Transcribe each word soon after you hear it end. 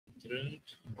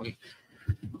Oi.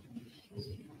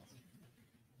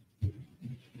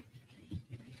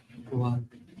 Boa.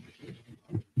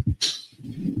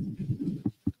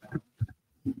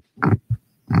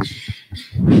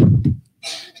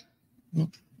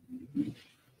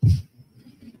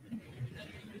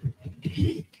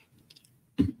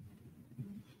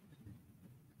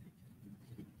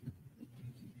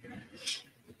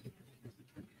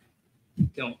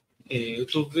 Então, eu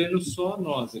estou vendo só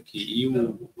nós aqui. E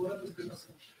o...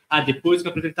 depois que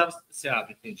eu apresentava, você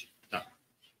abre, entendi. Tá.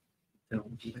 Então,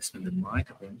 let's move the mic.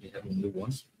 We have a new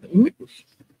one.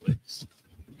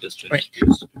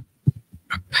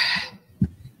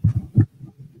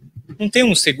 Não tem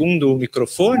um segundo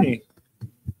microfone?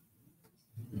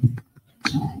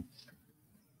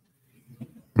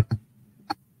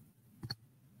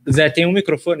 Zé, tem um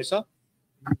microfone só?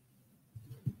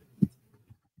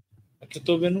 Aqui eu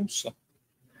estou vendo um só.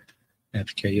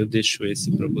 Porque aí eu deixo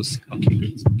esse para você.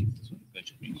 Ok.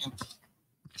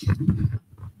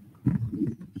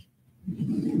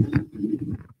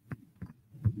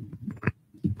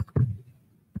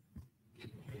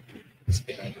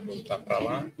 Esperar ele voltar para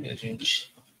lá e a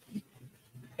gente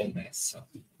começa.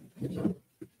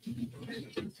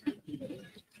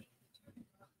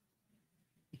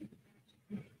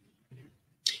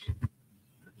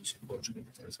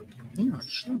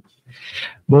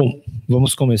 Bom,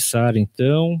 vamos começar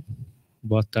então.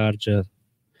 Boa tarde a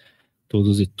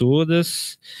todos e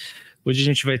todas. Hoje a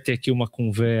gente vai ter aqui uma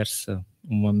conversa,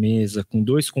 uma mesa com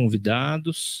dois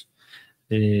convidados.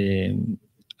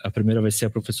 A primeira vai ser a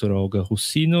professora Olga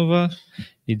Rusinova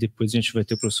e depois a gente vai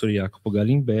ter o professor Jacopo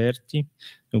Galimberti.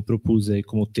 Eu propus aí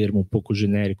como termo um pouco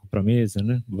genérico para a mesa,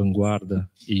 né? Vanguarda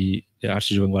e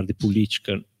arte de vanguarda e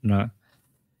política na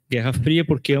Guerra Fria,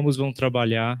 porque ambos vão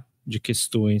trabalhar de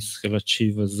questões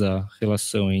relativas à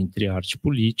relação entre arte e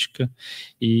política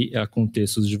e a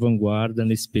contextos de vanguarda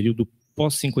nesse período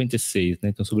pós-56, né?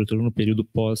 Então, sobretudo no período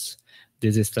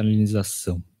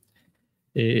pós-desestalinização.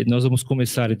 Nós vamos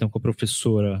começar, então, com a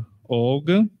professora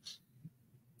Olga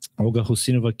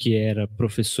Rusinova, que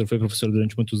foi professora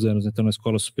durante muitos anos, então, na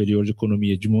Escola Superior de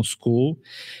Economia de Moscou,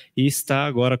 e está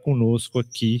agora conosco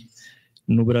aqui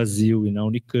no Brasil e na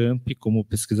Unicamp como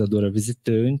pesquisadora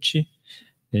visitante,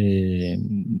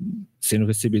 sendo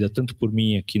recebida tanto por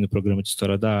mim aqui no Programa de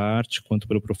História da Arte, quanto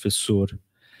pelo professor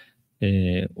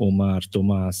Omar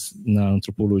Tomás na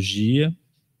antropologia.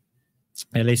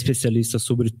 Ela é especialista,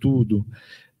 sobretudo,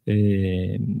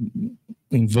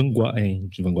 em vanguarda,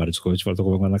 desculpa, estou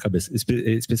com vanguarda na cabeça,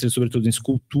 especialista, sobretudo, em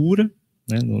escultura,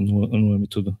 né, no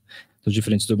âmbito dos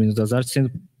diferentes domínios das artes, sendo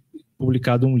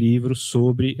publicado um livro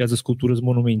sobre as esculturas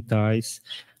monumentais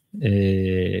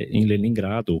em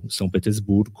Leningrado, ou São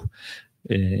Petersburgo,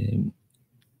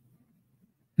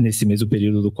 nesse mesmo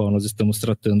período do qual nós estamos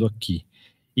tratando aqui.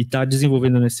 E está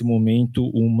desenvolvendo nesse momento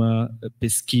uma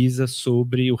pesquisa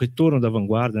sobre o retorno da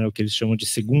vanguarda, né, o que eles chamam de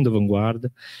segunda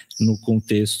vanguarda,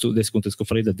 desse contexto que eu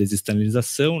falei, da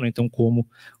desestalinização, né, então como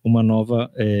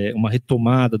uma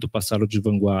retomada do passado de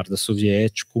vanguarda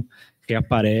soviético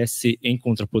reaparece em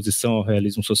contraposição ao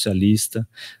realismo socialista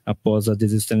após a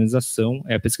desestalinização.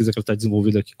 É a pesquisa que ela está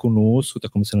desenvolvendo aqui conosco, está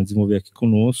começando a desenvolver aqui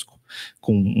conosco,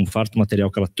 com um farto material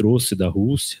que ela trouxe da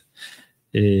Rússia,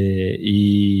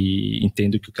 e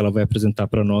entendo que o que ela vai apresentar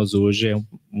para nós hoje é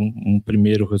um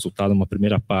primeiro resultado, uma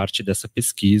primeira parte dessa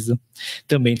pesquisa,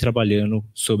 também trabalhando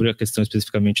sobre a questão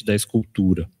especificamente da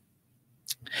escultura.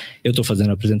 Eu estou fazendo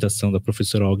a apresentação da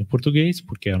professora Olga em português,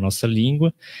 porque é a nossa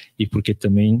língua, e porque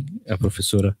também a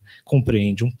professora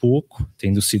compreende um pouco,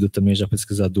 tendo sido também já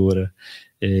pesquisadora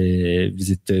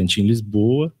visitante em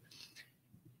Lisboa,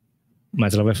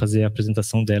 mas ela vai fazer a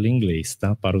apresentação dela em inglês,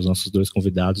 tá? Para os nossos dois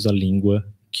convidados, a língua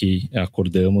que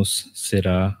acordamos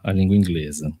será a língua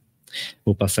inglesa.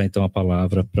 Vou passar então a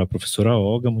palavra para a professora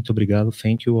Olga. Muito obrigado.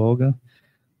 Thank you, Olga.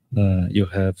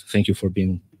 Thank you for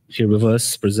being here with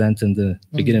us, presenting the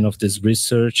beginning of this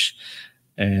research,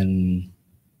 and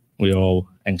we're all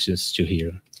anxious to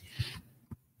hear.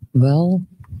 Well,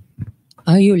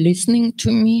 are you listening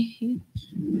to me?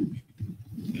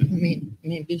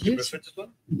 Maybe this.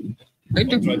 I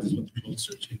don't. Try this one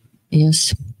closer to you.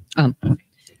 Yes.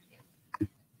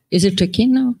 Is it okay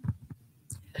now?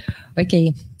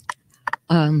 Okay.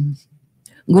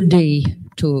 Good day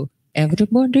to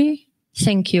everybody.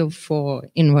 Thank you for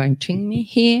inviting me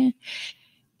here.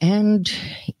 And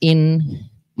in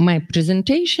my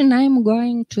presentation, I'm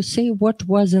going to say what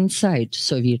was inside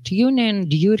Soviet Union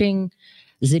during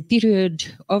the period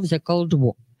of the Cold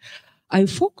War. I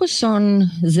focus on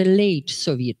the late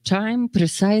Soviet time,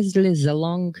 precisely the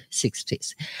long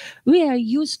 60s. We are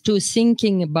used to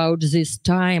thinking about this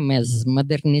time as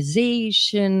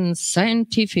modernization,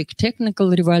 scientific, technical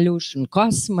revolution,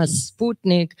 cosmos,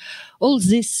 Sputnik, all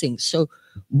these things. So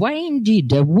why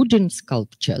indeed a wooden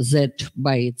sculpture that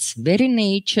by its very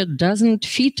nature doesn't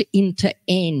fit into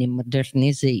any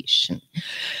modernization?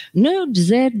 Note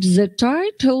that the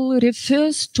title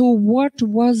refers to what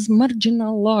was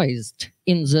marginalized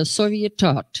in the Soviet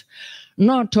art,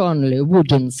 not only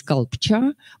wooden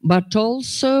sculpture, but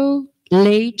also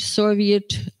late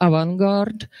Soviet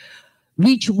avant-garde,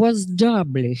 which was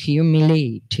doubly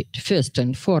humiliated, first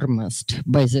and foremost,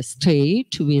 by the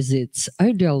state with its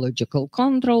ideological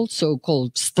control,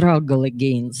 so-called struggle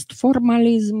against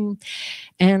formalism,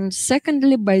 and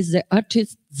secondly, by the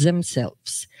artists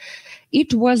themselves.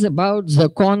 It was about the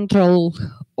control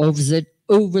of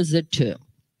over the term.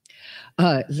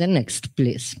 The next,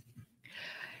 please.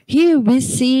 Here we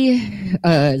see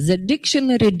the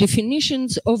dictionary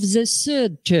definitions of the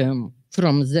third term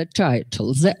from the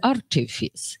title, the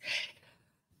artifice.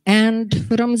 And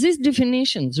from these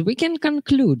definitions, we can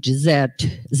conclude that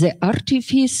the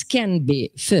artifice can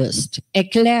be, first, a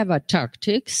clever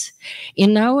tactics,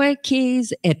 in our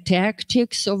case, a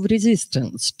tactics of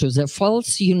resistance to the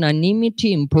false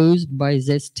unanimity imposed by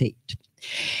the state.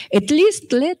 At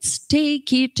least let's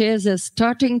take it as a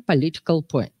starting political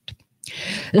point.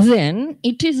 Then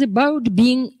it is about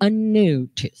being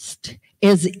unnoticed,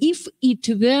 as if it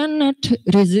were not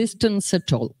resistance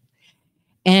at all.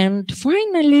 And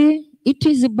finally, it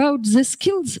is about the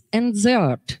skills and the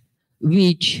art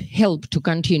which help to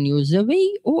continue the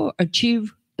way or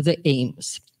achieve the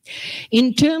aims.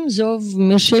 In terms of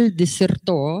Michel de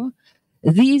Certeau,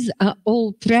 these are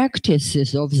all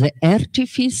practices of the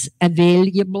artifice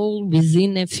available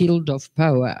within a field of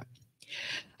power.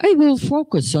 I will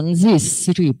focus on these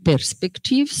three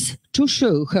perspectives to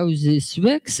show how this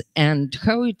works and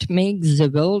how it makes the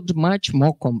world much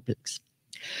more complex.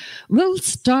 We'll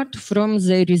start from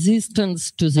the resistance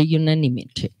to the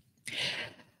unanimity.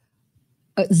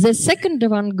 The second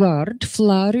avant-garde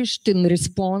flourished in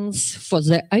response for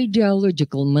the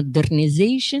ideological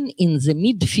modernization in the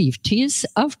mid-50s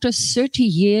after 30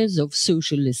 years of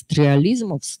socialist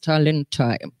realism of Stalin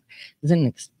time. The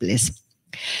next, please.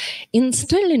 In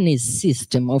Stalinist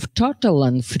system of total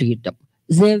unfreedom,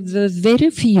 there were very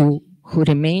few who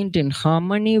remained in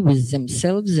harmony with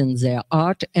themselves and their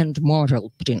art and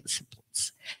moral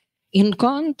principles. In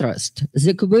contrast,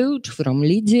 the quote from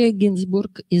Lydia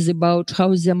Ginsburg is about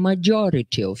how the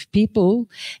majority of people,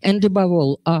 and above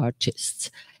all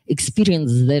artists,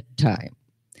 experienced that time.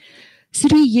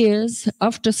 3 years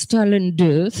after Stalin's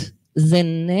death, the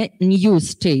new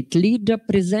state leader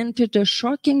presented a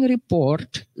shocking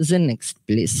report, the next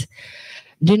please,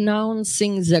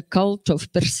 denouncing the cult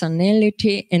of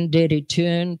personality and a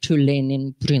return to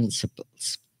Lenin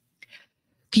principles.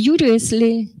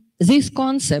 Curiously, this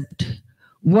concept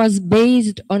was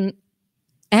based on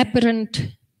apparent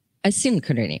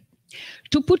asynchrony.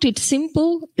 To put it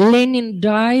simple, Lenin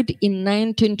died in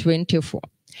 1924.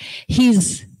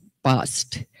 His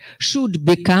past should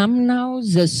become now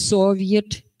the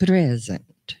Soviet present.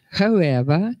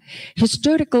 However,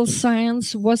 historical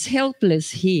science was helpless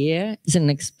here, the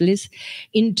next please,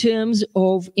 in terms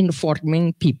of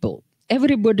informing people.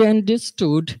 Everybody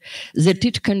understood that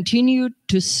it continued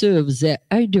to serve the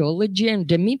ideology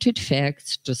and omitted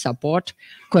facts to support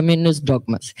communist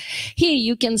dogmas. Here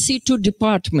you can see two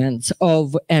departments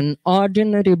of an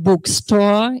ordinary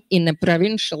bookstore in a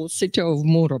provincial city of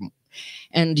Murom.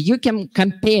 And you can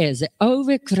compare the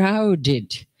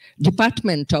overcrowded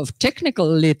Department of Technical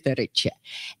Literature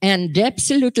and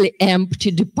absolutely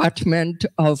empty Department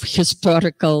of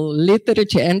Historical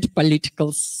Literature and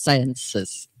Political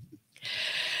Sciences.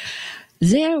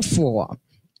 Therefore,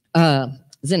 the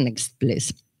next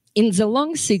please. In the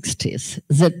long 60s,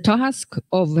 the task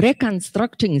of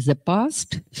reconstructing the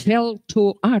past fell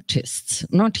to artists,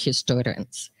 not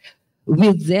historians.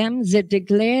 With them, the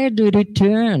declared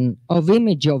return of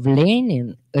image of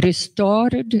Lenin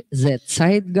restored the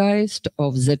zeitgeist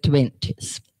of the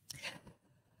 20s.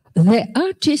 The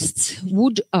artists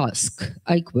would ask,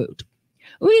 I quote,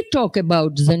 "We talk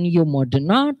about the new modern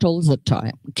art all the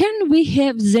time. Can we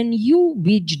have the new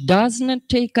which does not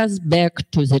take us back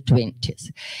to the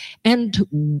 20s? And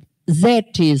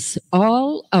that is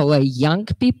all our young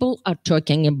people are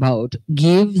talking about.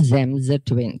 Give them the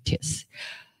 20s.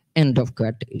 End of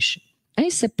quotation. I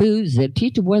suppose that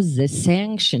it was the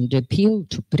sanctioned appeal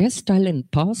to pre-Stalin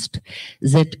past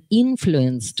that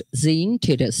influenced the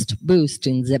interest both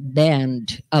in the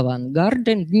band, avant-garde,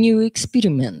 and new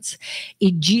experiments,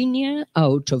 a genie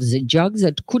out of the jug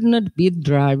that could not be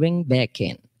driving back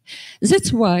in.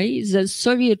 That's why the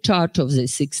Soviet art of the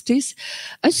 60s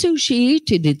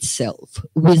associated itself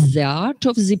with the art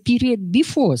of the period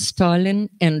before Stalin,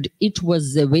 and it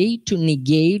was the way to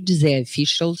negate the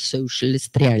official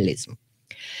socialist realism.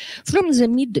 From the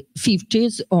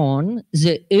mid-50s on,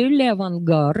 the early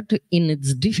avant-garde in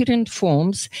its different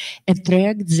forms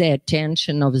attracts the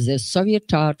attention of the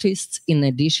Soviet artists in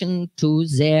addition to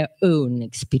their own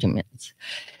experiments.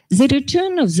 The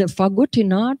return of the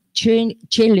forgotten art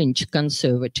challenged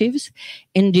conservatives,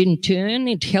 and in turn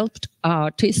it helped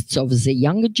artists of the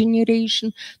younger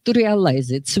generation to realize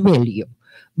its value,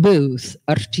 both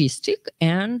artistic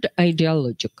and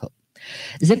ideological.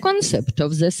 The concept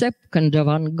of the second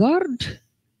avant-garde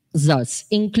thus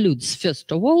includes,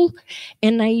 first of all,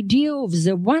 an idea of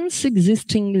the once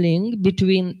existing link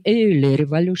between early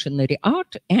revolutionary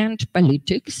art and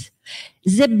politics,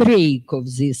 the break of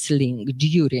this link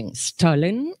during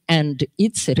Stalin and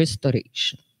its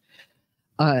restoration.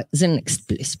 The next,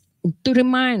 please. To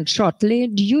remind shortly,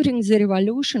 during the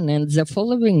revolution and the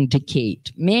following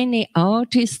decade, many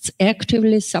artists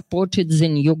actively supported the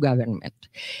new government,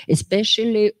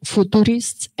 especially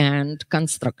futurists and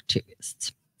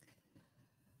constructivists.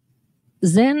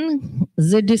 Then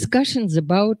the discussions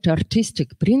about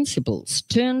artistic principles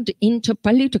turned into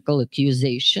political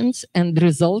accusations and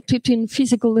resulted in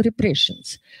physical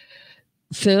repressions.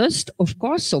 First, of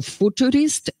course, of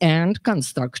futurist and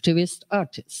constructivist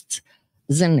artists.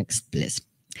 The next, please.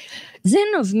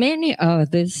 Then of many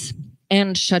others,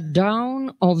 and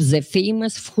shutdown of the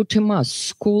famous Futima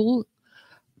school,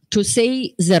 to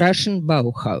say the Russian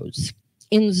Bauhaus.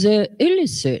 In the early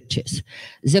 30s,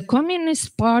 the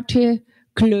Communist Party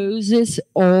closes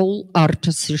all art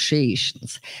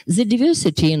associations. The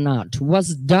diversity in art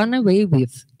was done away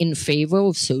with in favor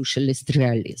of socialist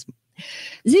realism.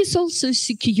 This also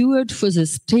secured for the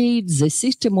state the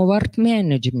system of art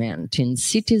management in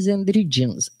cities and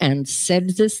regions and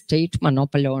set the state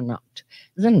monopoly on art.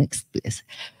 The next, please.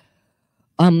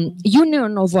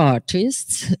 Union of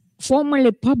Artists,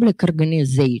 formerly public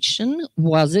organization,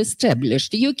 was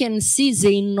established. You can see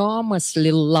the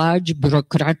enormously large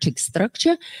bureaucratic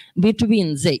structure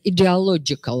between the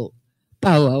ideological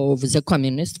power of the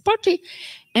Communist Party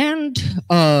and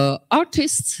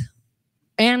artists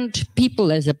and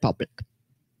people as a public.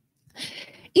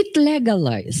 It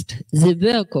legalized the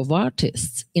work of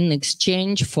artists in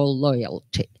exchange for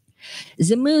loyalty.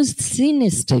 The most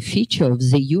sinister feature of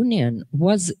the union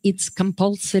was its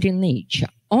compulsory nature.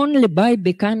 Only by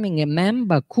becoming a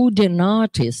member could an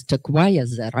artist acquire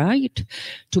the right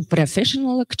to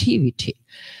professional activity,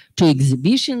 to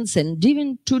exhibitions, and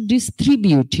even to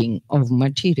distributing of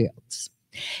materials.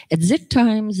 At that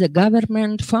time, the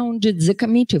government founded the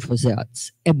Committee for the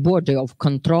Arts, a body of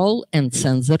control and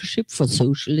censorship for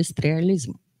socialist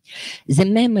realism. The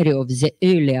memory of the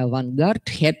early avant-garde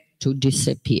had to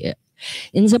disappear.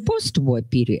 In the post-war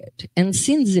period, and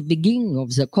since the beginning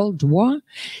of the Cold War,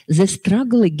 the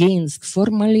struggle against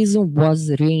formalism was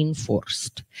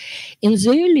reinforced. In the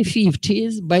early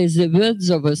 50s, by the words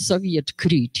of a Soviet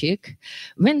critic,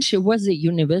 when she was a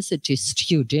university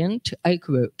student, I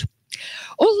quote,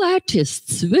 "All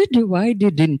artists were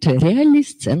divided into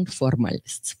realists and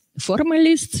formalists.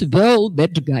 Formalists were all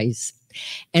bad guys,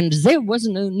 and there was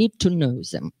no need to know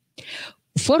them.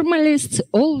 Formalists,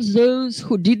 all those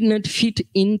who did not fit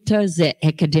into the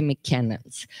academic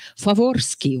canons.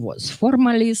 Favorsky was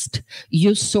formalist.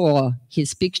 You saw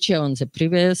his picture on the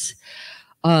previous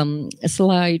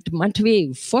slide.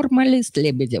 Matveyev, formalist.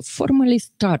 Lebedev,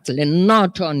 formalist. Totally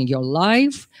not on your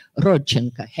life.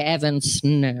 Rodchenko, heavens,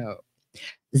 no."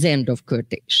 The end of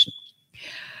quotation.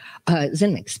 The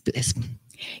next, please.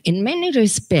 In many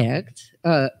respects,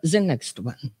 the next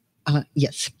one.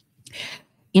 Yes.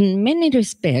 In many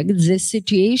respects, the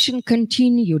situation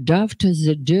continued after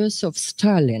the death of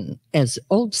Stalin, as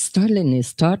old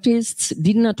Stalinist artists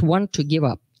did not want to give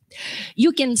up.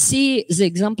 You can see the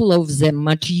example of the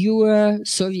mature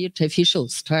Soviet official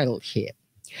style here.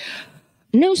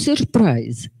 No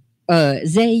surprise,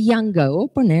 their younger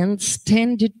opponents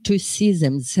tended to see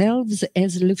themselves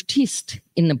as leftist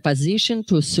in opposition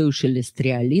to socialist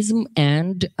realism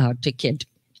and art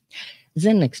academy.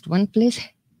 The next one, please.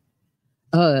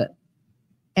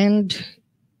 And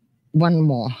one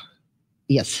more.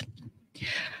 Yes.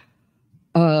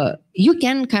 You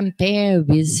can compare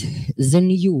with the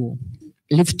new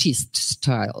leftist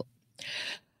style.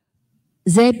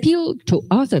 The appeal to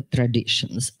other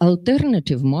traditions,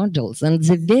 alternative models, and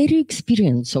the very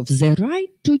experience of the right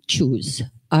to choose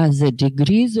are the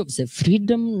degrees of the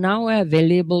freedom now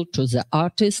available to the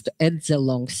artist at the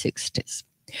long 60s.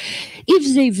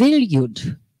 If they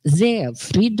valued their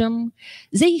freedom,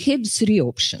 they had three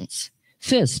options.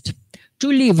 First, to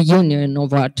leave Union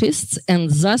of Artists and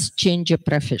thus change a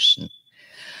profession.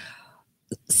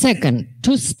 Second,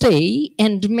 to stay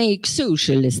and make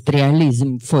socialist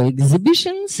realism for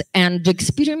exhibitions and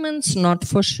experiments not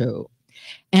for show.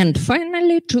 And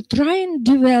finally, to try and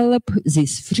develop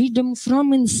this freedom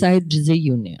from inside the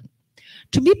Union.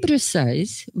 To be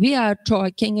precise, we are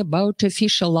talking about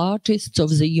official artists of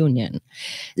the Union.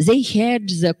 They had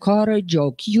the courage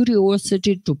or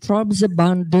curiosity to probe the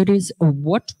boundaries of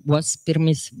what was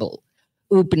permissible.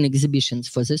 Open exhibitions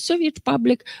for the Soviet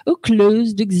public or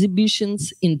closed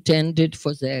exhibitions intended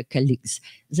for their colleagues.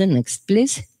 The next,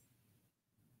 please.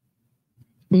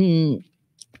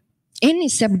 Any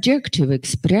subjective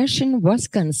expression was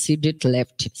considered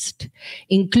leftist,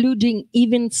 including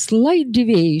even slight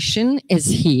deviation, as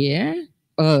here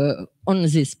on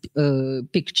this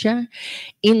picture,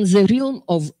 in the realm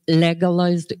of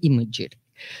legalized imagery.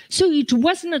 So it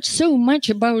was not so much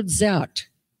about the art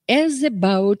as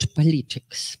about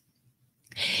politics.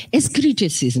 As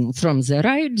criticism from the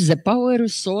right, the power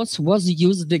source was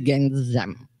used against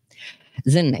them.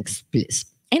 The next, please.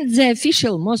 At the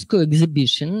official Moscow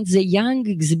exhibition, the Young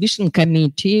Exhibition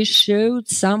Committee showed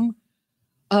some,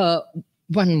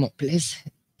 one more please,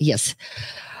 yes,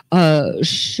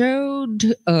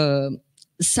 showed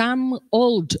some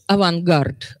old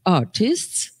avant-garde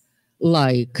artists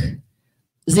like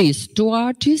these two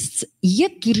artists,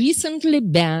 yet recently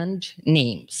banned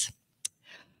names.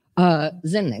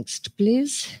 The next,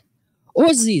 please. Or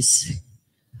these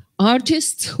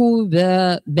artists who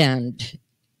were banned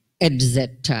at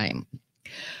that time.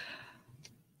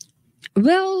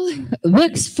 Well,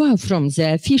 works far from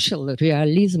the official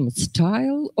realism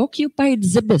style occupied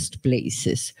the best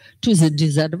places to the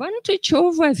disadvantage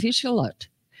of official art.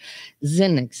 The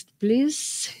next,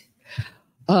 please.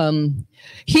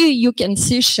 Here you can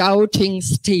see shouting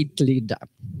state leader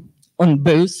on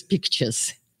both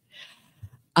pictures.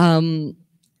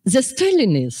 The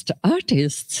Stalinist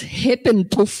artists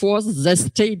happened to force the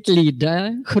state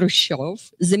leader,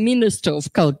 Khrushchev, the Minister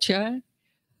of Culture,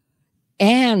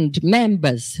 and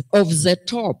members of the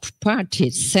top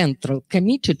party's Central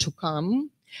Committee to come.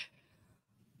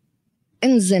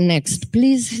 And the next,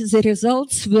 please. The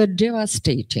results were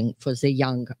devastating for the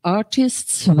young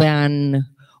artists when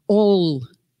all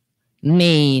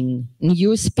main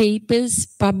newspapers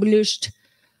published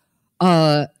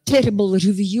terrible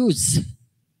reviews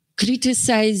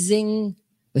criticizing,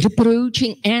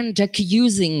 reproaching, and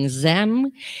accusing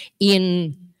them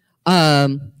in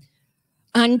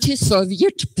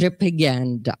anti-Soviet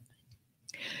propaganda.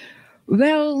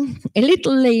 Well, a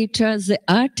little later, the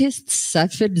artists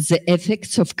suffered the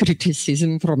effects of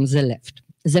criticism from the left.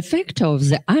 The factor of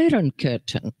the Iron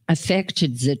Curtain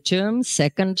affected the term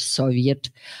Second Soviet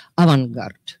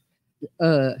Avant-Garde.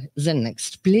 The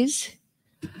next, please.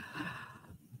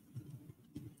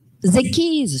 The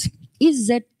key is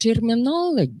that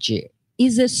terminology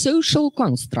is a social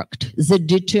construct that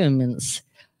determines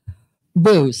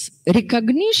both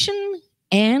recognition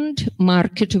and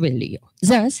market value.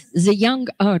 Thus, the young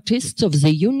artists of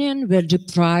the Union were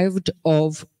deprived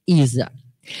of either.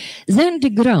 The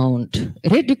underground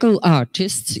radical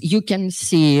artists, you can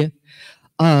see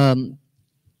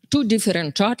two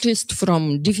different artists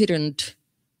from different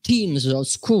teams or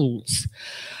schools,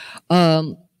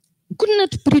 could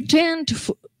not pretend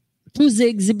to the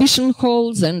exhibition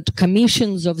halls and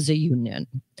commissions of the Union.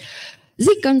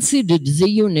 They considered the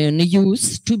Union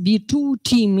youth to be too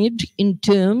timid in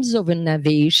terms of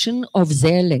innovation of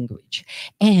their language.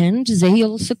 And they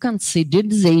also considered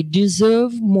they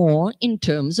deserve more in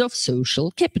terms of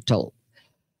social capital.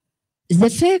 The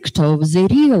fact of the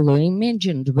real or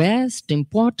imagined West,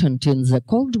 important in the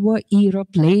Cold War era,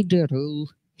 played a role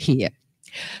here.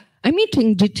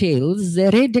 Omitting details,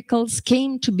 the radicals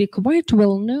came to be quite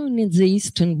well known in the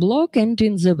Eastern Bloc and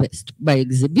in the West by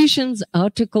exhibitions,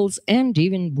 articles, and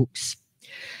even books,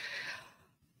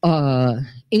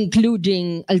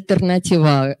 including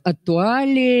Alternativa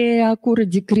Attuale, Acura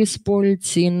di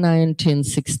Crispolzi in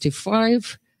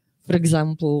 1965, for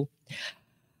example,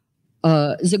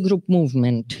 the group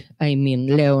movement, I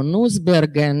mean, Leo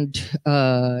Nussberg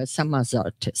and some other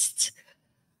artists.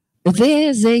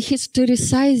 There, the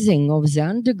historicizing of the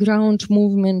underground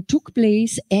movement took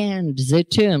place, and the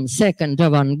term second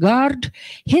avant-garde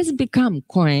has become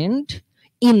coined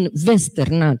in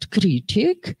Western art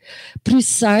critique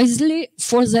precisely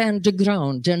for the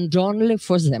underground and only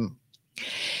for them.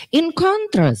 In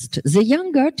contrast, the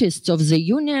young artists of the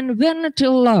Union were not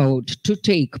allowed to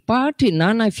take part in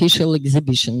unofficial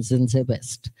exhibitions in the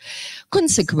West.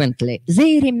 Consequently,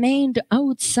 they remained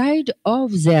outside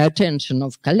of the attention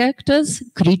of collectors,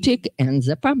 critics, and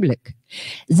the public.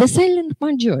 The silent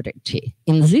majority,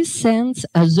 in this sense,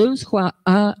 are those who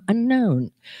are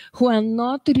unknown, who are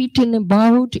not written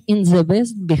about in the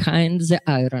West behind the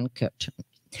Iron Curtain.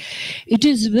 It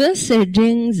is worth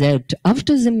adding that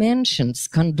after the mentioned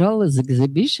scandalous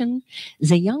exhibition,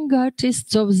 the young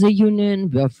artists of the Union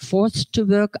were forced to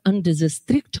work under the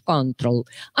strict control,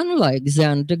 unlike the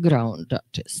underground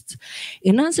artists.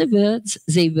 In other words,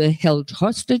 they were held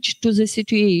hostage to the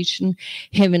situation,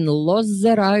 having lost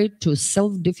the right to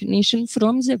self-definition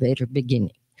from the very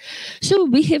beginning. So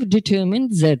we have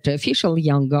determined that official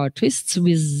young artists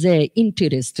with their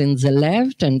interest in the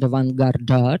left and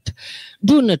avant-garde art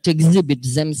do not exhibit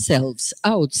themselves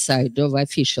outside of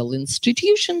official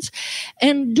institutions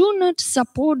and do not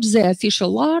support the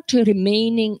official art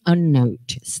remaining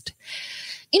unnoticed.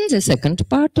 In the second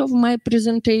part of my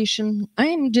presentation, I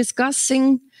am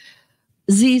discussing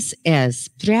this as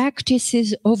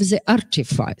practices of the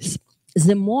artifice,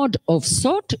 the mode of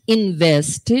thought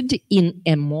invested in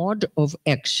a mode of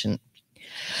action.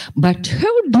 But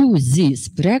how do these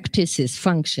practices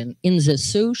function in the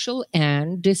social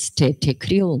and aesthetic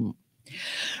realm?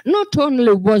 Not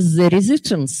only was the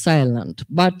resistance silent,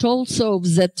 but also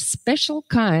of that special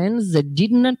kind that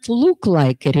did not look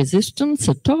like a resistance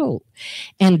at all.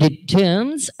 And it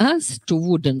turns us to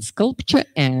wooden sculpture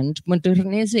and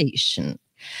modernization.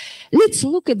 Let's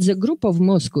look at the group of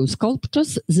Moscow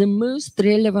sculptors, the most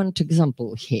relevant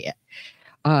example here.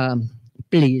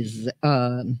 Please,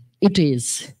 it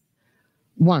is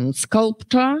one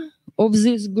sculptor of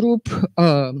this group.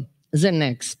 The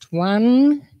next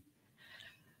one,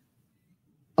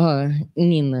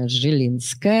 Nina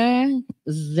Zhilinskaya.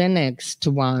 The next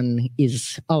one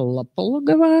is Alla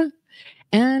Pologova.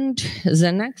 And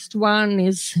the next one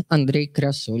is Andrei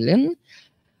Krasulin.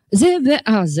 There were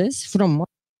others from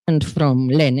and from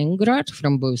Leningrad,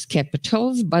 from both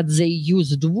capitals, but they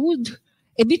used wood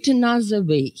a bit another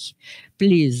way.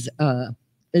 Please,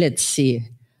 let's see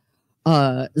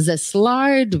the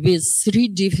slide with three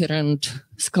different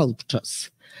sculptures.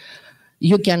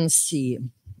 You can see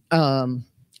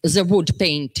the wood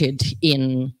painted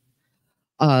in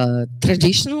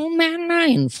traditional manner,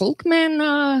 in folk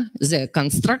manner, the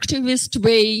constructivist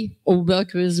way of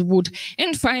work with wood,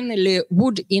 and finally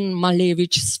wood in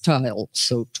Malevich style,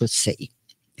 so to say.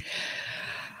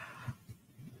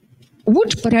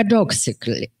 Wood,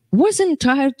 paradoxically, was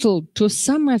entitled to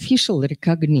some official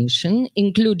recognition,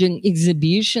 including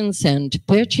exhibitions and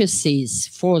purchases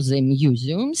for the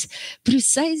museums,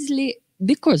 precisely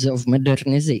because of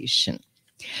modernization.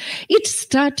 It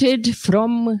started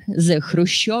from the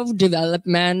Khrushchev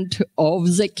development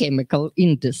of the chemical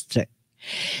industry.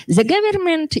 The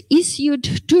government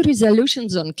issued 2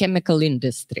 resolutions on chemical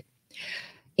industry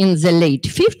in the late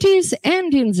 50s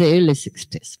and in the early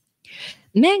 60s.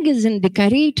 Magazine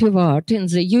decorative art in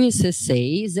the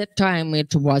USSR, that time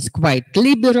it was quite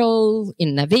liberal,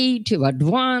 innovative,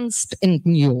 advanced, and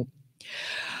new.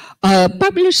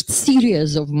 Published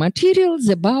series of materials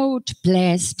about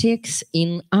plastics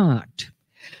in art.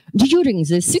 During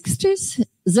the 60s,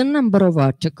 the number of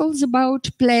articles about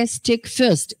plastic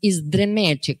first is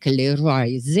dramatically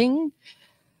rising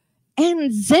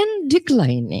and then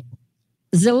declining.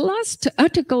 The last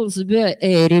articles were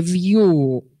a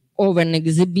review of an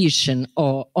exhibition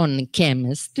on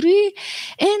chemistry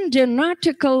and an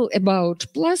article about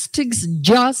plastics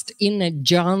just in a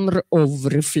genre of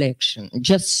reflection,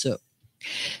 just so.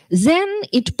 Then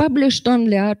it published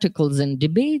only articles and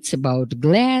debates about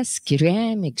glass,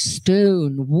 ceramics,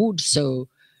 stone, wood, so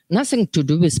nothing to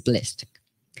do with plastic.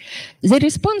 The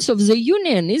response of the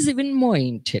Union is even more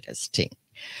interesting.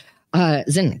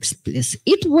 The next, please.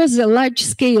 It was a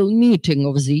large-scale meeting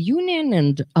of the Union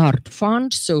and Art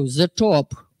Fund, so the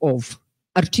top of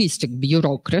artistic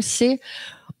bureaucracy,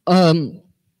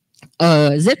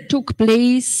 that took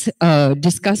place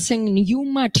discussing new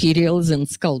materials in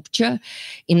sculpture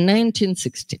in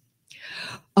 1960.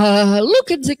 Look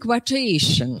at the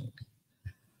quotation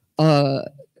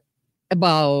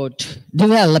about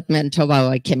development of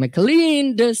our chemical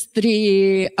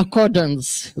industry,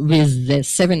 accordance with the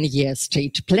 7-year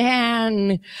state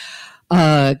plan,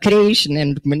 creation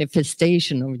and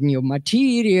manifestation of new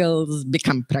materials,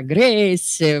 become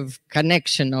progressive,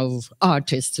 connection of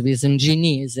artists with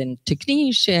engineers and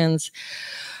technicians,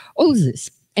 all this.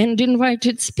 and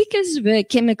invited speakers were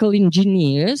chemical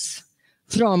engineers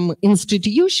from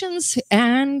institutions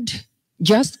and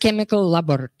just chemical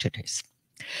laboratories.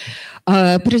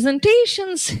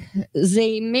 Presentations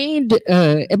they made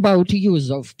about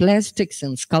use of plastics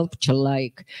in sculpture,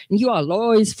 like new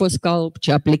alloys for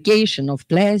sculpture, application of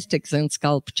plastics in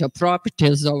sculpture,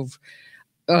 properties of,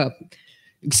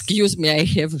 excuse me, I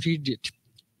have read it,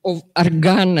 of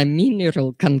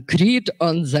organo-mineral concrete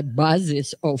on the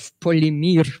basis of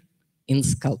polymer in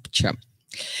sculpture.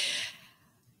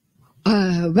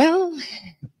 Well,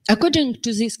 according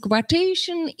to this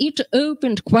quotation, it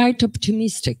opened quite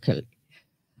optimistically.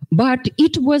 But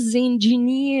it was the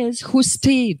engineers who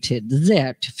stated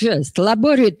that, first,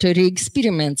 laboratory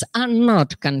experiments are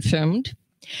not confirmed,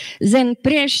 then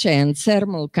pressure and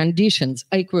thermal conditions,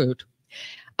 I quote,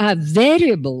 are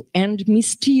variable and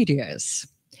mysterious.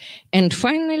 And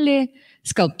finally,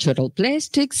 sculptural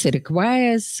plastics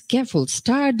requires careful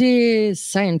study,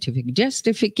 scientific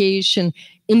justification,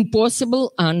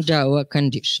 impossible under our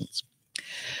conditions.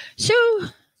 So,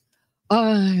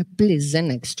 please, the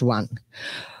next one.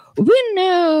 We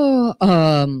know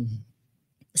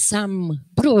some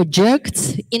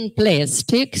projects in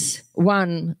plastics.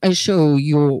 One, I show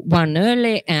you one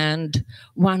early and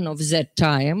one of that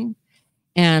time.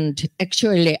 And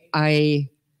actually, I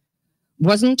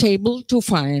wasn't able to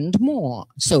find more.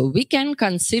 So we can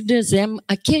consider them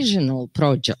occasional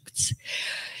projects.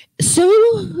 So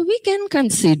we can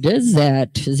consider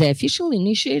that the official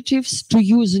initiatives to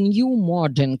use new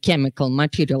modern chemical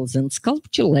materials in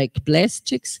sculpture like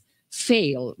plastics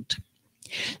failed.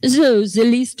 So the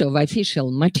list of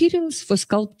official materials for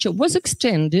sculpture was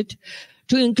extended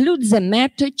to include the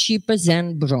matter cheaper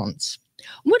than bronze.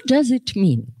 What does it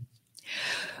mean?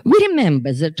 We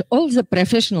remember that all the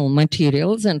professional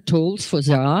materials and tools for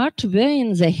the art were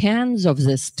in the hands of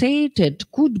the state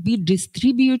and could be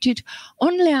distributed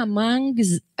only among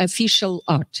official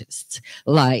artists,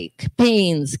 like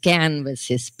paints,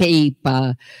 canvases,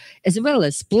 paper, as well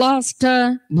as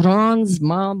plaster, bronze,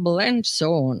 marble, and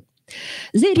so on.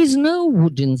 There is no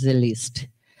wood in the list.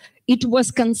 It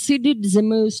was considered the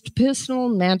most personal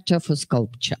matter for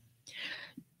sculpture.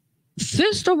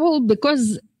 First of all,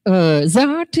 because the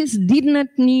artists did not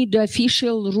need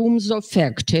official rooms or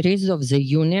factories of the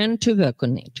union to work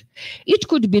on it. It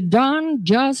could be done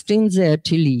just in the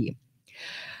atelier.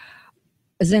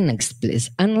 The next, please.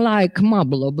 Unlike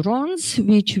marble or bronze,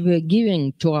 which were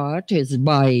given to artists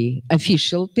by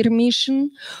official permission,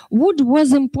 wood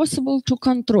was impossible to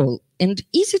control and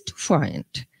easy to find.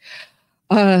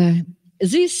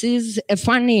 This is a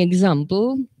funny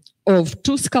example of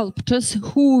two sculptors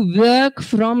who work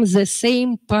from the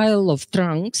same pile of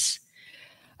trunks.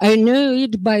 I know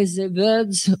it by the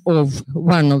words of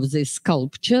one of the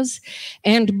sculptures,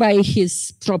 and by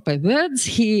his proper words,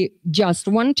 he just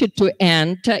wanted to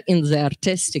enter in the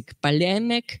artistic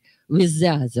polemic with the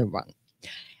other one.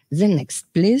 The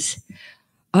next, please.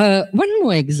 One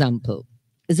more example.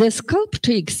 The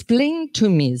sculptor explained to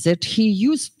me that he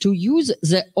used to use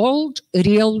the old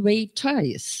railway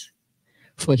ties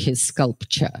for his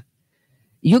sculpture.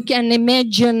 You can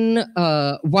imagine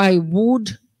why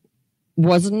wood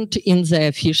wasn't in the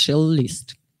official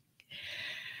list.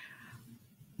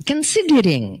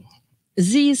 Considering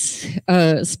these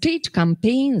state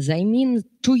campaigns, I mean,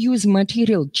 to use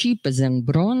material cheaper than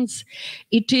bronze,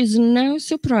 it is no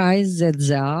surprise that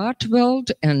the art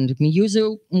world and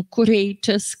museum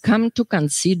curators come to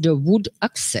consider wood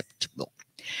acceptable.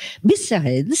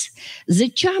 Besides, the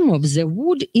charm of the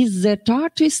wood is that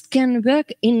artist can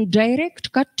work in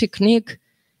direct cut technique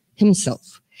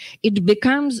himself. It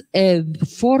becomes a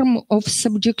form of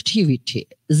subjectivity.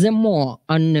 The more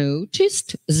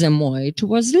unnoticed, the more it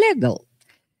was legal.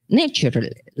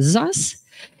 Naturally, thus,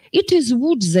 it is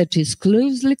wood that is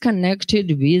closely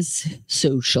connected with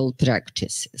social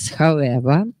practices.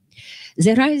 However,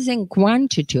 the rising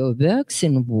quantity of works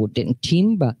in wood and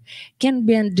timber can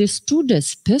be understood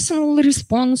as personal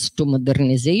response to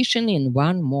modernization in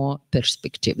one more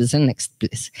perspective. The next,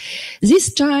 please.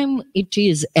 This time it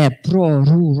is a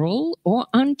pro-rural or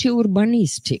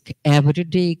anti-urbanistic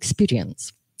everyday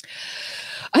experience.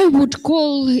 I would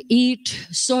call it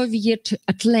Soviet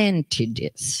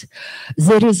Atlantides,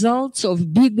 the results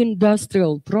of big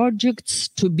industrial projects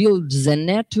to build the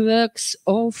networks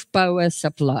of power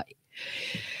supply.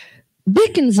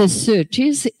 Back in the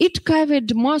 30s, it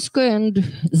covered Moscow and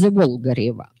the Volga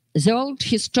River. The old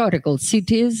historical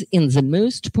cities in the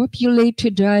most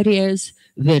populated areas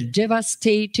were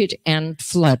devastated and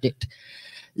flooded.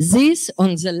 This,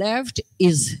 on the left,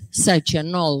 is such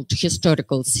an old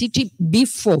historical city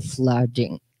before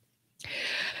flooding.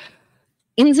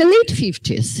 In the late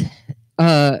 50s,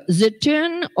 the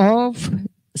turn of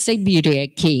Siberia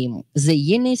came. The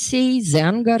Yenisei, the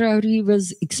Angara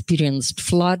rivers experienced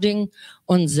flooding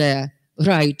on the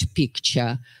right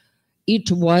picture.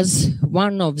 It was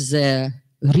one of the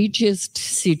richest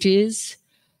cities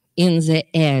in the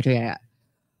area.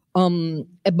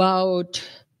 About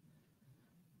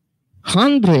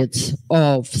hundreds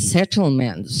of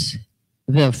settlements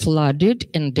were flooded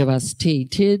and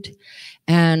devastated,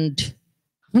 and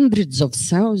hundreds of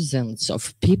thousands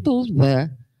of people were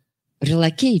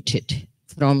relocated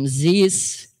from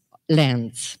these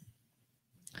lands.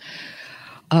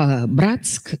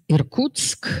 Bratsk,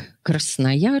 Irkutsk,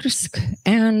 Krasnoyarsk,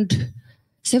 and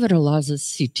several other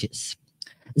cities.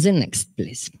 The next,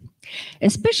 please.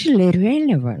 Especially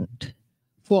relevant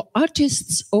for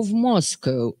artists of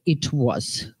Moscow it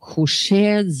was, who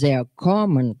shared their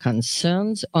common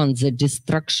concerns on the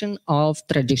destruction of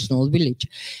traditional village.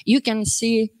 You can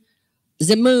see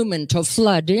the moment of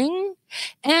flooding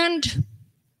and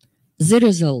the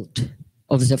result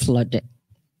of the flooding.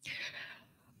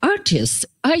 Artists,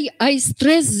 I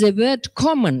stress the word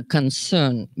common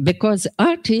concern because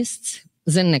artists,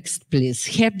 the next please,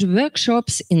 had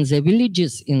workshops in the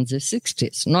villages in the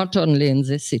 60s, not only in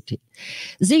the city.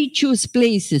 They choose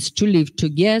places to live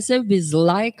together with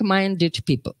like-minded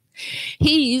people.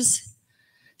 Here is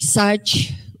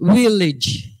such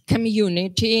village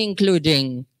community,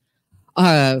 including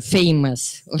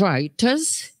famous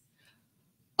writers,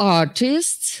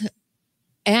 artists,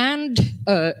 and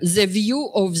the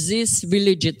view of this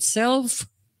village itself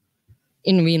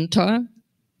in winter,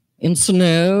 in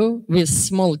snow, with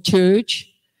small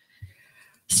church,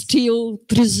 still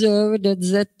preserved at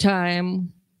that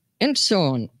time, and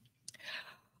so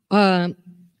on.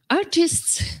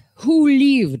 Artists who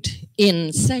lived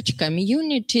in such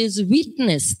communities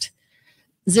witnessed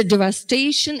the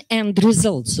devastation and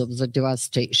results of the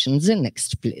devastation. The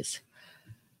next, please.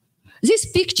 This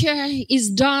picture is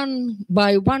done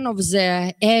by one of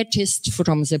the artists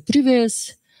from the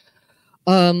previous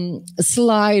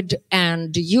slide,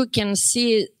 and you can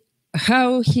see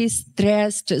how he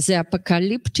stressed the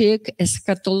apocalyptic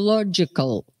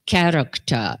eschatological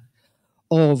character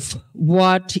of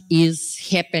what is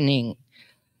happening,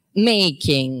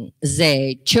 making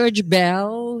the church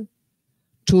bell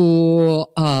to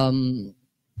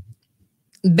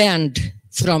bend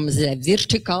from the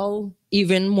vertical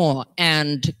even more.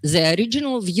 And the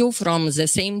original view from the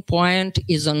same point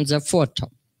is on the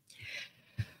photo.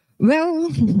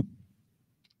 Well,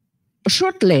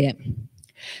 shortly,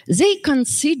 they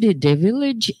considered the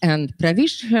village and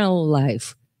provincial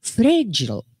life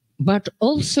fragile, but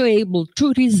also able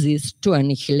to resist to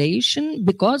annihilation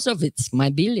because of its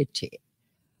mobility.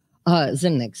 The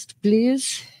next,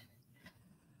 please.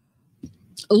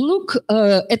 Look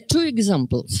at two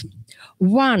examples.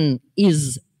 One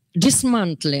is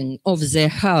dismantling of the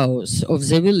house, of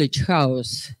the village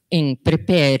house in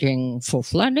preparing for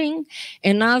flooding.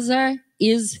 Another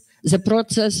is the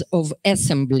process of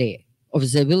assembly of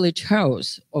the village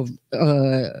house, of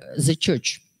the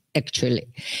church, actually.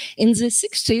 In the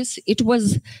 60s, it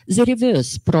was the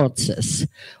reverse process.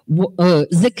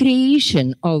 The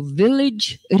creation of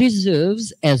village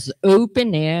reserves as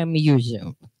open-air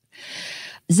museum.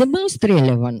 The most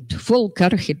relevant folk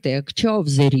architecture of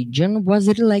the region was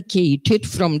relocated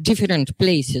from different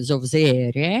places of the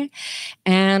area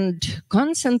and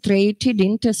concentrated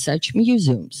into such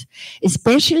museums.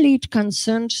 Especially it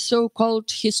concerned so-called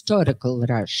historical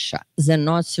Russia, the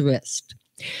Northwest.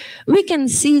 We can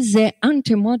see the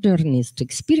anti-modernist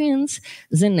experience,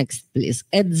 the next please,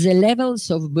 at the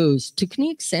levels of both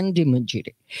techniques and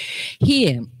imagery.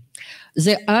 Here,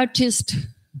 the artist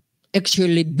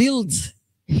actually builds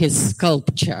his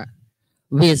sculpture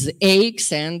with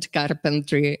axe and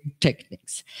carpentry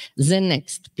techniques. The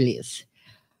next, please.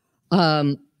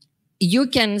 You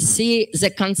can see the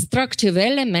constructive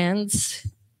elements,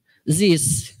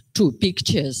 these two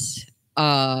pictures,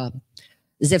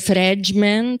 the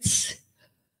fragments,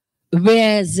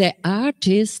 where the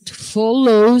artist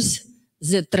follows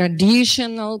the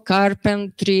traditional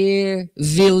carpentry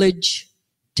village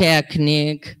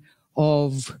technique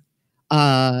of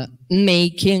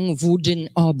making wooden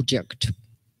object.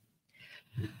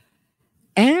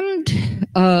 And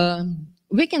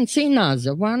we can see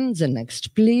another one, the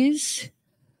next please.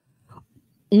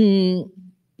 It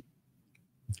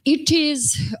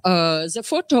is the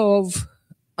photo of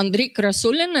Andrei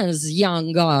Krasulina's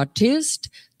young artist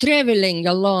traveling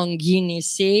along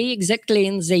Yenisei exactly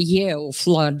in the year of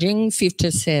flooding,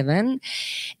 57.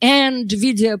 And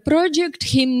video project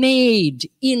he made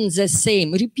in the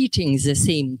same, repeating the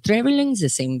same traveling, the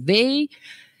same way,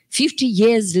 50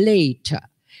 years later.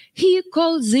 He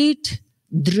calls it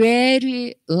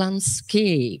dreary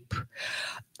landscape.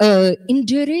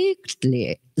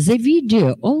 Indirectly, the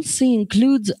video also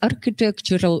includes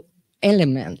architectural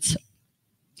elements,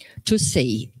 to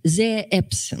say their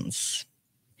absence.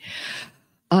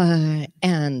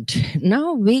 And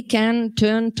now we can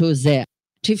turn to the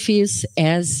artifice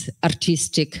as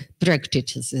artistic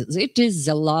practices. It is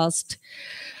the last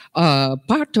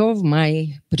part of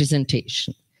my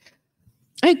presentation.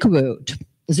 I quote,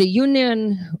 "The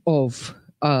Union of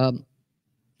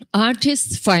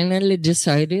Artists finally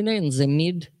decided in the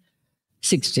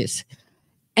mid-60s,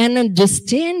 an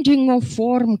understanding of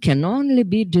form can only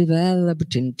be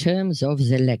developed in terms of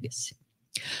the legacy."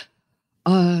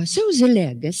 So the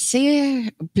legacy,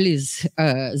 please,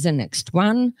 the next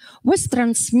one, was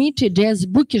transmitted as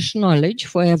bookish knowledge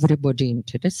for everybody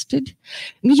interested,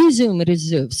 museum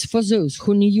reserves for those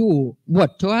who knew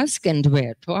what to ask and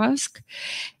where to ask,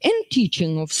 and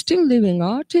teaching of still living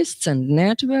artists and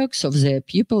networks of their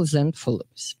pupils and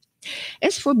followers.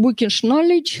 As for bookish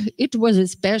knowledge, it was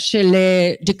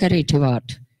especially Decorative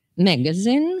Art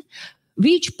magazine,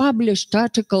 which published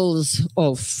articles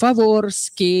of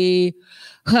Favorsky,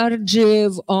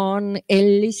 Kharjiv, on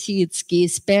Lisitsky,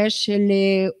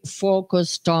 especially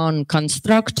focused on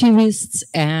constructivists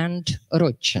and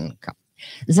Rodchenko.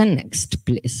 The next,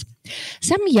 please.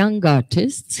 Some young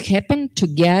artists happened to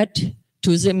get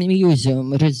to the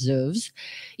museum reserves.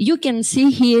 You can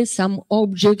see here some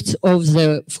objects of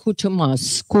the Vkhutemas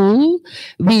school,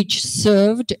 which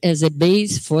served as a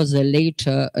base for the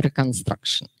later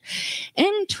reconstruction.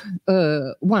 And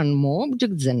one more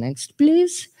object, the next,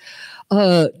 please.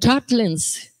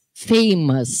 Tatlin's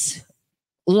famous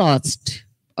last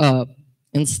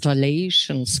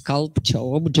installation, sculpture,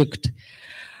 object,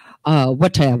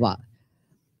 whatever,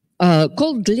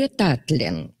 called Le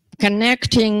Tatlin,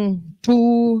 connecting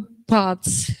two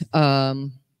parts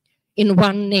in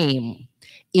one name.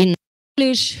 In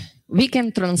English, we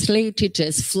can translate it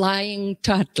as Flying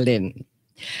Tatlin.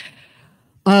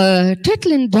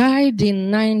 Tatlin died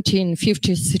in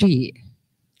 1953,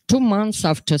 2 months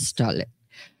after Stalin.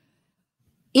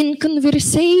 In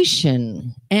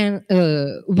conversation and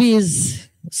with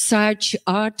such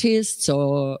artists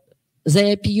or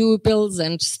their pupils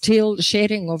and still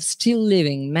sharing of still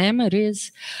living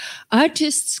memories,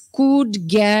 artists could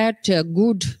get a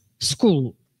good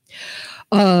school.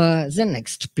 The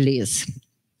next, please.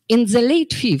 In the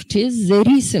late 50s, the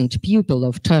recent pupil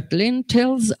of Tatlin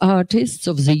tells artists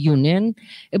of the Union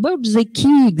about the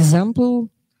key example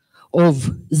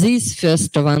of this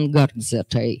first vanguard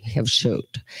that I have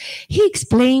showed. He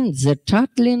explained that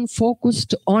Tatlin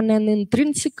focused on an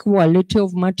intrinsic quality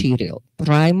of material,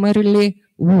 primarily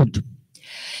wood.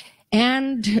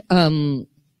 And and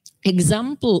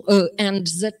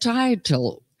the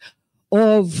title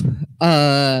of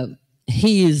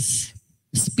his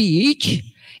speech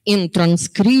in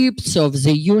transcripts of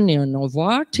the Union of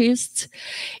Artists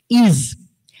is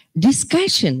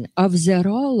 "Discussion of the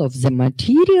role of the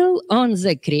material on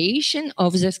the creation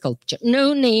of the sculpture."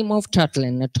 No name of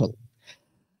Tatlin at all.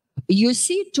 You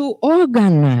see, to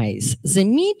organize the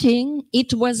meeting,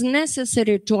 it was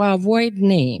necessary to avoid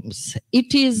names.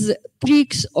 It is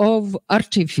tricks of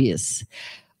artifice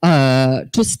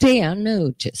to stay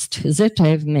unnoticed that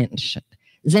I've mentioned.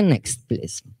 The next,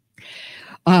 please.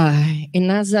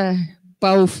 Another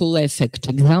powerful effect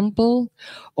example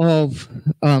of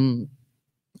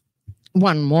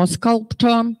one more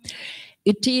sculptor.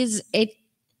 It is a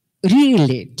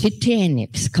really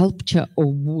titanic sculpture of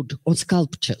wood or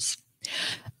sculptures.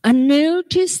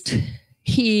 Unnoticed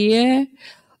here,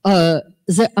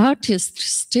 the artist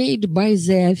stayed by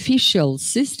the official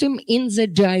system in the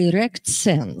direct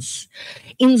sense,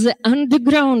 in the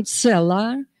underground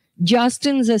cellar, just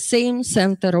in the same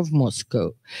center of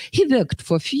Moscow. He worked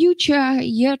for future,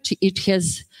 yet it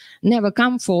has never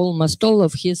come for almost all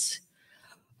of his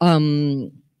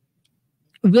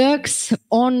works.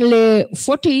 Only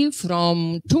 40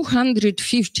 from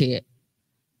 250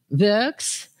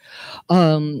 works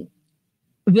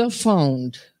were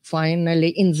found finally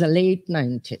in the late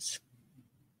 90s.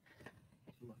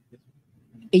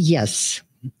 Yes.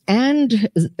 And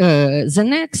the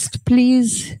next,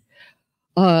 please.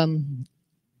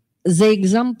 The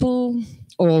example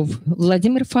of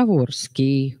Vladimir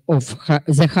Favorsky of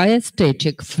the high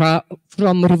aesthetic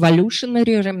from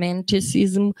revolutionary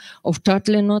romanticism of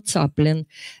Tatlin Chaplin,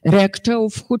 rector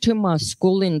of Hutima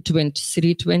School in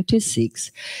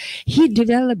 23-26, he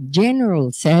developed general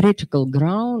theoretical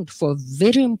ground for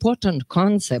very important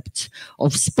concepts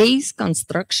of space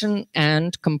construction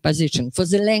and composition, for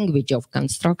the language of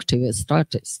constructivist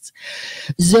artists,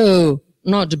 though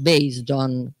not based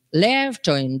on left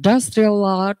or industrial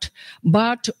art,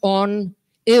 but on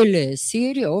earlier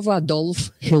theory of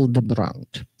Adolf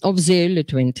Hildebrand of the early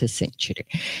 20th century.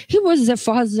 He was the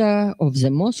father of the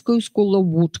Moscow School of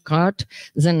Woodcut,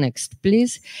 the next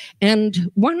please, and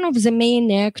one of the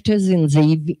main actors in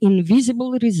the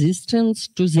invisible resistance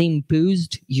to the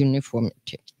imposed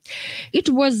uniformity. It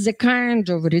was the kind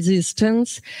of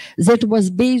resistance that was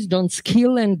based on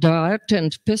skill and art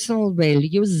and personal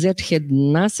values that had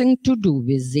nothing to do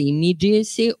with the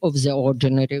immediacy of the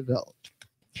ordinary world.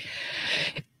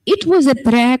 It was a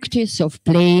practice of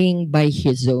playing by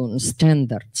his own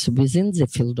standards within the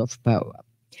field of power.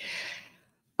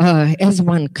 As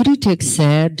one critic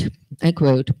said, I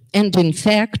quote, and in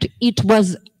fact, it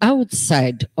was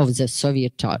outside of the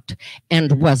Soviet art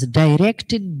and was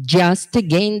directed just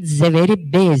against the very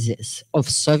basis of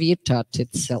Soviet art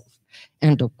itself,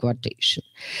 end of quotation.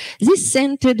 This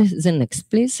centered, the next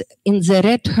place, in the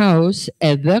Red House,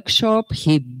 a workshop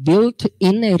he built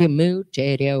in a remote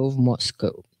area of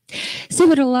Moscow.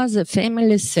 Several other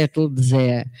families settled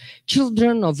there,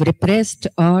 children of repressed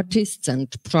artists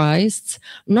and priests,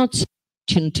 not so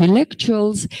much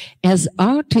intellectuals as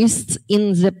artists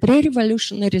in the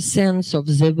pre-revolutionary sense of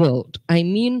the word. I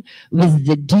mean, with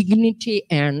the dignity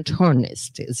and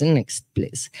honesty. The next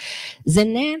place. The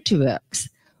networks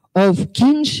of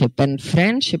kinship and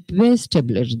friendship were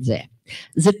established there.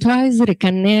 The ties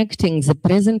reconnecting the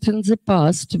present and the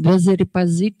past were the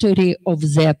repository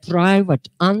of their private,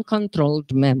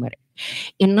 uncontrolled memory.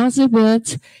 In other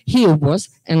words, he was,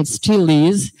 and still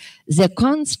is, the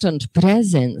constant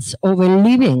presence of a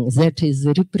living that is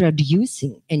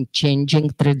reproducing and changing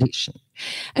tradition.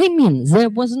 I mean, there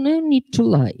was no need to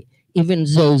lie, even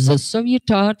though the Soviet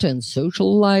art and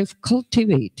social life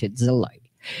cultivated the lie.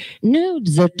 Note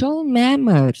that all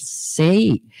memoirs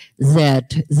say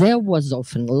that there was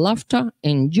often laughter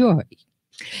and joy.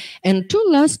 And two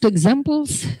last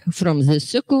examples from the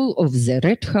circle of the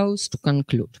Red House to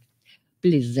conclude.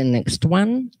 Please, the next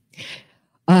one.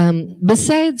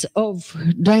 Besides of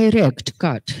direct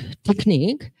cut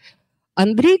technique,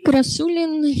 Andrei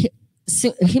Krasulin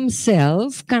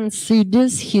himself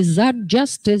considers his art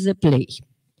just as a play.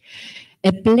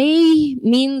 A play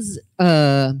means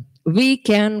we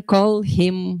can call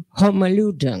him homo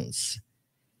ludens,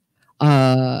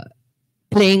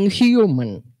 playing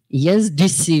human, yes,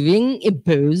 deceiving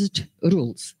imposed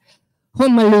rules.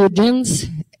 Homo ludens,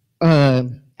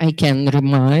 I can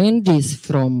remind, is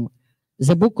from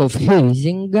the book of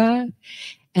Huizinga,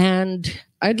 and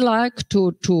I'd like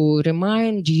to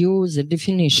remind you the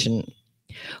definition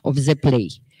of the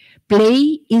play.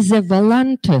 Play is a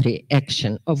voluntary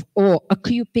action or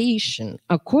occupation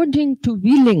according to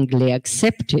willingly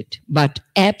accepted but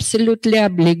absolutely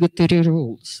obligatory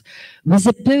rules, with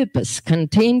a purpose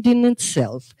contained in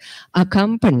itself,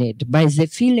 accompanied by the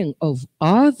feeling of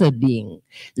other being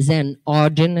than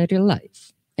ordinary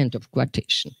life. End of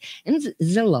quotation. And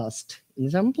the last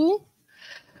example,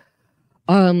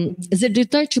 the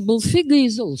detachable figure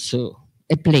is also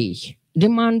a play.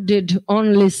 Demanded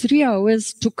only 3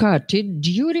 hours to cut it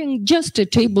during just a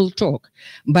table talk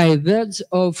by words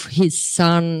of his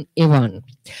son Ivan.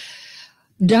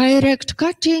 Direct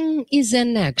cutting is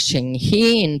an action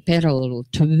here in parallel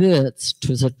to words,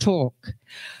 to the talk.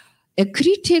 A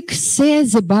critic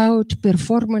says about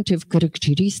performative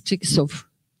characteristics of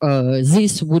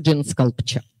this wooden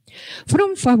sculpture.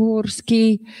 From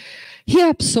Favorsky, he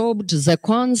absorbed the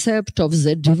concept of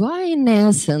the divine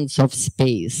essence of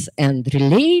space and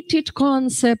related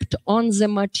concept on the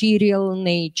material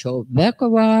nature of work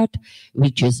of art,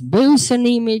 which is both an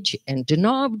image and an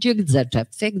object that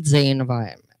affects the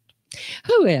environment.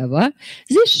 However,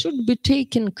 this should be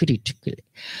taken critically.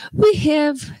 We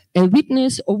have a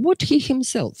witness of what he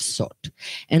himself thought,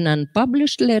 an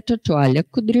unpublished letter to Oleg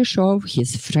Kudryashov,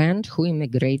 his friend who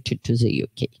immigrated to the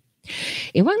UK.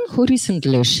 Ivan, who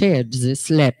recently shared this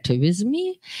letter with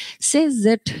me, says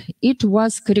that it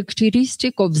was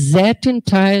characteristic of that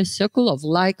entire circle of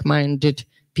like-minded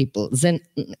people. Then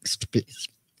next, please.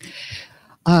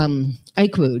 I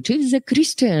quote, the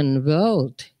Christian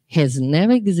world has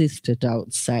never existed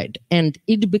outside, and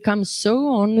it becomes so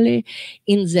only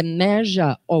in the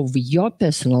measure of your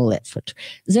personal effort.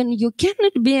 Then you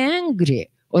cannot be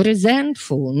angry or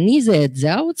resentful, neither at the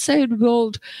outside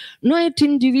world nor at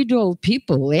individual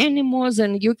people, any more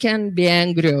than you can be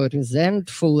angry or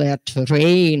resentful at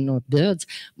rain or birds,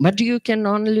 but you can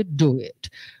only do it.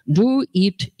 Do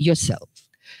it yourself.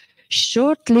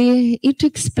 Shortly, it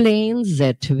explains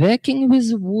that working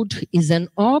with wood is an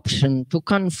option to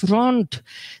confront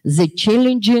the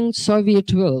challenging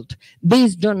Soviet world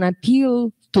based on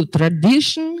appeal to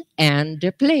tradition and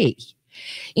play.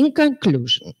 In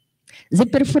conclusion, the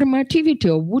performativity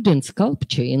of wooden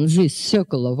sculpture in this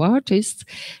circle of artists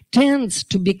tends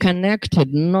to be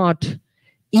connected not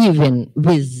even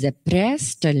with the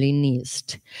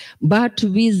pre-Stalinist, but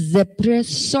with the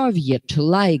pre-Soviet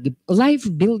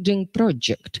life-building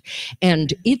project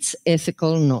and its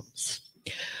ethical norms.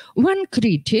 One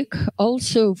critic,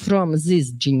 also from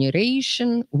this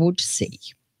generation, would say,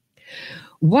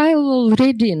 while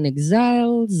already in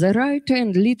exile, the writer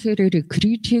and literary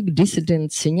critic,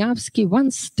 dissident Sinyavsky,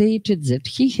 once stated that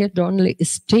he had only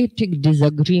aesthetic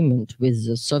disagreement with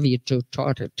the Soviet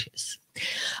authorities.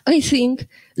 I think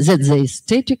that the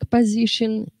aesthetic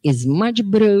position is much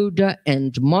broader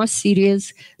and more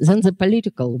serious than the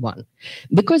political one,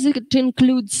 because it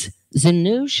includes the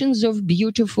notions of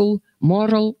beautiful,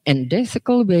 moral, and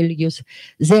ethical values,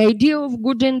 the idea of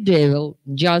good and evil,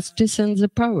 justice and the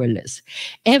powerless,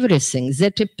 everything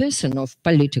that a person of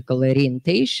political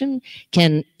orientation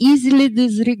can easily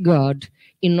disregard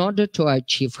in order to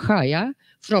achieve higher,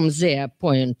 from their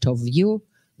point of view,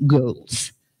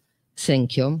 goals.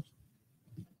 Thank you.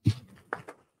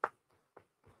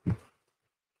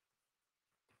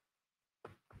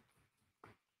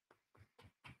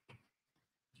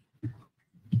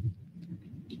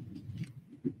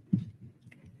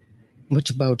 What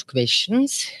about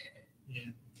questions?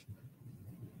 Yeah.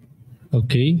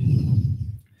 Okay.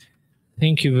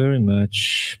 Thank you very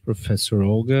much, Professor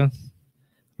Olga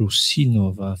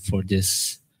Rusinova, for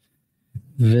this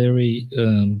very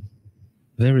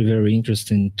very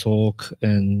interesting talk,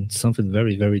 and something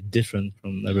very, very different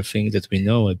from everything that we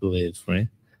know, I believe, right?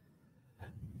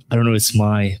 I don't know, it's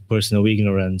my personal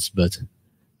ignorance, but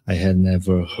I had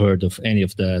never heard of any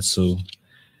of that, so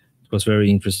it was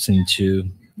very interesting to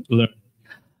learn.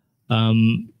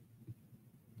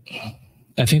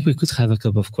 I think we could have a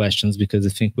couple of questions, because I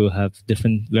think we'll have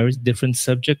very different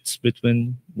subjects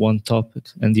between one topic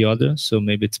and the other, so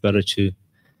maybe it's better to,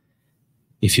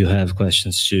 if you have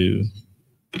questions, to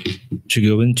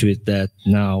go into it that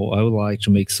now. I would like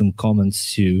to make some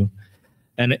comments too.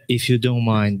 And if you don't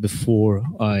mind, before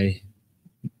I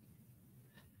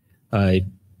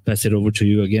pass it over to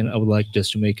you again, I would like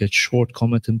just to make a short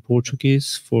comment in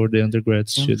Portuguese for the undergrad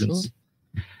students.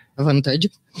 À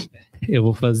vontade. Eu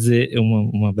vou fazer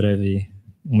um breve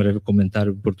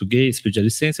comentário em português, pedir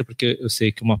licença, porque eu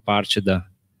sei que uma parte da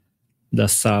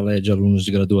sala é de alunos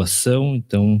de graduação,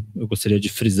 então eu gostaria de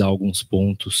frisar alguns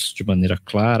pontos de maneira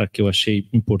clara que eu achei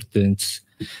importantes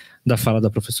da fala da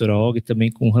professora Olga, e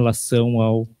também com relação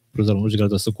para os alunos de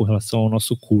graduação, com relação ao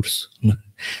nosso curso, né?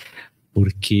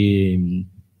 Porque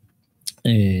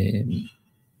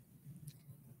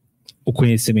o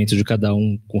conhecimento de cada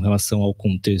um com relação ao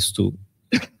contexto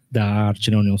da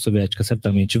arte na União Soviética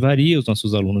certamente varia. Os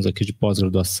nossos alunos aqui de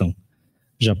pós-graduação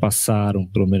já passaram,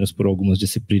 pelo menos, por algumas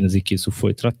disciplinas em que isso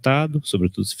foi tratado,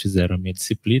 sobretudo se fizeram a minha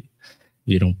disciplina,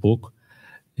 viram um pouco,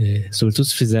 sobretudo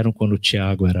se fizeram quando o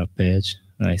Tiago era PED,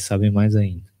 aí sabem mais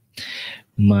ainda.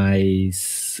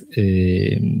 Mas,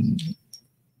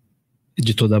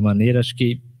 de toda maneira, acho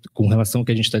que com relação ao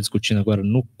que a gente está discutindo agora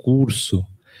no curso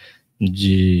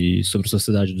sobre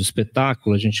sociedade do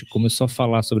espetáculo, a gente começou a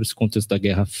falar sobre esse contexto da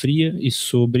Guerra Fria e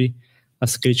sobre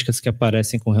as críticas que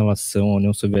aparecem com relação à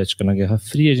União Soviética na Guerra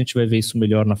Fria. A gente vai ver isso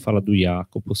melhor na fala do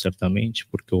Jacopo, certamente,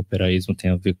 porque o operaísmo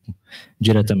tem a ver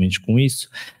diretamente com isso,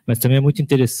 mas também é muito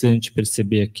interessante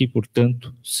perceber aqui,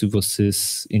 portanto, se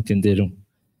vocês entenderam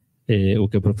o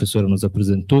que a professora nos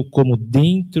apresentou, como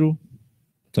dentro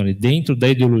da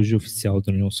ideologia oficial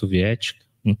da União Soviética,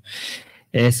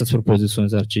 essas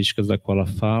proposições artísticas da qual ela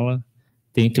fala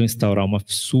tentam instaurar uma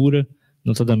fissura,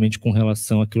 notadamente com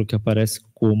relação àquilo que aparece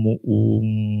como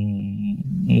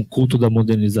um culto da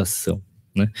modernização,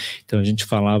 né? Então a gente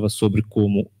falava sobre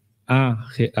como a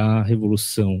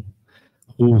Revolução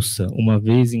Russa, uma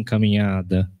vez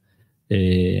encaminhada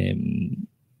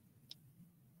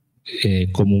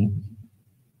como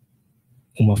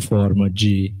uma forma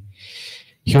de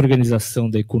reorganização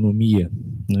da economia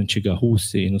na antiga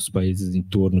Rússia e nos países em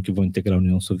torno que vão integrar a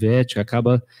União Soviética,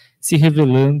 acaba se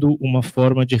revelando uma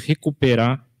forma de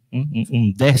recuperar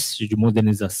um déficit de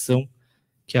modernização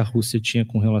que a Rússia tinha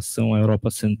com relação à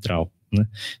Europa Central, né?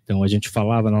 Então, a gente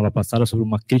falava na aula passada sobre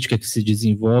uma crítica que se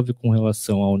desenvolve com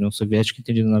relação à União Soviética,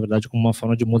 entendida, na verdade, como uma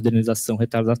forma de modernização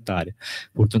retardatária.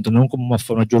 Portanto, não como uma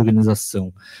forma de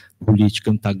organização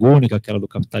política antagônica àquela do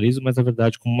capitalismo, mas, na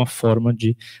verdade, como uma forma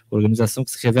de organização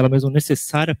que se revela mesmo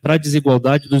necessária para a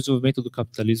desigualdade do desenvolvimento do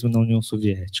capitalismo na União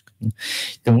Soviética, né?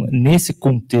 Então, nesse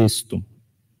contexto,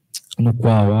 no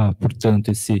qual,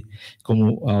 portanto,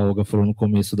 como a Olga falou no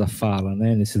começo da fala,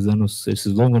 né, esses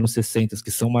longos anos 60,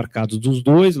 que são marcados dos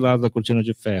dois lados da cortina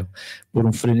de ferro por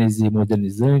um frenesi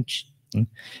modernizante, né,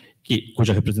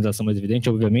 cuja representação mais evidente,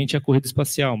 obviamente, é a corrida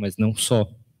espacial, mas não só,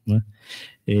 né?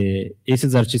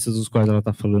 Esses artistas dos quais ela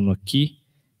está falando aqui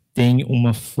têm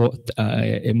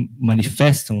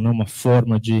manifestam, né, uma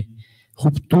forma de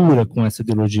ruptura com essa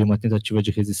ideologia, uma tentativa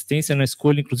de resistência na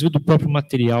escolha, inclusive, do próprio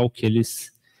material que eles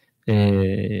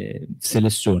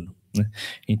selecionam, né?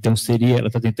 Então ela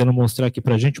está tentando mostrar aqui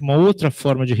para a gente uma outra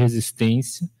forma de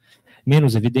resistência,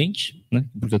 menos evidente, né?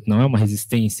 Portanto, não é uma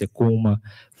resistência com uma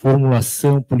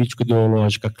formulação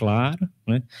político-ideológica clara,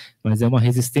 né? Mas é uma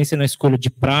resistência na escolha de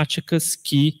práticas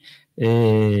que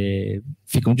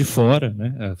ficam de fora,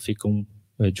 né? Ficam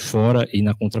de fora e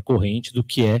na contracorrente do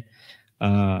que é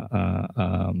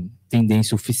a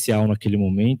tendência oficial naquele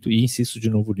momento, e insisto de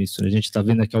novo nisso, né? A gente está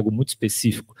vendo aqui algo muito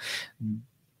específico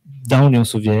da União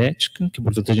Soviética, que,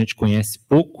 portanto, a gente conhece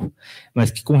pouco,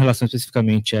 mas que, com relação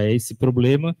especificamente a esse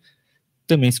problema,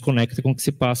 também se conecta com o que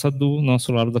se passa do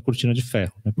nosso lado da cortina de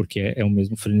ferro, né? Porque é o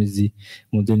mesmo frenesi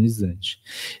modernizante.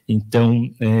 Então,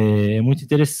 é muito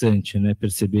interessante, né,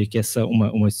 perceber que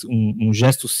um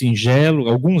gesto singelo,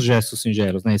 alguns gestos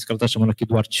singelos, né, isso que ela está chamando aqui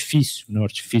do artifício, né, o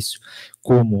artifício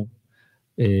como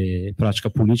prática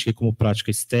política e como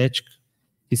prática estética,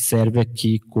 que serve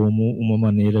aqui como uma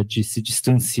maneira de se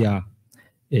distanciar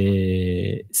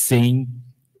sem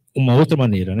uma outra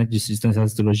maneira, né, de se distanciar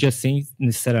da teologia sem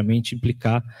necessariamente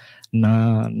implicar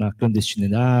na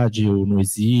clandestinidade, ou no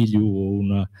exílio, ou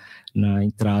na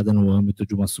entrada no âmbito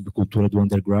de uma subcultura do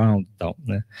underground e tal,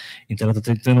 né. Então ela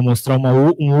está tentando mostrar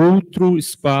um outro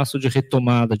espaço de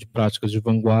retomada de práticas de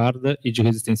vanguarda e de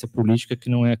resistência política que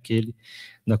não é aquele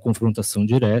da confrontação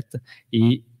direta,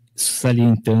 e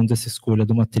salientando essa escolha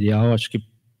do material, acho que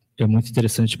é muito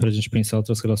interessante para a gente pensar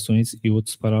outras relações e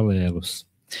outros paralelos.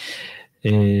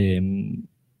 I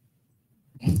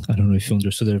don't know if you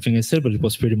understood everything I said, but it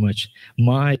was pretty much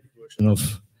my version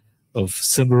of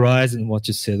summarizing what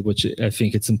you said, which I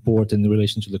think it's important in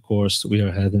relation to the course we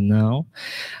are having now.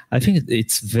 I think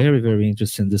it's very, very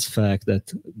interesting, this fact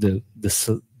that the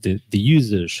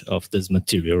usage of this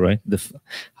material, right?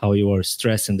 How you are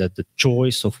stressing that the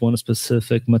choice of one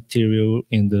specific material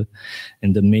in the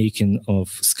making of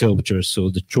sculptures, so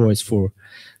the choice for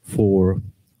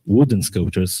wooden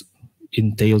sculptures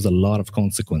entails a lot of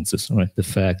consequences, right? The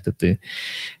fact that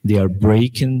they are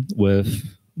breaking with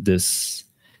this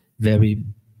very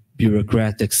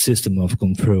bureaucratic system of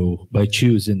control by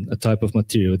choosing a type of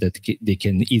material that they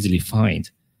can easily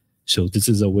find. So this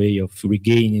is a way of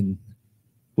regaining,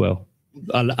 well,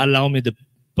 allow me the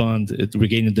pun,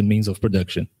 regaining the means of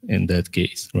production in that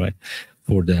case, right,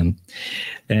 for them.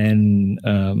 And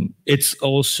it's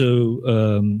also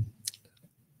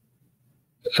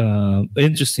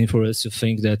interesting for us to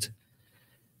think that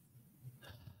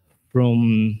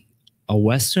from a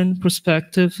Western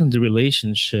perspective and the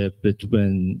relationship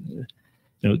between,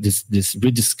 this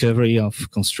rediscovery of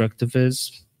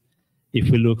constructivism, if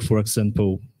we look, for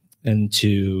example,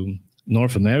 into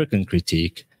North American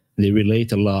critique, they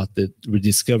relate a lot the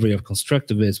rediscovery of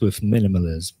constructivism with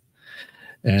minimalism.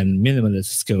 And minimalist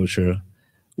sculpture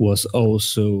was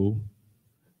also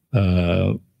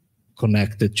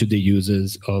connected to the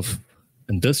uses of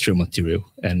industrial material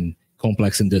and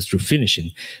complex industrial finishing,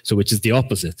 so which is the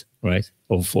opposite, right,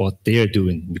 of what they are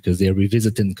doing, because they are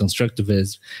revisiting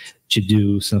constructivism to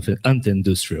do something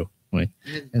anti-industrial, right?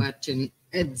 But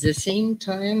at the same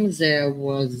time, there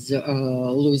was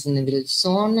Louis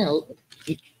Nevelson,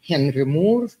 Henry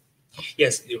Moore.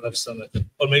 Yes, you have some,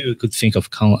 or maybe we could think of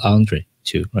Andre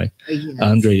too, right? Yes.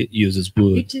 Andre uses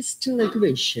wood. It is still a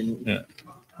question. Yeah.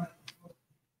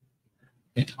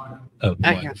 Oh,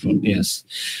 wonderful. Yes.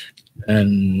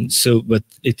 And so, but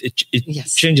it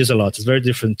yes. changes a lot. It's very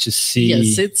different to see.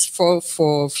 Yes, it's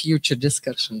for future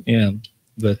discussion. Yeah,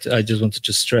 but I just wanted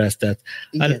to stress that.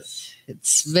 Yes,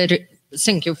 it's very.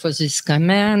 Thank you for this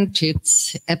comment.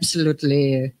 It's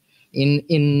absolutely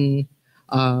in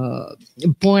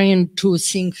point to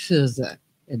think further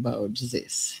about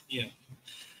this. Yeah.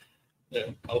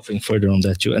 I'll think further on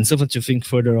that too. And something to think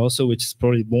further also, which is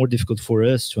probably more difficult for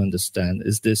us to understand,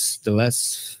 is the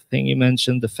last thing you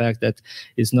mentioned, the fact that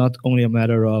it's not only a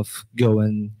matter of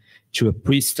going to a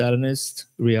pre-Stalinist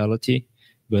reality,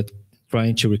 but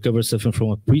trying to recover something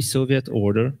from a pre-Soviet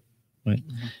order, right?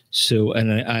 Mm-hmm. So,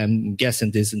 and I'm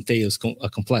guessing this entails a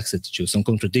complexity too, some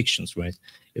contradictions, right?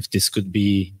 If this could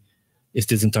be, is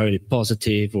this entirely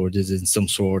positive, or this is some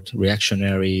sort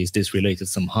reactionary? Is this related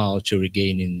somehow to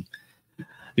regaining?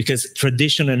 Because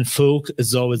tradition and folk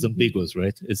is always ambiguous,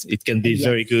 right? It can be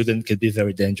very good and can be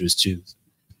very dangerous too.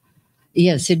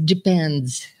 Yes, it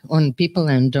depends on people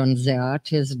and on the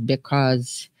artist,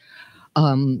 because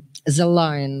the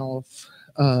line of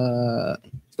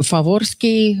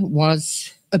Favorsky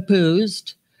was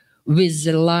opposed with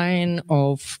the line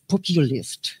of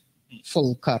populist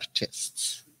folk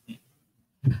artists,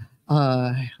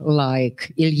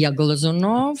 like Ilya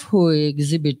Glazunov, who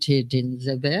exhibited in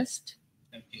the West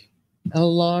a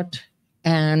lot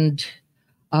and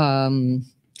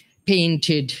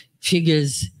painted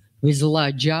figures with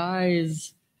large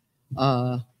eyes,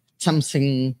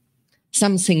 something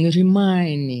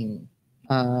reminding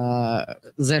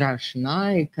the Russian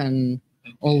icon,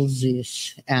 all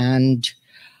this. And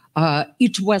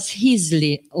it was his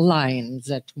line,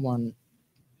 that one.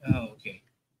 Oh, okay.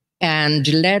 And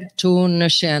led to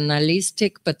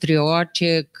nationalistic,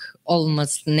 patriotic,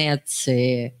 almost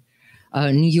Nazi,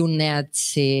 new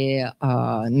Nazi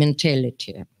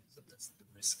mentality. So that's the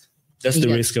risk. That's the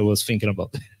risk I was thinking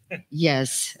about.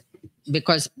 Yes,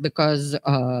 because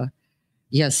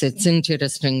yes, it's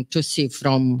interesting to see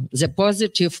from the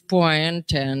positive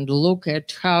point and look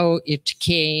at how it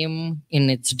came in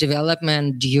its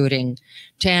development during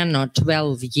 10 or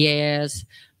 12 years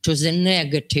to the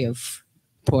negative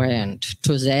point,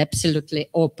 to the absolutely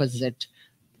opposite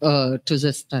to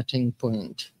the starting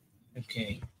point.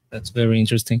 Okay, that's very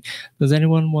interesting. Does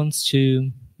anyone want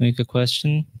to make a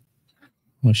question?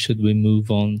 Or should we move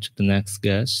on to the next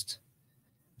guest?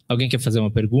 Alguém quer fazer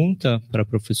uma pergunta para a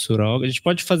professora Olga? A gente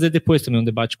pode fazer depois também um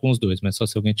debate com os dois, mas só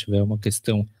se alguém tiver uma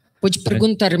questão. Pode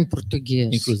perguntar em português.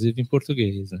 Inclusive em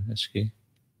português, né? Acho que.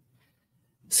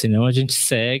 Senão a gente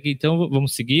segue. Então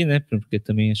vamos seguir, né? Porque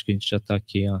também acho que a gente já está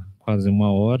aqui há quase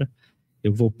uma hora.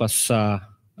 Eu vou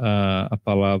passar a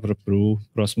palavra para o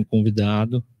próximo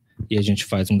convidado e a gente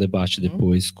faz um debate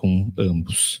depois com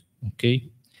ambos, ok?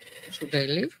 Should I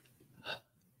leave?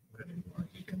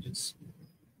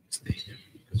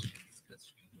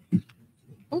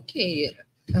 Okay,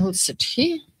 I'll sit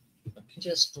here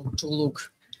just to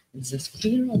look at the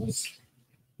screens.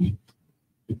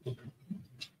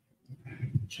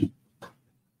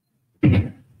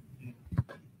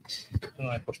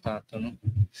 Não é portátil, não?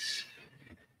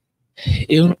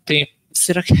 Eu não tenho.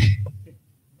 Será que.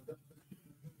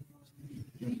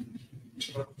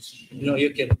 Não,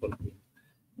 eu quero pôr.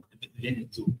 Vem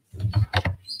tu.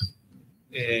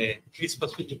 Cris,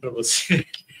 posso pedir para você?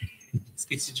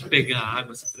 Esqueci de pegar a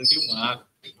água, você tranquei uma água.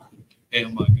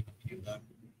 Uma água.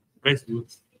 Traz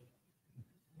duas.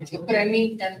 Para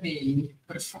mim também,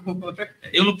 por favor.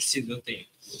 Eu não preciso, eu tenho.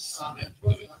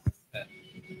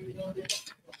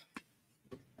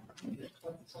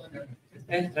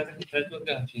 Traz duas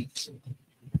garrafinhas.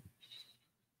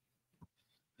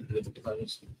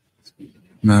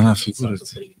 Não,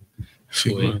 figura-te.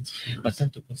 Figura-te. Mas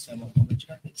tanto você é uma forma de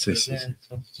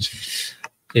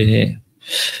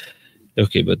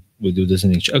Okay, but we'll do this in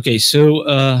English. Okay, so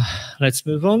let's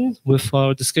move on with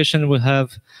our discussion. We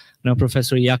have now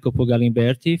Professor Jacopo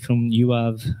Galimberti from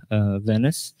IUAV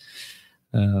Venice,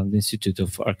 the Institute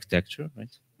of Architecture,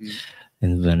 right,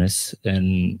 in Venice.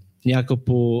 And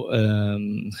Jacopo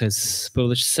has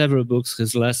published several books.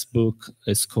 His last book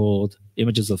is called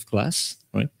Images of Class,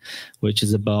 right, which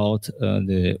is about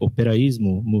the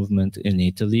operaismo movement in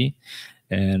Italy,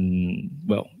 and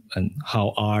and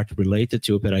how art related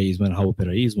to operaismo and how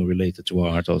operaismo related to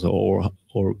art also, or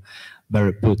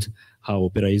better put, how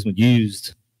operaismo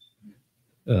used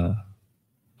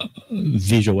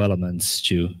visual elements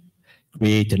to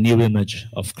create a new image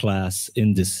of class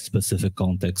in this specific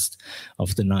context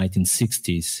of the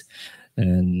 1960s.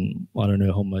 And I don't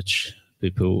know how much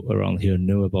people around here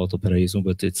know about operaismo,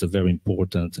 but it's a very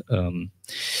important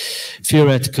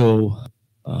theoretical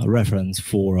reference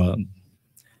for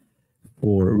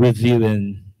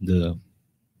reviewing the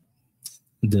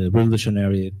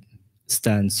revolutionary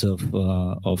stance of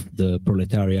the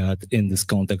proletariat in this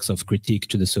context of critique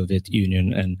to the Soviet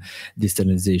Union and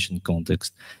de-Stalinization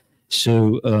context.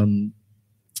 So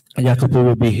Jacopo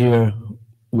will be here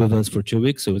with us for 2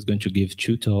 weeks, so he's going to give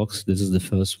 2 talks. This is the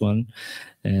first one,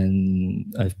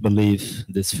 and I believe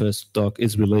this first talk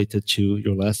is related to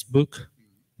your last book,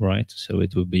 right? So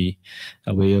it will be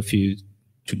a way of you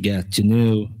to get to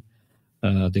know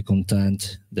the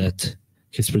content that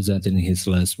he's presented in his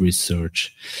last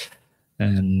research.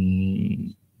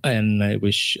 And I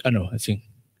wish, I think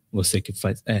você que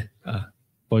faz,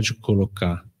 pode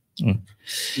colocar.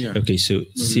 Yeah. Okay, so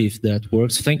see if that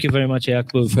works. Thank you very much,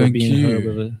 Jacopo, for being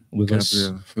here with us.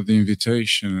 Gabriel, for the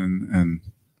invitation and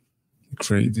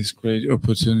this great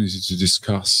opportunity to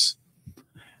discuss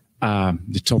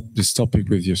this topic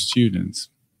with your students.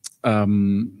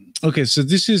 Okay, so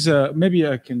this is maybe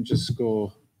I can just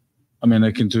go. I mean,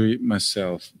 I can do it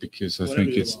myself because I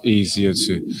think it's easier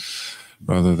to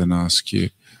rather than ask you.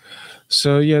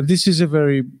 So yeah, this is a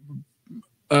very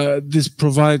this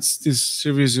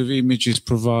series of images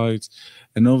provides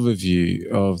an overview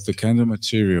of the kind of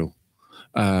material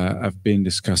I've been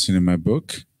discussing in my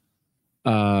book.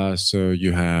 So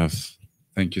you have,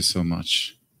 thank you so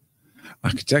much,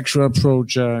 architectural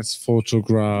projects,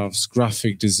 photographs,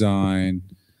 graphic design,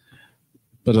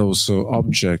 but also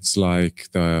objects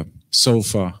like the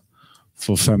sofa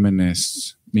for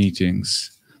feminist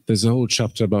meetings. There's a whole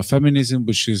chapter about feminism,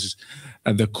 which is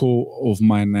at the core of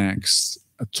my next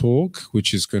talk,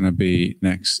 which is going to be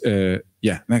next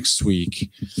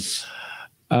week.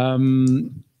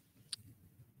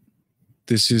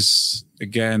 This is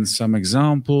again some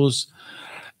examples.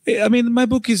 I mean, my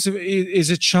book is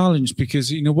a challenge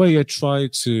because in a way I try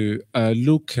to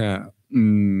look at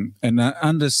an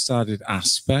understudied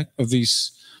aspect of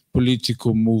this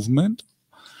political movement,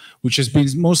 which has been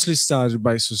mostly studied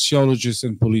by sociologists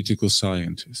and political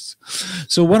scientists.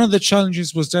 So one of the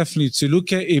challenges was definitely to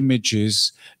look at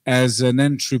images as an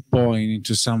entry point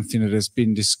into something that has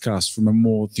been discussed from a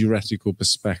more theoretical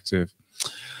perspective.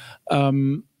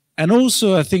 And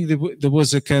also, I think there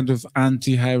was a kind of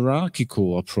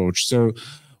anti-hierarchical approach. So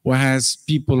whereas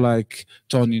people like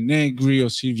Tony Negri or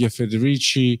Silvia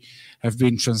Federici have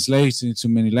been translated into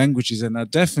many languages and are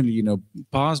definitely,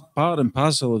 part and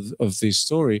parcel of this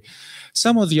story,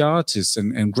 some of the artists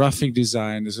and graphic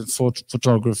designers and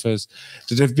photographers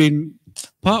that have been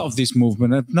part of this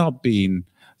movement have not been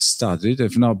studied,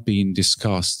 have not been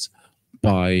discussed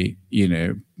by,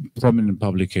 prominent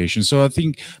publications. So I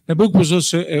think my book was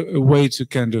also a way to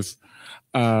kind of,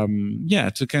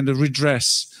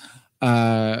 redress,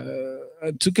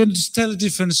 to kind of tell a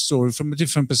different story from a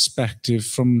different perspective,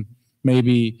 from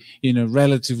maybe,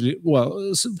 relatively,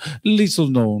 little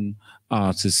known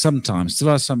artists. Sometimes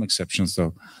there are some exceptions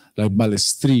though, like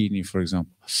Balestrini, for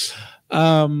example.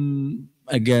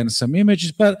 Again, some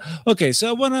images, but okay, so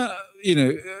I want to,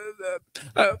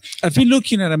 I've been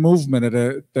looking at a movement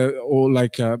or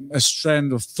like a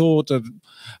strand of thought that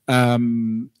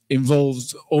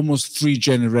involves almost 3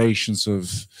 generations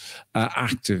of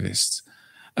activists.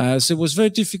 So it was very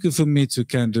difficult for me to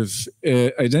kind of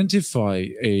identify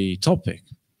a topic.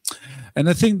 And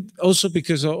I think also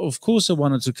because, of course, I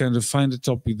wanted to kind of find a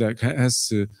topic that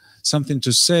has something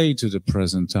to say to the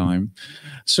present time.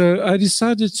 So I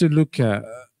decided to look at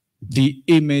the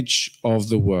image of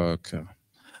the worker,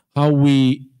 how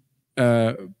we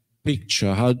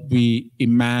picture, how we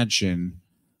imagine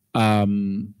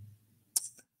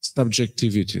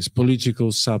subjectivities,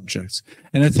 political subjects.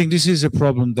 And I think this is a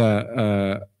problem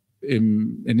that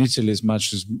in Italy, as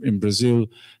much as in Brazil,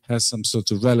 has some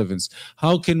sort of relevance.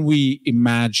 How can we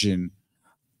imagine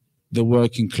the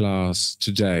working class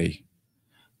today?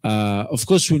 Of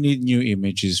course, we need new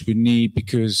images. We need,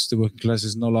 because the working class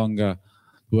is no longer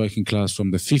the working class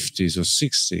from the 50s or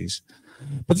 60s.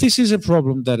 But this is a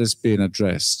problem that has been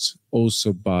addressed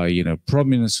also by,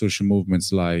 prominent social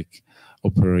movements like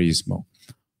Operaismo.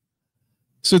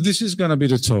 So this is going to be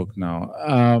the talk now.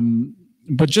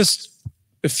 But just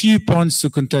a few points to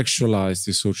contextualize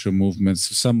the social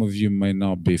movements. Some of you may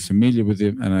not be familiar with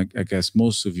them, and I guess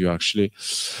most of you actually.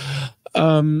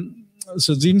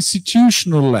 So the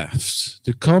institutional left,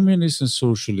 the communist and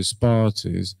socialist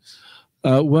parties,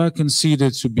 were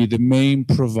considered to be the main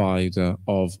provider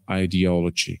of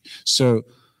ideology. So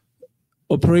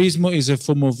Operaismo is a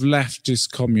form of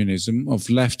leftist communism, or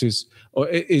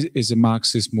is a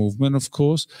Marxist movement, of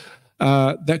course,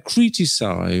 that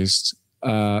criticized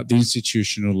the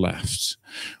institutional left,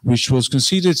 which was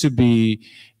considered to be,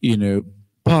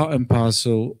 part and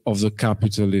parcel of the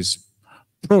capitalist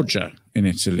project in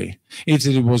Italy.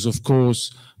 Italy was, of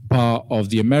course, part of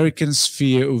the American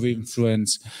sphere of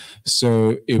influence,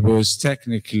 so it was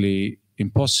technically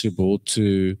impossible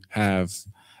to have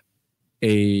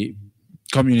a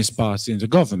Communist Party in the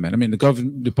government. I mean,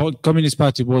 the Communist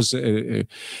Party was a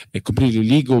completely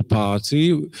legal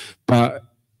party, but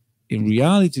in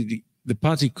reality, the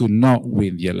party could not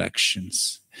win the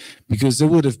elections because there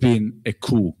would have been a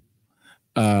coup.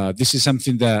 This is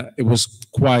something that it was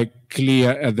quite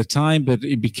clear at the time, but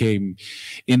it became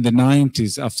in the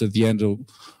 90s, after the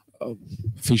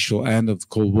official end of the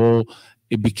Cold War,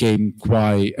 it became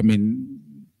quite, I mean,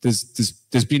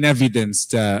 there's been evidence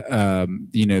that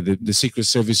you know, the secret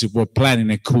services were planning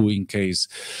a coup in case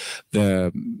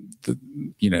the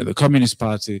Communist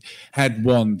Party had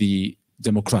won the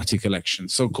democratic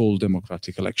elections, so-called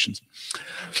democratic elections.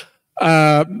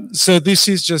 So this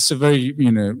is just a very,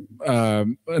 you know,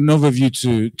 an overview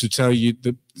to tell you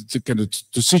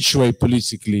to situate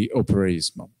politically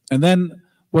operaismo. And then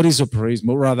what is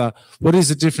operaismo? Rather, what is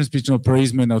the difference between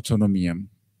operaismo and autonomia?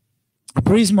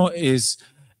 Operaismo is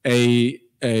a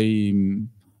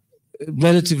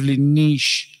relatively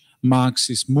niche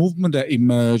Marxist movement that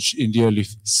emerged in the early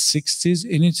 60s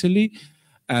in Italy,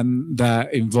 and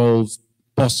that involved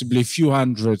possibly a few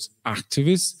hundred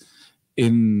activists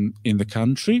in the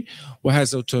country.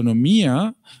 Whereas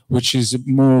Autonomia, which is a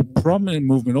more prominent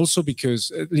movement also because,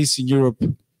 at least in Europe,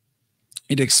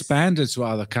 it expanded to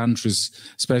other countries,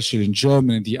 especially in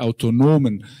Germany, the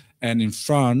Autonomen, and in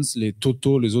France, les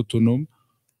Totaux, les Autonomes.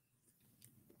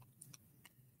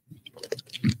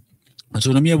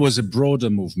 Autonomia was a broader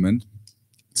movement.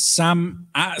 Some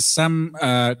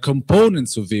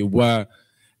components of it were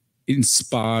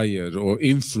inspired or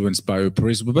influenced by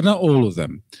operaismo, but not all of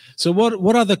them. So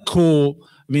what are the core?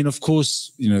 I mean, of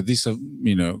course, you know, these are,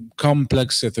 you know,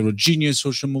 complex, heterogeneous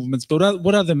social movements, but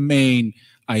what are the main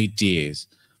ideas?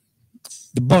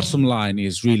 The bottom line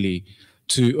is really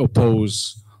to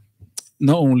oppose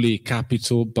not only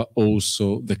capital, but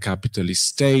also the capitalist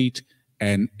state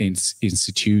and its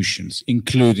institutions,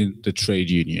 including the trade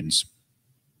unions.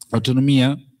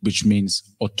 Autonomia, which means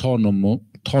autonomous,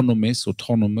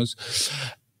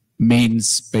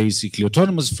 means basically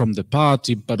autonomous from the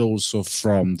party, but also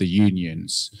from the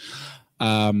unions.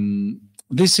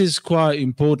 This is quite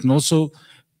important also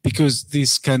because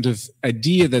this kind of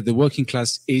idea that the working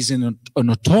class is an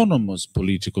autonomous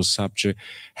political subject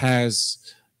has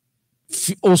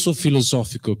also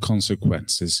philosophical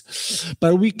consequences.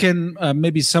 But we can,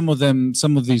 maybe some of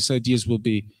these ideas will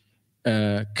be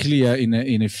clear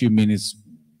in a few minutes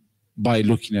by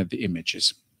looking at the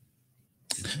images.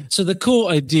 So the core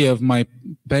idea of my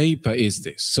paper is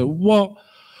this. So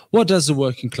what does the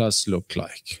working class look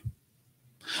like?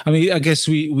 I mean, I guess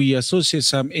we associate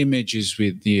some images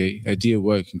with the idea of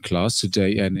working class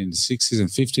today and in the 60s and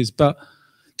 50s, but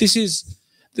this is,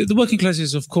 the working class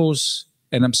is, of course,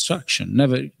 an abstraction.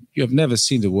 You have never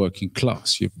seen the working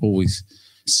class. You've always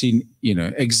seen, you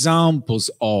know, examples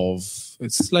of,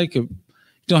 it's like you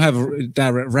don't have a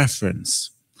direct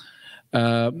reference.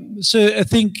 So I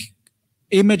think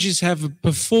images have a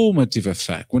performative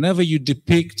effect. Whenever you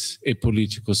depict a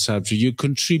political subject, you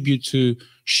contribute to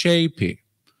shape it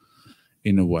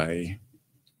in a way.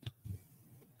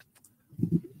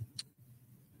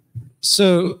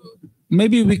 So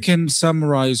maybe we can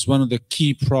summarize one of the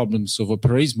key problems of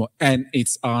operaismo and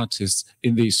its artists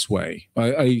in this way.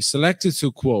 I selected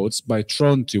two quotes by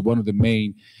Tronti, one of the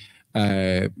main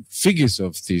figures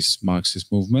of this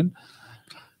Marxist movement.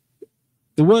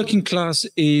 The working class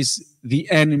is the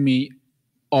enemy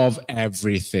of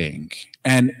everything,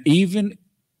 and even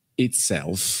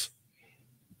itself,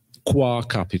 qua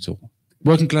capital.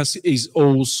 Working class is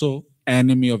also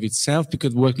enemy of itself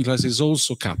because working class is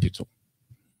also capital.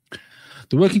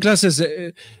 The working class is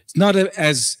not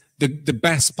as the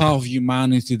best part of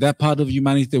humanity, that part of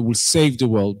humanity that will save the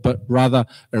world, but rather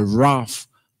a rough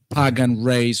pagan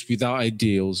race without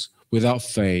ideals, without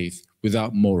faith,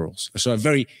 without morals. So a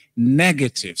very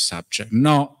negative subject,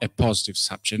 not a positive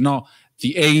subject, not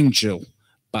the angel,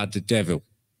 but the devil.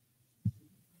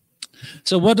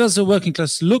 So what does the working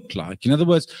class look like? In other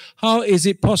words, how is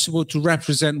it possible to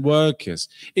represent workers?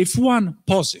 If one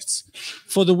posits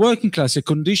for the working class a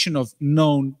condition of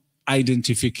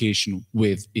non-identification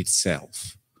with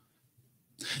itself.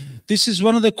 This is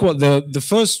one of the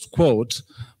first quote,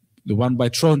 the one by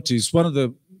Tronti, is one of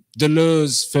the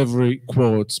Deleuze's favorite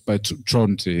quotes by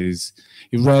Tronti. Is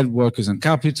he read Workers and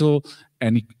Capital,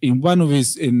 and in one of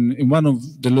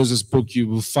Deleuze's book you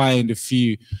will find a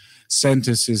few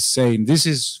sentences saying this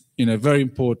is, you know, very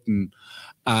important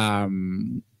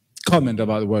comment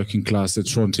about the working class that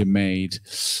Tronti made.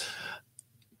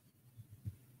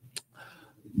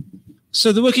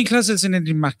 So the working class is an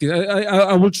enigmatic.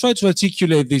 I will try to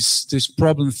articulate this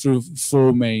problem through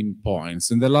four main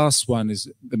points, and the last one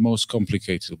is the most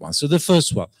complicated one. So the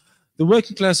first one, the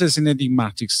working class is an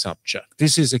enigmatic subject.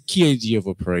 This is a key idea of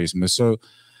operaismo. So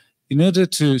in order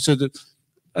to,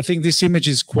 I think this image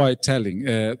is quite telling.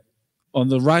 On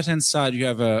the right-hand side, you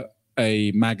have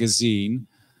a magazine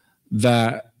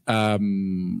that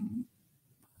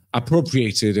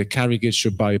appropriated a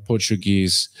caricature by a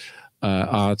Portuguese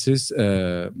artist,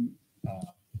 Abel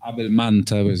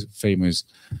Manta was famous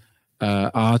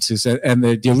artists, and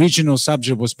the original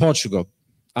subject was Portugal.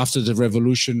 After the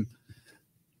revolution,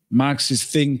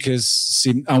 Marxist thinkers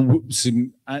seemed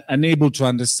unable to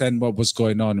understand what was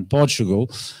going on in Portugal,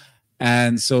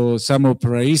 and so Samuel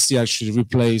Paraishi actually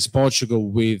replaced Portugal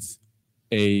with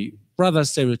a rather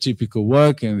stereotypical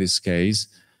work in this case,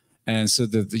 and so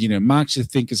that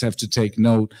Marxist thinkers have to take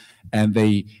note, and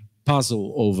they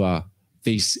puzzle over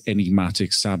this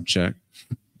enigmatic subject.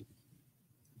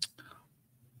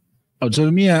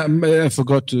 Autonomia, I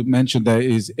forgot to mention that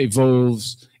it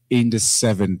evolves in the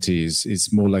 70s.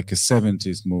 It's more like a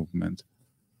 70s movement.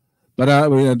 But I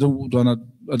don't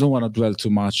want to dwell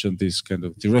too much on these kind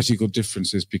of theoretical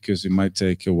differences because it might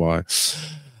take a while.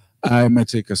 It might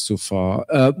take us too far.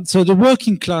 So the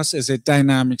working class is a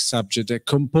dynamic subject that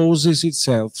composes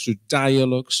itself through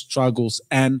dialogue, struggles,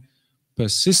 and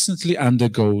persistently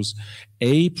undergoes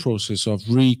a process of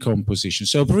recomposition.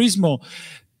 So Purismo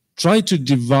tried to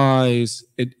devise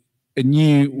a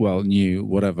new,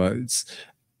 whatever, it's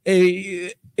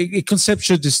a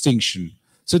conceptual distinction.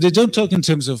 So they don't talk in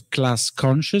terms of class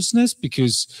consciousness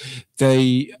because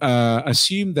they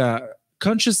assume that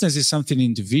consciousness is something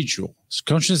individual.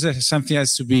 Consciousness is something that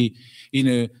has to be,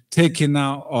 taken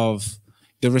out of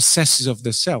the recesses of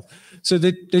the self. So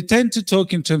they tend to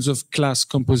talk in terms of class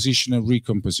composition and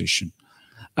recomposition,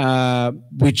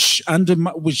 which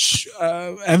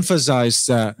emphasize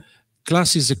that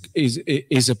class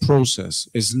is a process,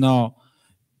 is not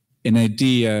an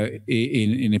idea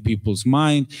in a people's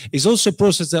mind. It's also a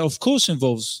process that, of course,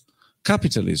 involves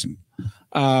capitalism.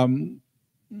 And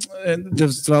there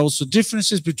are also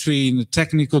differences between the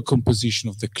technical composition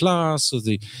of the class, or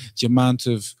the amount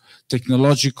of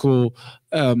technological.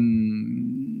 As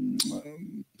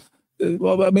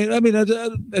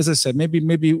I said,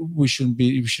 maybe we shouldn't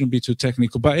be too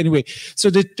technical. But anyway, so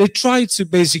they try to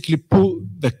basically put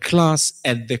the class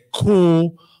at the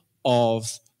core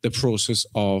of the process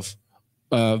of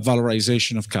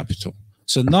valorization of capital.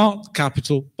 So not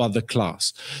capital, but the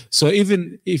class. So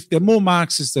even if they're more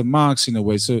Marxist than Marx in a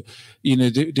way, so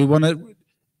they want to.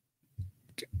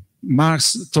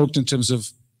 Marx talked in terms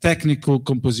of technical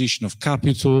composition of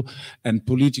capital and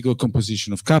political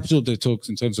composition of capital. They talked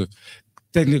in terms of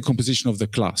technical composition of the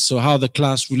class. So how the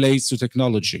class relates to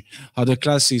technology, how the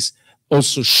class is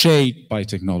also shaped by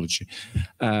technology,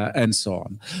 and so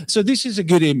on. So this is a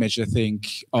good image, I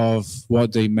think, of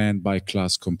what they meant by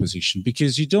class composition,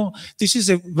 because this is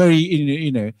a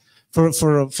very, for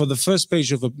the first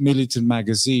page of a militant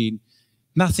magazine,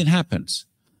 nothing happens.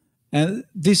 And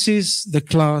this is the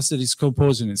class that is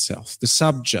composing itself, the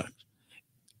subject,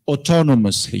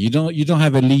 autonomously. You don't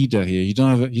have a leader here. You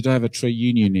don't have a trade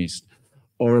unionist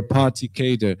or a party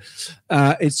cadre.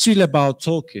 It's really about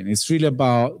talking. It's really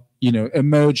about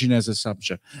emerging as a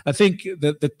subject. I think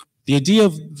that the idea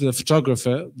of the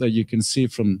photographer that you can see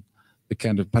from the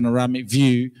kind of panoramic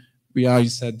view. We are in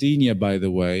Sardinia, by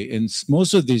the way, and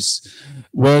most of these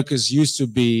workers used to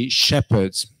be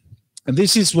shepherds. And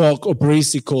this is what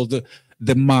Paraishi called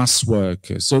the mass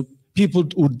workers. So people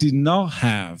who did not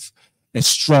have a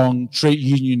strong trade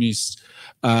unionist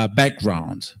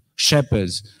background,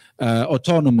 shepherds,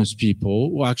 autonomous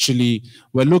people who actually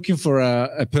were looking for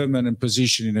a permanent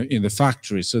position in the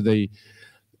factory. So they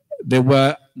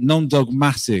were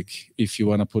non-dogmatic, if you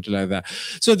want to put it like that.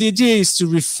 So the idea is to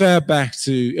refer back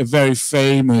to a very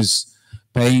famous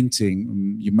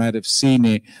painting. You might have seen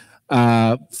it.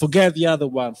 Forget the other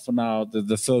one for now.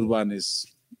 The third one this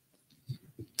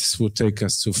will take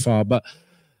us too far. But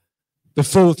the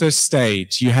Fourth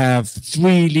Estate, you have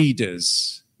three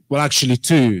leaders. Well, actually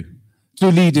two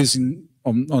leaders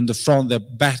on the front. They're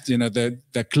better,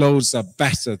 their clothes are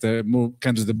better. They're more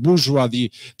kind of the bourgeois,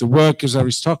 the workers'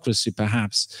 aristocracy,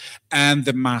 perhaps, and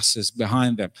the masses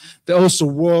behind them. They're also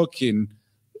working.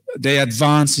 They're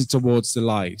advancing towards the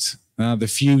light, the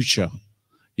future.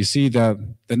 You see the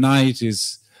night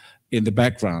is in the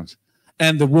background.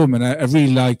 And the woman, I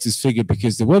really like this figure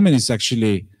because the woman is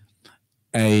actually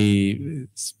a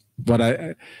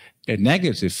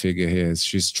negative figure here.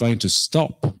 She's trying to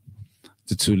stop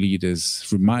the two leaders.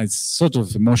 Reminds sort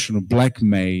of emotional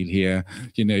blackmail here.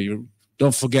 You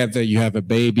don't forget that you have a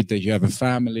baby, that you have a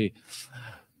family.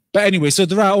 But anyway, so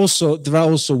there are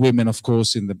also women, of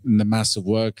course, in the mass of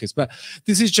workers. But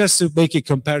this is just to make a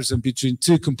comparison between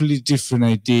two completely different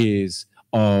ideas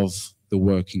of the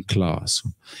working class.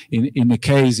 In the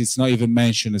case, it's not even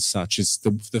mentioned as such. It's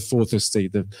the Fourth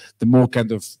Estate, the more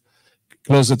kind of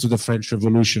closer to the French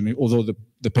Revolution, although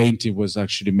the painting was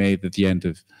actually made at the end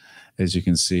of, as you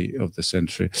can see, of the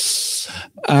century.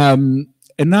 And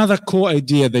another core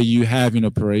idea that you have in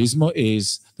operaismo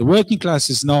is the working class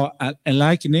is not,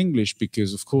 unlike in English,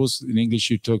 because of course in English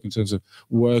you talk in terms of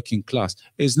working class,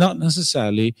 is not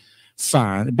necessarily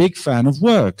a big fan of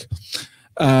work.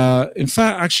 In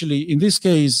fact, actually, in this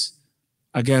case,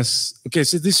 I guess, okay,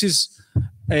 so this is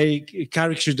a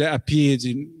caricature that appeared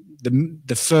in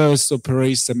the first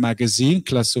operaista magazine,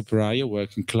 Classe Operaia,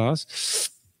 Working Class.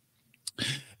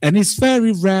 And it's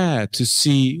very rare to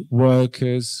see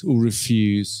workers who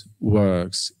refuse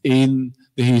works in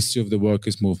the history of the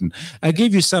workers' movement. I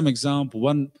gave you some example.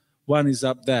 One is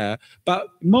up there, but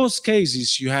in most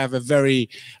cases you have a very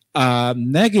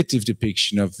negative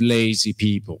depiction of lazy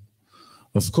people.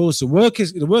 Of course, the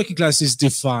working class is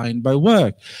defined by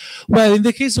work. Well, in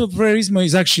the case of operaismo,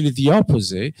 it's actually the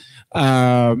opposite.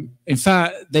 In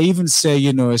fact, they even say,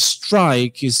 you know, a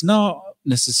strike is not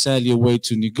necessarily a way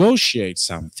to negotiate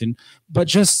something, but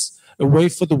just a way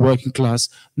for the working class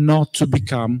not to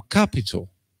become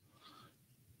capital,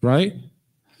 right?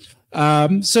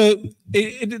 So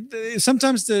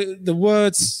sometimes the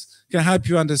words can help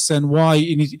you understand why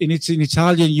in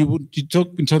Italian you talk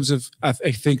in terms of,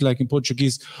 I think, like in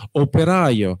Portuguese,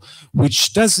 operaio,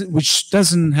 which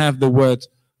doesn't have the word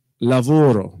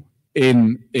lavoro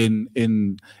in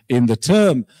the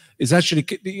term. Is actually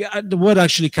the word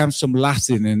actually comes from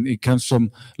Latin, and it comes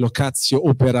from locatio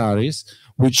operaris,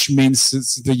 which means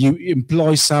that you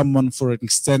employ someone for an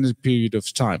extended period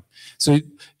of time. So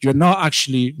you're not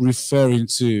actually referring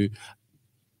to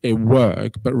a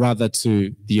work, but rather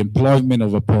to the employment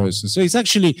of a person. So it's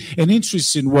actually an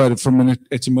interesting word from an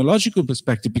etymological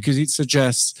perspective, because it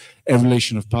suggests a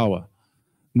relation of power,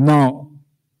 not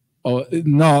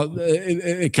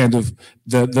a kind of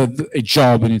a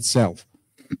job in itself.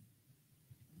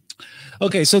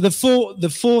 Okay, so the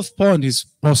fourth point is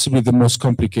possibly the most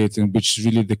complicated, which is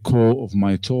really the core of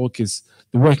my talk, is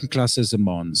the working class as a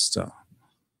monster.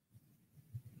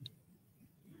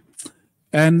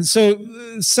 And so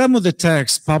some of the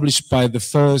texts published by the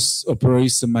first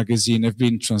Operaista magazine have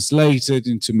been translated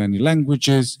into many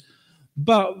languages,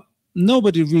 but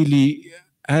nobody really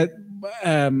had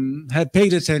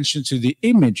paid attention to the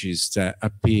images that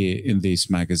appear in this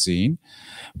magazine,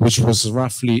 which was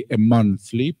roughly a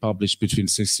monthly, published between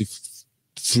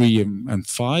 1963 and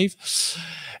 1965.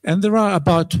 And there are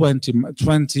about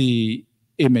 20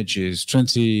 images,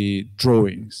 20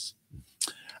 drawings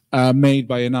made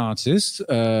by an artist.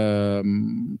 I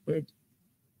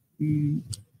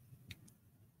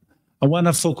want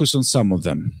to focus on some of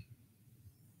them.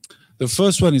 The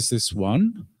first one is this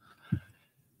one.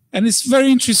 And it's very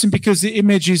interesting because the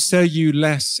images tell you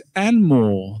less and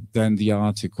more than the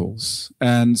articles.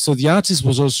 And so the artist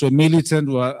was also a militant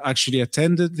who actually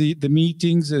attended the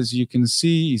meetings, as you can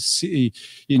see.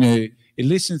 You know, he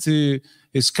listened to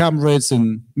his comrades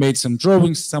and made some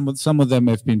drawings. Some of them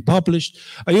have been published.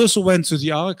 I also went to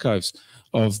the archives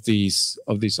of these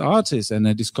artists, and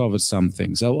I discovered some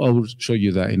things. I will show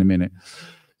you that in a minute.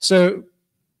 So,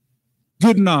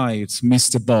 good night,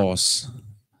 Mr. Boss,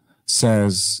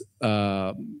 says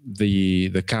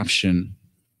the caption.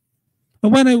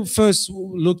 And when I first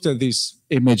looked at this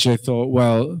image, I thought,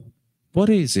 well, what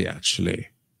is it actually?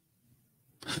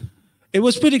 It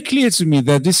was pretty clear to me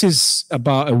that this is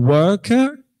about a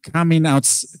worker coming,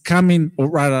 or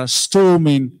rather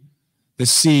storming the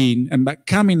scene and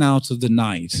coming out of the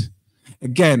night.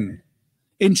 Again,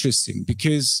 interesting,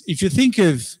 because if you think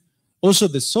of also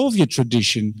the Soviet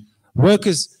tradition,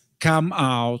 workers come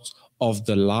out of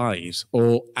the light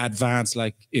or advance,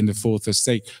 like in the Fourth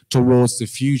Estate, towards the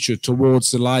future, towards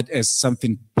the light as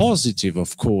something positive,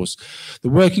 of course. The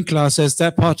working class as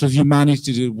that part of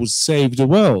humanity that will save the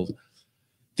world.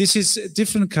 This is a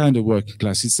different kind of working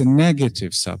class. It's a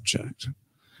negative subject.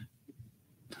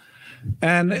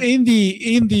 And in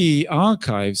the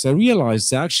archives, I realized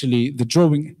that actually the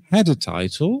drawing had a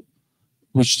title,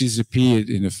 which disappeared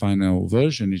in the final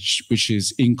version, which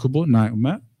is Incubo,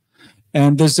 Nightmare.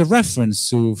 And there's a reference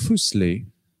to Fuseli,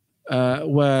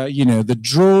 where, you know, the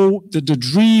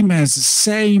dream has the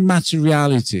same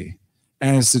materiality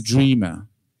as the dreamer,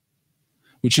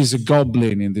 which is a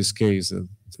goblin in this case,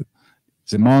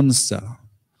 it's a monster.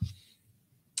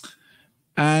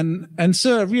 And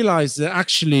so I realized that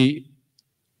actually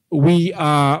we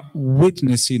are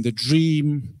witnessing the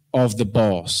dream of the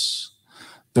boss.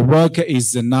 The worker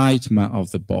is the nightmare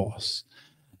of the boss.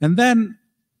 And then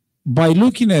by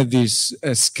looking at these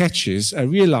sketches, I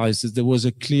realized that there was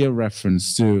a clear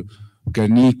reference to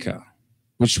Guernica,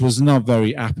 which was not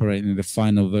very apparent in the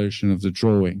final version of the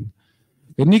drawing.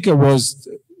 Guernica was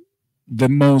the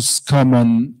most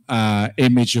common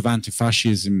image of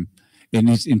anti-fascism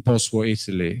in post-war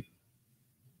Italy.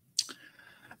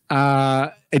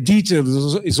 A detail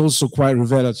is also quite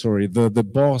revelatory. The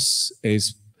boss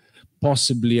is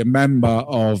possibly a member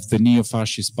of the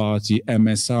neo-fascist party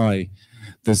MSI.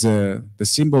 There's the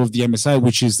symbol of the MSI,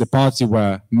 which is the party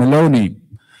where Meloni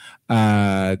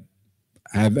had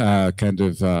kind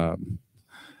of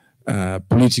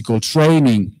political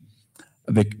training.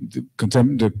 The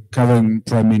current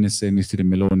Prime Minister in Italy,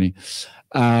 Meloni,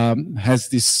 has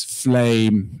this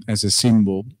flame as a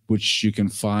symbol, which you can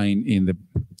find in the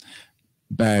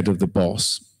bed of the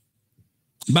boss.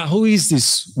 But who is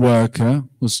this worker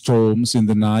who storms in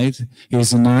the night?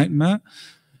 He's a nightmare.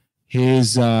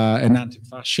 He's an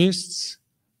anti-fascist.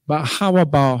 But how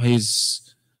about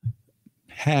his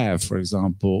hair, for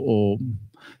example?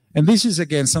 And this is,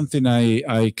 again, something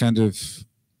I kind of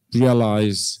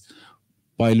realized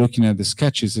by looking at the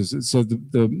sketches. So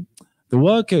the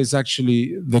worker is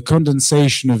actually the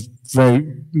condensation of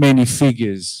very many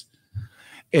figures.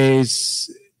 He's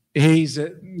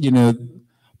you know,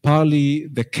 partly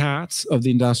the cat of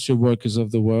the industrial workers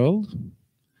of the world.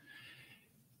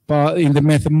 But in the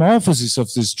metamorphosis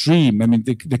of this dream, I mean,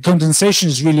 the condensation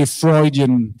is really a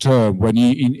Freudian term. When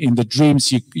you, in the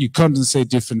dreams, you condensate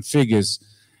different figures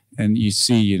and you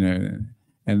see, you know,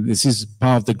 and this is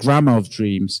part of the grammar of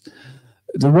dreams.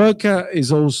 The worker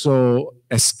is also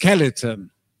a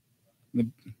skeleton, the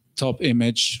top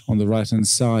image on the right-hand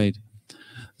side.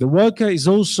 The worker is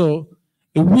also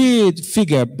a weird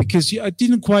figure because I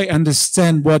didn't quite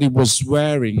understand what he was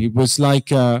wearing. It was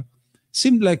like,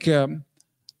 seemed like the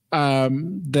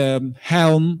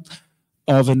helm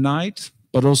of a knight,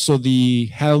 but also the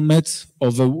helmet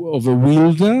of a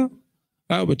wielder.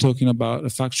 We're talking about a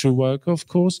factory worker, of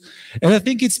course. And I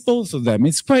think it's both of them.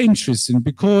 It's quite interesting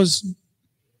because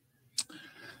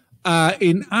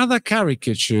in other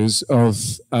caricatures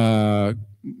of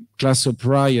class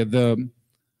operaia,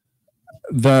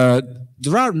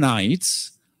 there are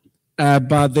knights,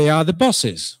 but they are the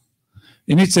bosses.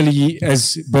 In Italy,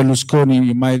 as Berlusconi,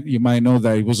 you might know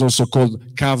that it was also called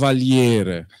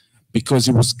Cavaliere, because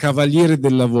it was Cavaliere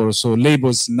del Lavoro, so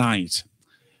labor's knight.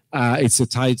 It's a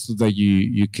title that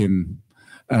you can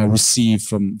receive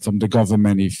from the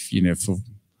government if, you know,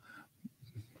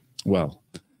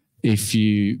 if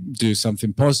you do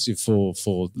something positive for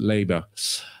labor.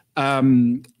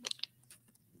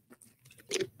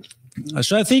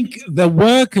 So I think the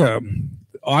worker,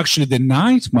 or actually the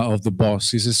nightmare of the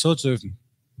boss, is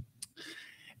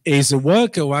a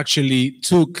worker who actually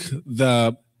took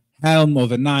the helm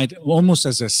of a knight almost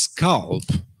as a scalp,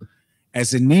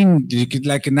 as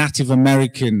like a Native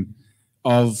American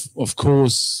of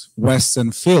course,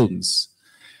 Western films,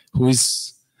 who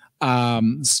is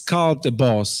scalped the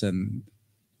boss and,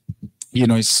 you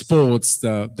know, sports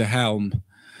the helm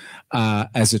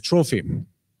as a trophy.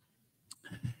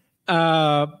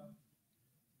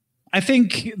 I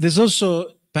think there's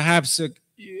also perhaps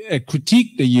a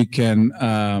critique that you can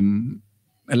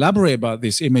elaborate about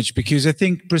this image, because I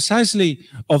think precisely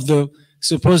of the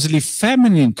supposedly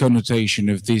feminine connotation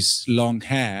of this long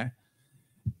hair,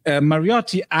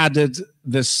 Mariotti added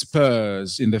the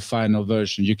spurs in the final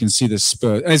version. You can see the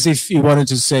spurs, as if he wanted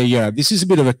to say, yeah, this is a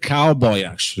bit of a cowboy,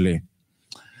 actually.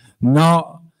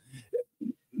 Not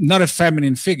a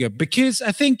feminine figure, because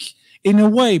I think in a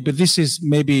way, but this is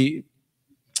maybe,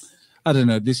 I don't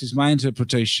know, this is my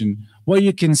interpretation. What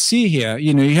you can see here,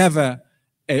 you know, you have a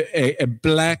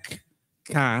black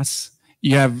cat,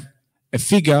 you have a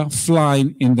figure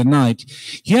flying in the night.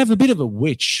 You have a bit of a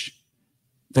witch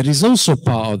that is also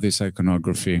part of this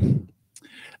iconography.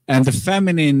 And the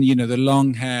feminine, you know, the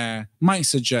long hair might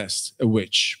suggest a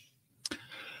witch.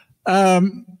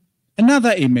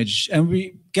 Another image, and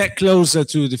we get closer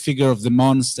to the figure of the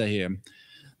monster here.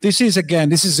 This is, again,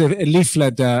 this is a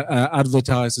leaflet that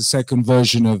advertised the second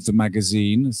version of the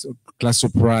magazine, Classe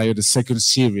Operaia, the second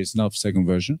series, not second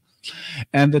version.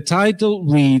 And the title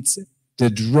reads, The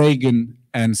Dragon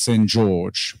and St.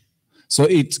 George. So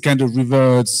it kind of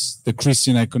reverts the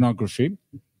Christian iconography.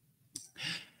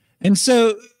 And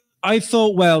so I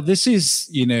thought, well, this is,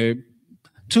 you know,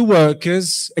 two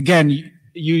workers. Again,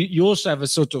 you also have a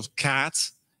sort of cat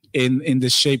in the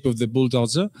shape of the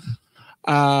bulldozer.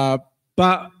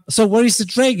 But so where is the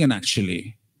dragon,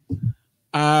 actually?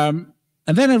 And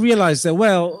then I realized that,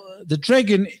 well, the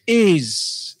dragon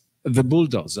is the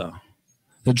bulldozer.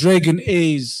 The dragon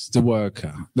is the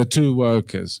worker, the two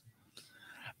workers,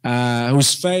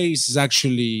 whose face is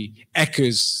actually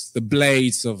echoes the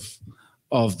blades of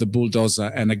the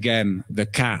bulldozer, and again, the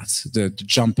cat, the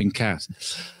jumping cat.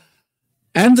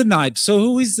 And the knight. So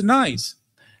who is the knight?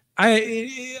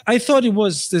 I thought it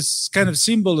was this kind of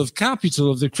symbol of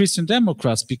capital of the Christian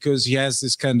Democrats, because he has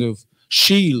this kind of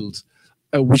shield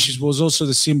which was also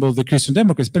the symbol of the Christian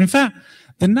Democrats. But in fact,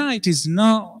 the knight is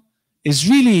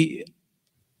really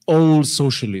old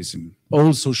socialism,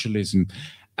 a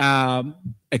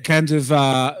kind of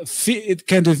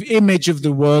image of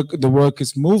the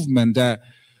workers' movement that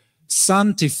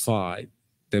sanctified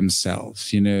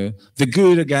themselves, you know, the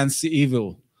good against the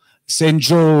evil. St.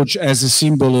 George as a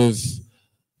symbol of,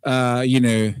 you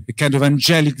know, a kind of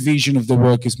angelic vision of the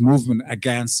workers' movement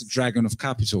against the dragon of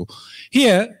capital.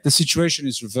 Here, the situation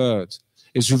is reversed.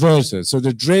 So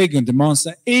the dragon, the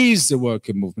monster, is the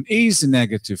worker movement, is a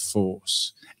negative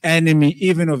force, enemy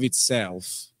even of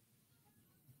itself.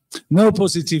 No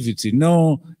positivity,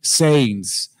 no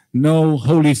saints, no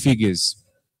holy figures.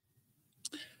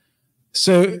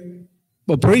 So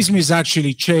operaism is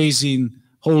actually chasing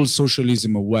whole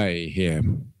socialism away here,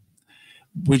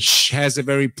 which has a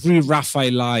very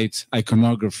pre-Raphaelite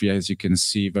iconography, as you can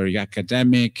see, very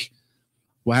academic,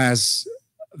 whereas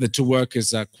the two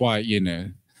workers are quite, you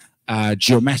know,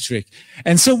 geometric.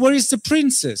 And so where is the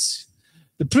princess?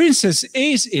 The princess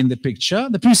is in the picture.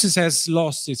 The princess has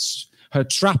lost her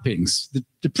trappings.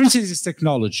 The princess is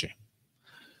technology.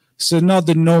 So not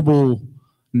the noble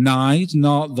knight,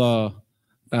 not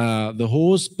the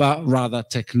horse, but rather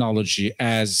technology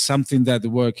as something that the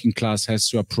working class has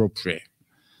to appropriate.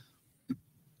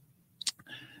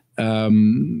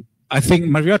 I think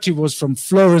Mariotti was from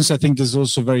Florence. I think there's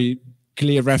also very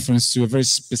clear reference to a very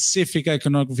specific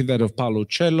iconography, that of Paolo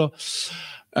Uccello,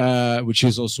 which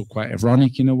is also quite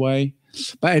ironic in a way.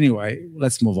 But anyway,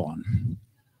 let's move on.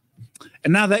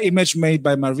 Another image made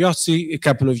by Mariotti a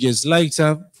couple of years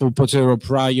later for Potere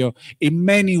Operaio, in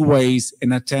many ways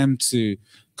an attempt to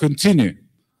continue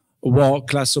what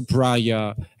Classe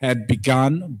Operaia had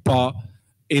begun, but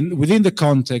within the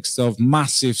context of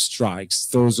massive strikes,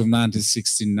 those of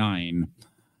 1969.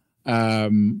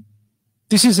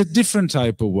 This is a different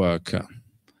type of worker.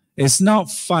 It's not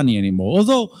funny anymore.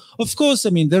 Although, of course, I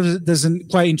mean, there's an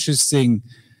quite interesting,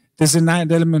 there's an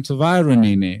element of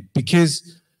irony in it,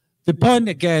 because the point,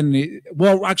 again,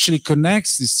 what actually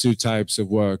connects these two types of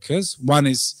workers, one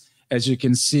is, as you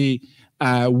can see,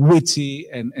 witty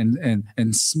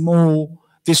and small.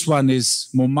 This one is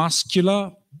more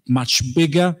muscular, much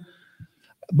bigger.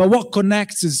 But what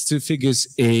connects these two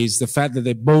figures is the fact that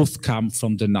they both come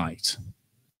from the night.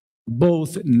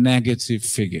 Both negative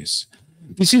figures.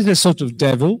 This is a sort of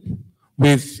devil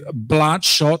with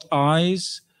bloodshot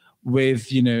eyes,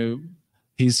 with, you know,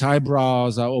 his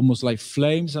eyebrows are almost like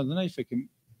flames. I don't know if I can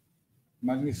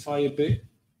magnify a bit.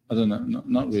 I don't know, no,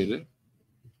 not really.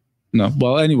 No,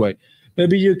 well, anyway,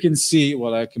 maybe you can see,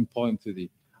 well, I can point to the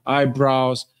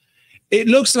eyebrows. It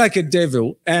looks like a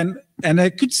devil, and I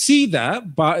could see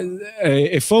that, but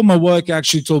a former worker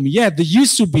actually told me, yeah, there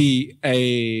used to be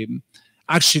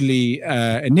actually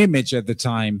an image at the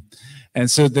time,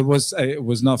 and so there was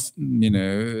was not, you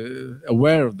know,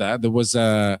 aware of that. There was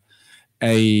a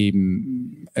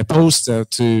poster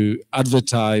to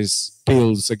advertise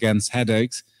pills against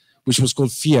headaches, which was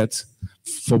called Fiat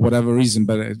for whatever reason,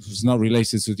 but it was not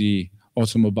related to the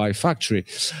automobile factory.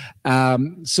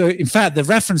 So in fact, the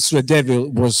reference to a devil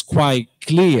was quite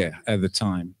clear at the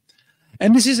time.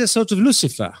 And this is a sort of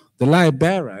Lucifer, the light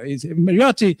bearer.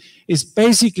 Mariotti is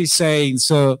basically saying,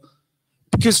 so,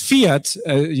 because Fiat,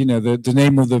 you know, the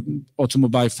name of the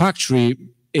automobile factory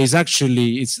is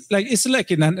actually, it's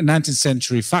like a 19th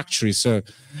century factory. So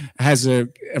it has a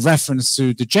reference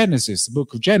to the Genesis, the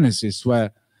book of Genesis,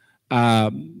 where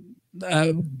God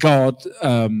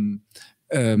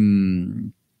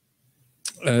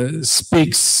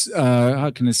speaks,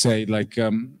 how can I say, like,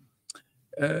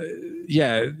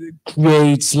 yeah,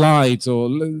 creates light, or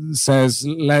says,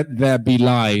 let there be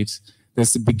light.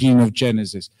 That's the beginning of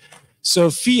Genesis.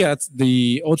 So Fiat,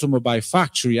 the automobile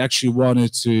factory, actually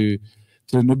wanted to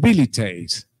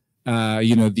nobilitate,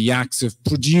 you know, the act of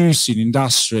producing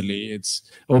industrially. It's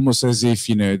almost as if,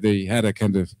 you know, they had a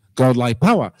kind of godlike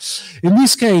power. In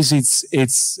this case,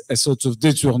 it's a sort of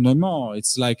détournement.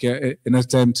 It's like an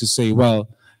attempt to say, well,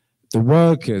 the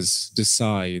workers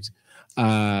decide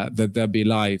that there be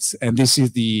lights, and this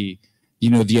is the, you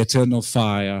know, the eternal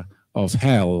fire of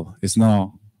hell. It's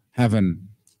not heaven.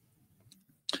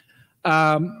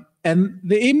 And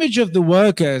the image of the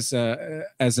worker as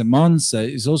a monster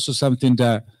is also something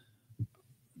that,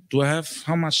 do I have,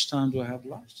 how much time do I have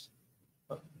left?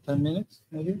 10 minutes,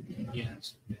 maybe?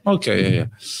 Yes. Okay, yeah.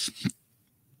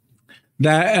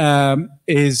 That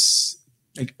is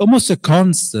like almost a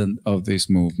constant of this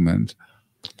movement.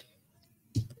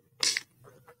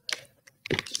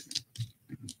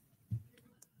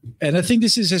 And I think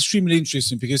this is extremely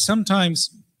interesting, because sometimes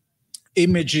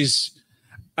images,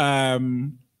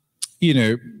 you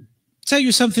know, tell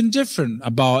you something different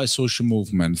about a social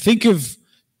movement. Think of,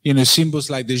 you know, symbols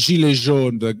like the gilet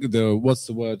jaune, the what's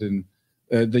the word in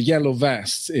the yellow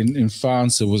vest in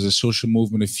France. There was a social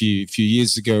movement a few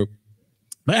years ago.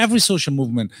 But every social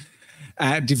movement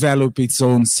develop its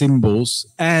own symbols,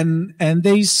 and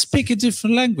they speak a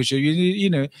different language. You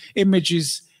know,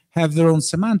 images have their own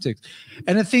semantics,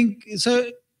 and I think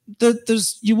so.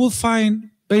 You will find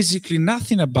basically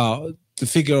nothing about the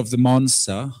figure of the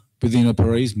monster within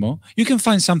operaismo. You can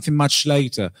find something much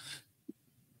later,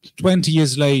 20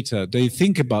 years later. They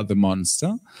think about the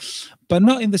monster, but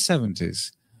not in the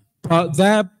 70s. But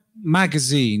their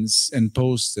magazines and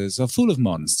posters are full of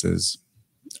monsters.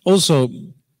 Also,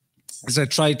 as I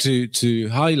try to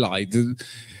highlight,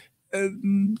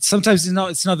 sometimes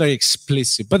it's not very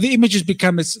explicit, but the images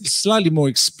become slightly more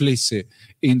explicit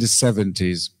in the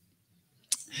 70s.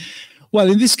 Well,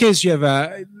 in this case, you have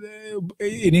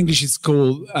in English it's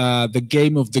called the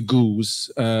game of the goose.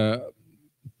 Do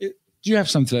you have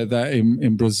something like that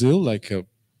in Brazil? Like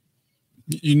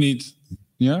you need,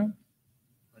 yeah.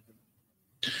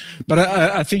 But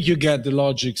I think you get the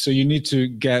logic. So you need to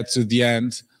get to the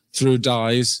end through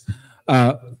dice.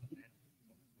 Yeah.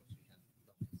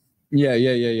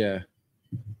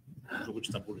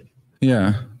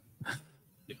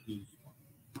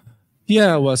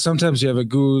 Yeah, well, sometimes you have a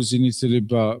goose in Italy,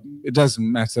 but it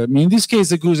doesn't matter. I mean, in this case,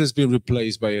 the goose has been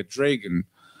replaced by a dragon.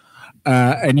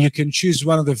 And you can choose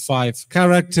one of the 5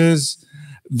 characters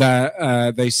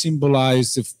that they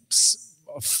symbolize the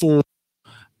 4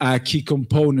 key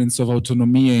components of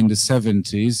Autonomia in the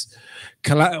 70s.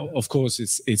 Of course,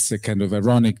 it's a kind of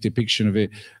ironic depiction of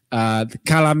it.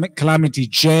 Calamity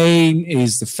Jane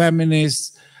is the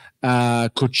feminist.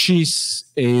 Cochise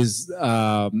is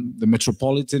the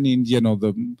metropolitan Indian, or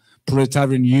the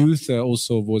proletarian youth.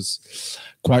 Also was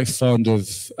quite fond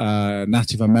of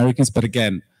Native Americans, but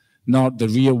again, not the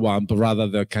real one, but rather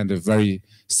the kind of very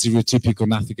stereotypical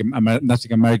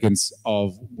Native Americans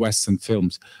of Western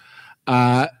films.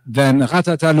 Then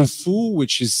Ratata le Fou,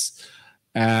 which is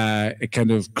a kind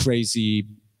of crazy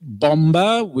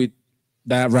bomber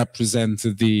that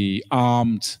represented the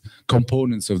armed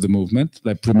components of the movement,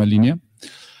 like Prima Linea.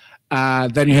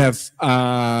 Then you have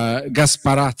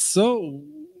Gasparazzo,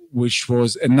 which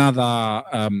was another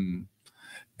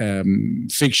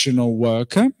fictional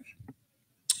worker.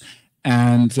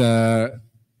 And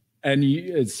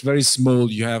it's very small.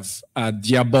 You have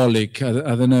Diabolic. I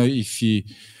don't know if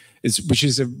which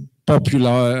is a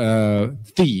popular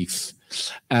thief.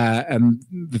 And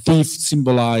the thief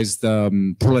symbolized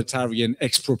proletarian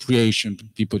expropriation.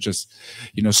 People just,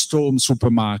 you know, stormed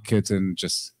supermarket and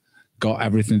just got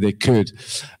everything they could.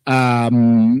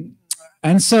 And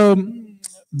so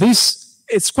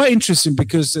it's quite interesting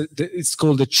because it's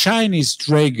called the Chinese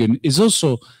dragon. Is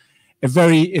also a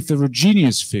very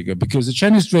heterogeneous figure, because the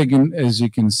Chinese dragon, as you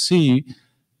can see,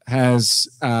 has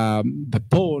the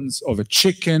paws of a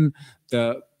chicken,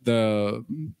 the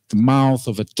mouth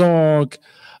of a dog,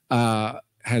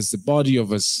 has the body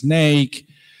of a snake.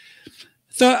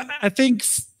 So I think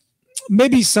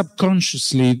maybe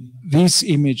subconsciously this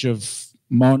image of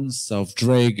monster, of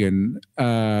dragon,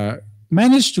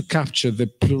 managed to capture the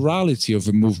plurality of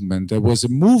a movement. There was a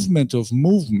movement of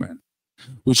movement,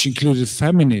 which included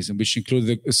feminism, which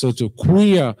included a sort of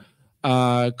queer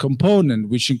component,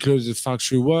 which included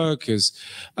factory workers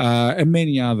and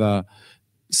many other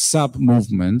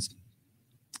sub-movements.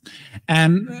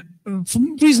 And for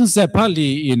reasons that partly,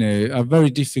 you know, are very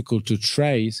difficult to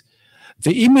trace,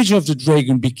 the image of the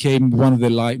dragon became one of the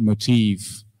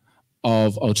leitmotif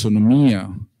of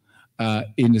Autonomia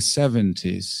in the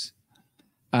 70s.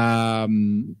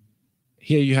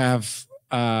 Here you have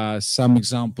some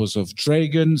examples of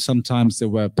dragon. Sometimes they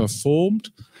were performed.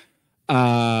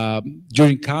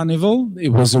 During Carnival, it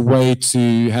was a way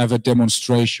to have a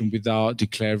demonstration without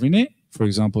declaring it. For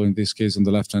example, in this case, on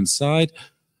the left-hand side,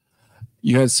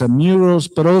 you had some murals,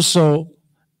 but also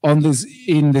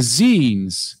in the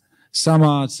zines, some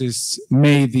artists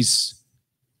made these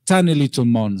tiny little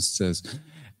monsters.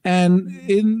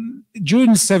 And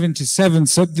during 77,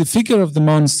 so the figure of the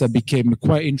monster became a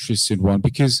quite interesting one,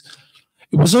 because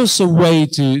it was also a way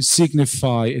to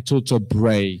signify a total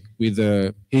break with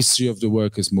the history of the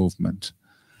workers' movement.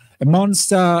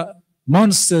 Monsters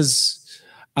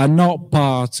are not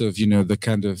part of, you know, the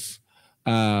kind of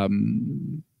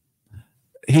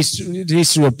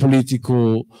history of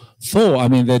political thought. I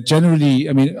mean, they're generally,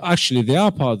 I mean, actually they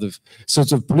are part of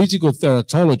sort of political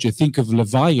theratology. Think of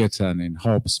Leviathan in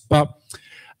Hobbes. But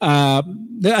I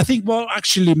think what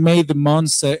actually made the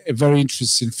monster a very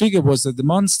interesting figure was that the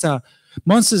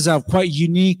monsters are quite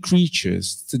unique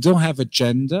creatures. They don't have a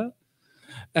gender.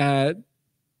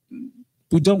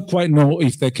 We don't quite know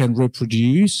if they can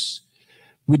reproduce.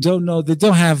 We don't know. They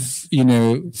don't have, you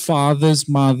know, fathers,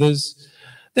 mothers.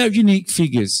 They're unique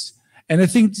figures. And I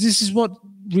think this is what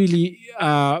really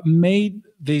made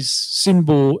this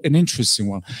symbol an interesting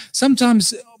one.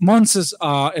 Sometimes monsters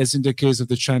are, as in the case of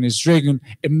the Chinese dragon,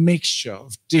 a mixture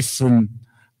of different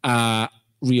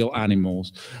real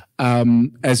animals.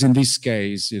 As in this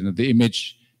case, you know, the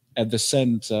image at the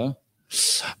center.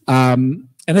 And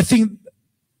I think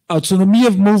autonomy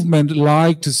of movement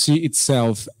like to see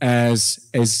itself as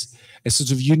a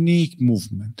sort of unique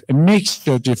movement, a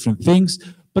mixture of different things,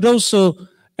 but also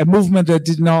a movement that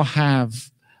did not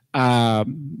have,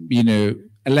 you know,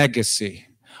 a legacy,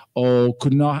 or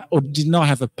did not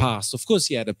have a past. Of course,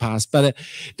 he had a past, but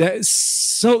I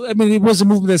mean, it was a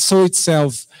movement that saw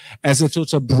itself as a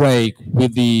total break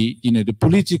with the, you know, the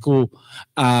political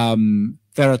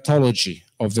theratology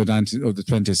of the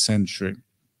 20th century.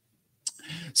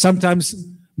 Sometimes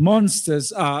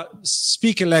monsters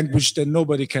speak a language that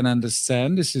nobody can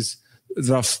understand. This is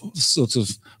rough, sort of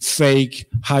fake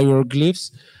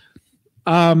hieroglyphs.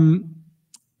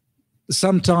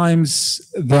 Sometimes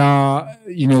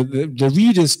you know, the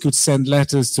readers could send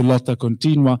letters to Lotta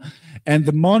Continua, and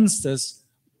the monsters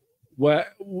were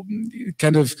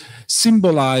kind of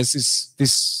symbolizes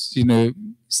this, you know,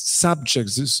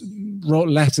 subjects. Wrote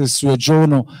letters to a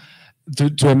journal,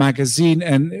 to a magazine,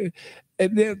 and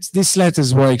these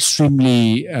letters were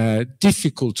extremely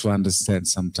difficult to understand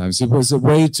sometimes. It was a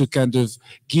way to kind of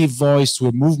give voice to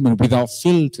a movement without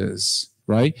filters,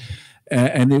 right?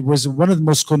 And it was one of the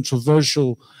most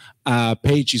controversial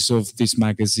pages of this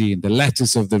magazine, the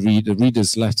letters of the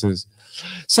readers' letters.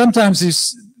 Sometimes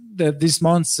these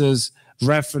monsters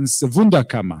reference the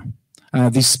Wunderkammer,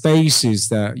 these spaces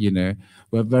that, you know,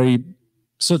 were very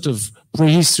sort of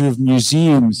prehistory of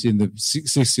museums in the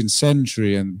 16th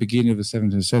century and beginning of the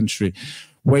 17th century,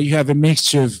 where you have a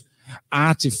mixture of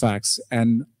artifacts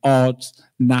and odd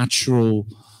natural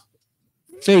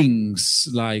things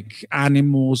like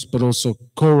animals, but also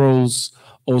corals,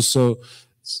 also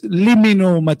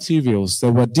liminal materials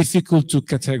that were difficult to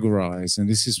categorize. And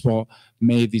this is what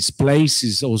made these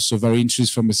places also very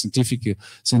interesting from a scientific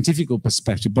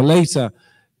perspective. But later,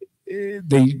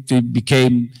 they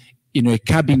became, you know, a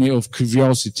cabinet of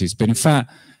curiosities. But in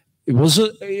fact, it was,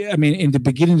 I mean, in the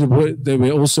beginning, they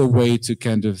were also a way to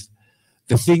kind of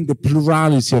think the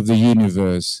plurality of the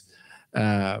universe.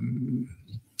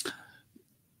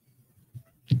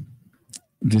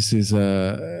 This is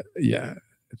another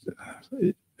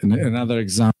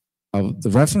example of the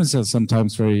references are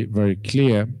sometimes very, very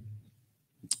clear.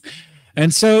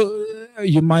 And so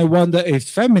you might wonder if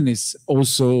feminists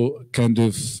also kind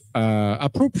of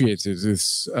appropriated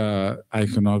this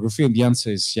iconography, and the answer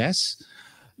is yes.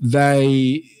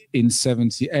 They, in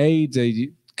 78, they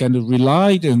kind of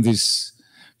relied on these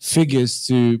figures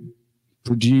to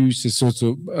produce a sort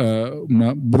of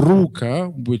una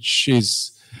bruca, which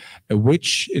is a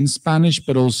witch in Spanish,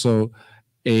 but also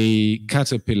a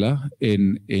caterpillar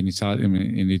in Italian,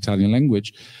 in the Italian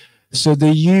language. So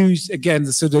they used, again,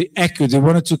 so they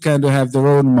wanted to kind of have their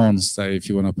own monster, if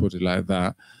you want to put it like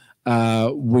that,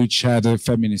 which had a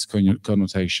feminist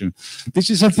connotation. This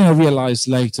is something I realized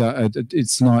later.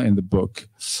 It's not in the book.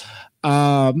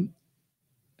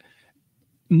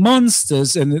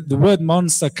 Monsters, and the word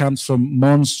monster comes from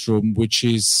monstrum, which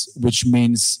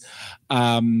means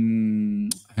hang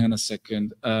on a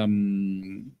second.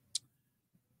 In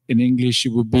English,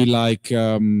 it would be like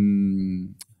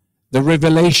the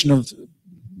revelation of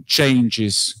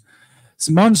changes.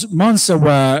 So monsters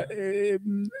were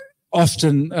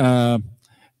often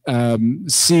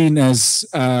seen as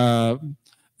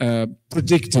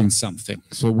predicting something.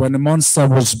 So when a monster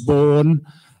was born,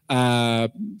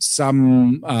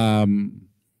 some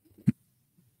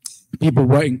people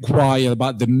were inquiring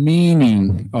about the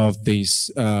meaning of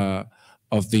this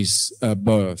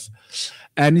birth.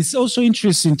 And it's also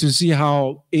interesting to see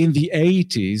how in the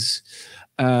 80s,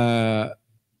 as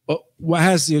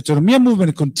the Autonomia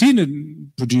movement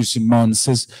continued producing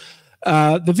monsters,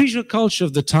 the visual culture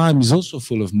of the time is also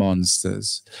full of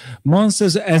monsters.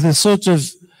 Monsters as a sort of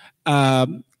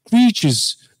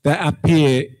creatures that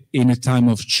appear in a time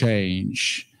of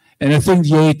change. And I think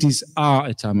the 80s are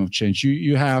a time of change.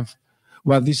 You have,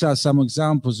 well, these are some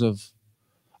examples of,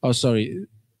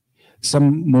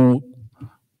 some more,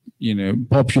 you know,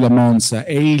 popular monster,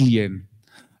 Alien.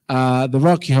 The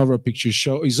Rocky Horror Picture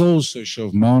Show is also a show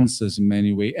of monsters in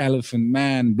many ways. Elephant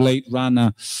Man, Blade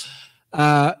Runner.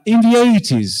 In the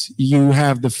 80s, you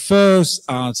have the first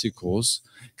articles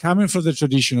coming from the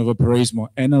tradition of operaismo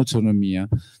and autonomia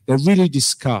that really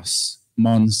discuss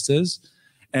monsters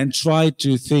and tried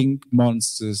to think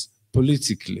monsters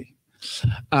politically.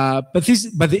 But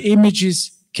the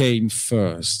images came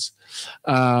first.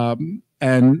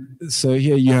 And so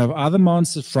here you have other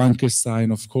monsters.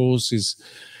 Frankenstein, of course, is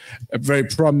a very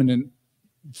prominent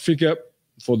figure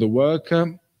for the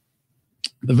worker.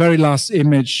 The very last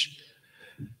image,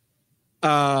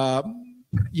 the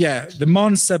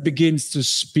monster begins to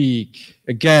speak.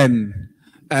 Again,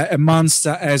 a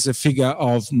monster as a figure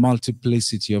of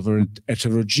multiplicity, of a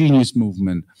heterogeneous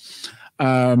movement.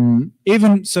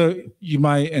 Even so, you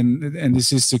might, and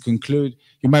this is to conclude,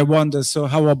 you might wonder, so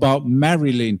how about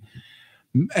Marilyn?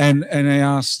 And I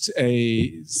asked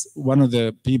one of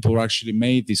the people who actually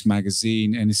made this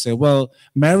magazine, and he said, well,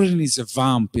 Marilyn is a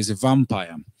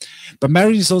vampire. But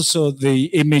Marilyn is also the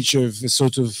image of a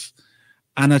sort of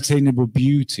unattainable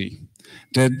beauty.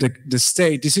 The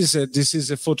state, this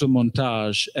is a photo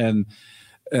montage, and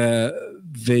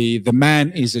the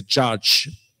man is a judge.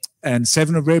 And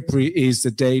 7th of April is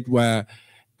the date where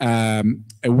a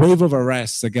wave of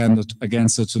arrests against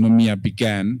Economia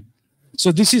began.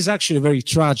 So this is actually a very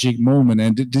tragic moment,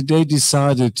 and they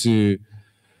decided to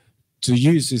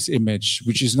use this image,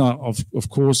 which is not, of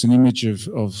course, an image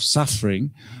of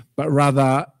suffering, but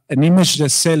rather an image that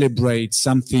celebrates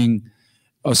something,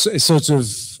 a sort of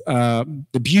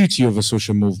the beauty of a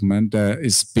social movement that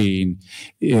is being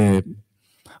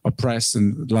oppressed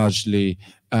and largely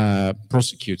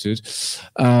prosecuted.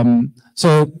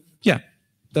 So yeah,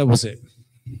 that was it.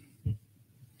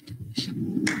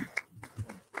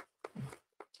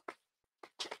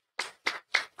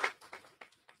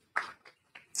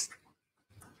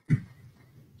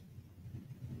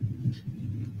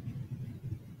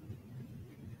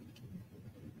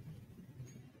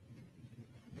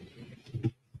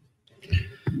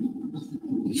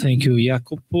 Thank you,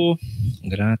 Jacopo.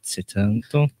 Grazie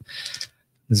tanto.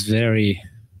 It's very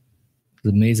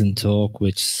amazing talk,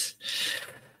 which is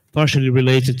partially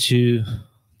related to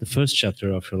the first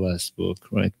chapter of your last book,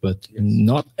 right? But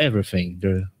not everything.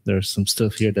 There's some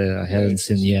stuff here that I haven't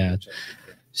seen yet.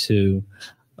 So,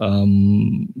 a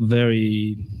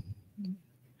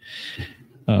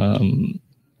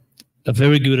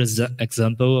very good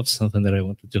example of something that I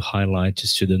wanted to highlight to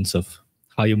students of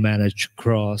how you manage to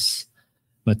cross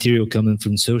material coming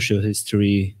from social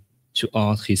history to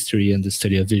art history and the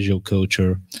study of visual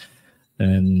culture.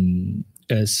 And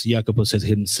as Jacopo said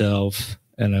himself,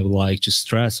 and I would like to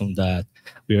stress on that,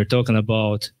 we are talking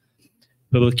about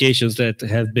publications that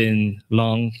have been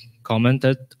long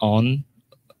commented on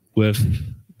with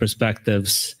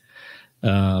perspectives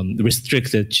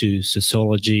restricted to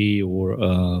sociology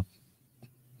or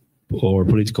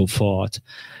political thought.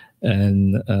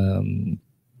 And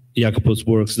Jacopo's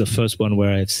works, the first one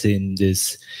where I've seen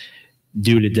this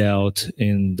duly dealt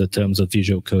in the terms of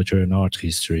visual culture and art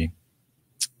history.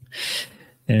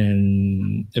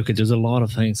 And okay, there's a lot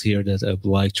of things here that I would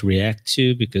like to react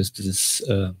to because this is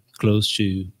close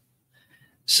to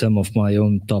some of my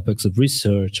own topics of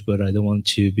research, but I don't want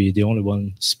to be the only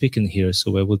one speaking here.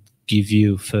 So I would give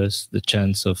you first the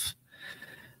chance of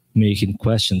making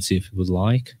questions if you would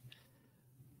like.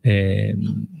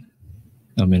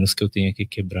 A menos que eu tenha que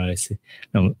quebrar esse...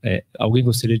 Não, alguém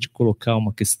gostaria de colocar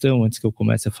uma questão antes que eu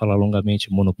comece a falar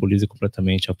longamente, monopolize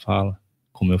completamente a fala,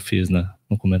 como eu fiz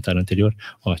no comentário anterior?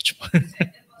 Ótimo.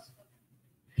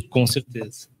 Com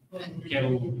certeza.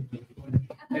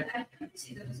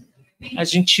 A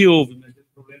gente ouve, mas o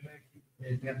problema é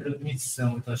que tem a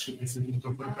transmissão, então acho que precisa de um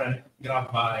microfone para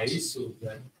gravar, é isso?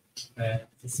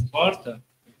 Você se importa?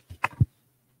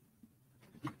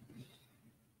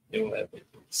 Eu levo para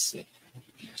você.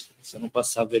 Se eu não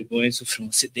passar vergonha e sofrer um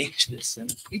acidente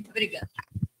descendo. Muito obrigada.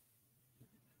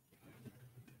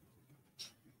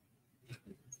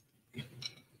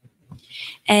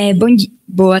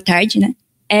 Boa tarde, né?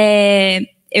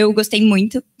 Eu gostei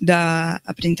muito da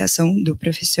apresentação do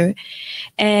professor.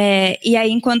 E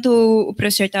aí, enquanto o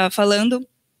professor estava falando,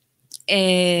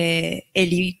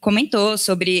 ele comentou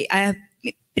sobre,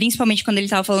 principalmente quando ele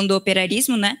estava falando do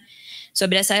operarismo, né?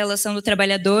 Sobre essa relação do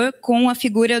trabalhador com a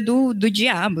figura do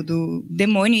diabo, do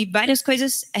demônio e várias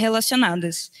coisas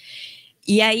relacionadas.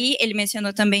 E aí ele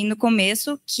mencionou também no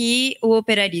começo que o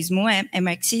operarismo é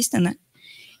marxista, né?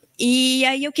 E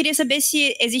aí eu queria saber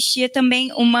se existia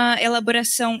também uma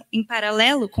elaboração em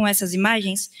paralelo com essas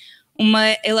imagens,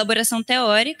 uma elaboração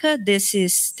teórica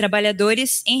desses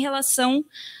trabalhadores em relação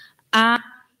à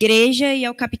igreja e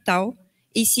ao capital,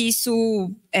 e se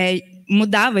isso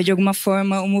mudava de alguma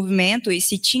forma o movimento e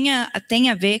se tem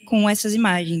a ver com essas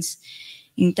imagens.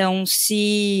 Então,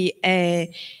 se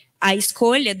a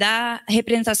escolha da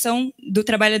representação do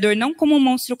trabalhador não como um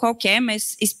monstro qualquer,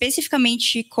 mas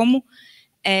especificamente como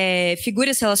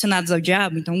figuras relacionadas ao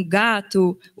diabo, então o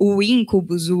gato, o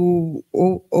íncubus,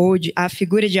 a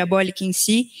figura diabólica em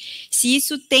si, se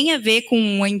isso tem a ver com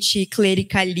um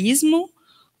anticlericalismo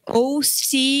ou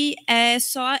se é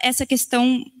só essa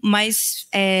questão mais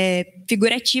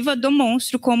figurativa do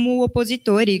monstro como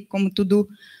opositor e como tudo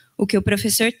o que o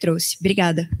professor trouxe.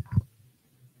 Obrigada.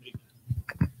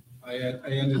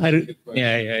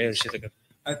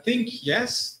 I think,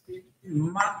 yes, it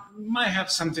might have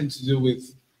something to do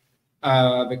with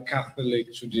the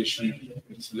Catholic tradition.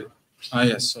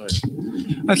 Yes, sorry.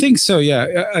 I think so,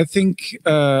 yeah. I think,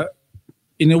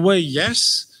 in a way,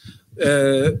 yes.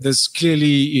 There's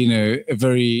clearly, a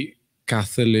very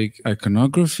Catholic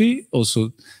iconography.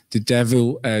 Also, the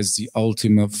devil as the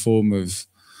ultimate form of,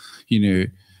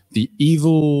 the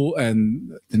evil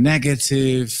and the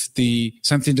negative,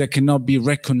 something that cannot be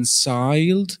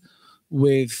reconciled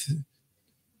with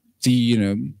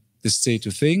the state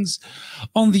of things.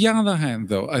 On the other hand,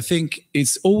 though, I think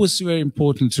it's always very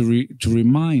important to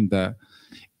remind that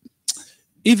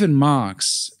even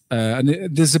Marx, and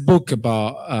there's a book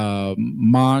about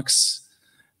Marx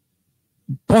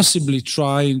possibly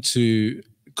trying to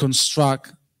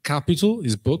construct Capital,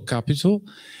 his book Capital,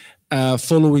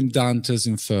 following Dante's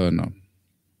Inferno.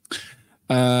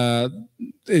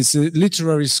 It's a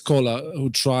literary scholar who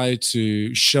tried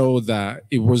to show that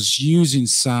it was using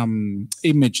some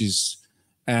images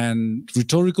and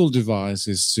rhetorical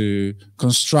devices to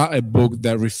construct a book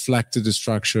that reflected the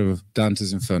structure of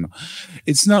Dante's Inferno.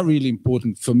 It's not really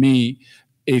important for me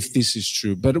if this is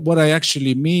true, but what I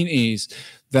actually mean is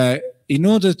that in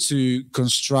order to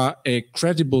construct a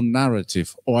credible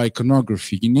narrative or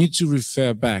iconography, you need to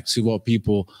refer back to what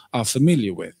people are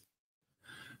familiar with.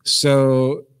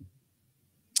 So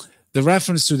the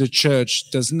reference to the church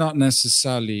does not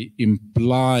necessarily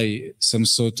imply some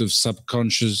sort of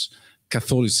subconscious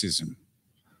Catholicism.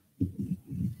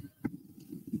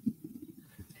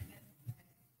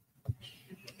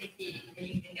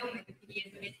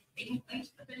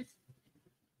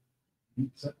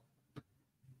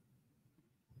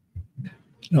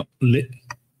 No,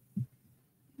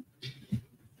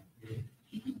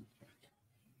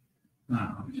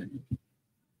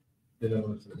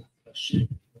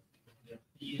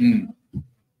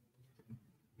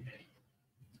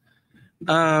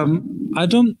 I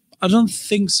don't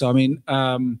think so. I mean,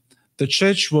 the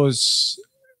church was,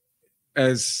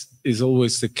 as is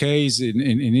always the case in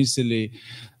Italy,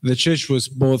 the church was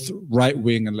both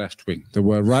right-wing and left-wing. There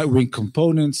were right-wing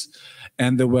components,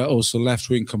 and there were also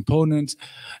left-wing components.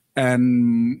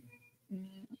 And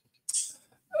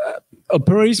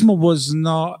operaismo was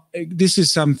not. This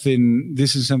is something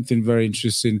very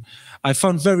interesting. I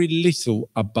found very little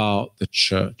about the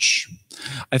church.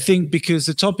 I think because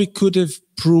the topic could have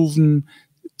proven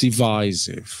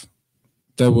divisive.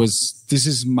 This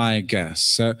is my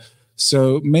guess.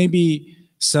 So maybe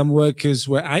some workers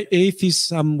were atheists,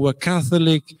 some were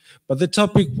Catholic, but the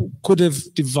topic could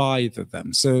have divided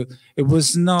them. So it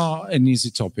was not an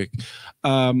easy topic.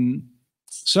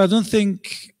 So I don't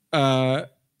think.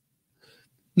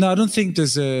 No, I don't think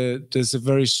there's a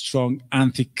very strong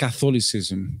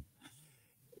anti-Catholicism.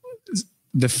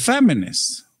 The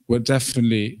feminists were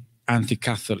definitely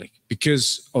anti-Catholic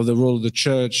because of the role of the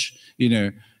church,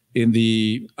 in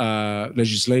the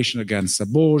legislation against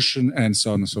abortion and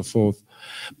so on and so forth.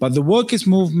 But the workers'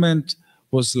 movement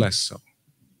was less so.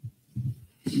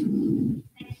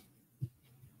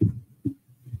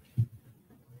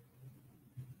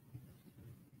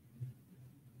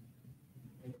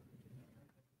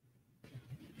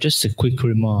 Just a quick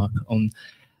remark on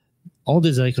all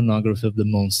this iconography of the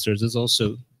monsters is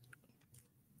also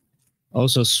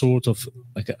sort of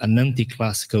like an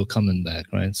anti-classical coming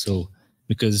back, right? So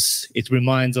because it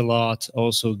reminds a lot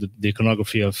also the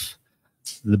iconography of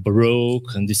the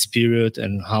Baroque and this period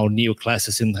and how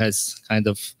neoclassicism has kind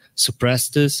of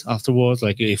suppressed this afterwards.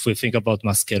 Like if we think about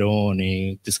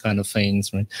Mascheroni, this kind of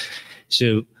things, right?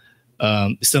 So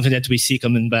it's something that we see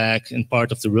coming back in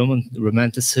part of the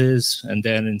Romanticism, and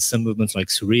then in some movements like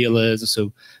Surrealism.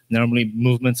 So normally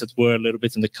movements that were a little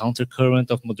bit in the countercurrent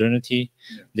of modernity,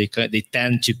 they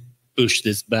tend to push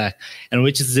this back. And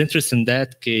which is interesting in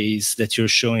that case that you're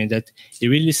showing that it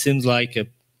really seems like a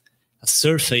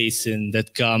surfacing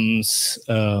that comes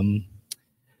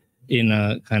in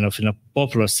a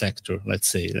popular sector, let's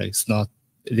say. Like it's not,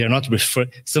 they're not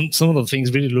referring, some of the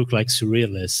things really look like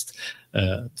surrealist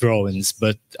drawings,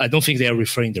 but I don't think they are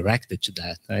referring directly to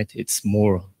that, right? It's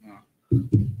more.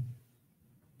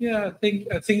 Yeah,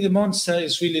 I think the monster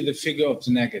is really the figure of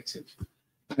the negative.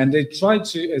 And they try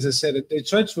to, as I said, they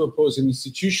try to oppose an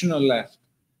institutional left.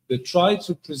 They try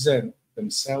to present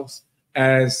themselves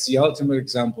as the ultimate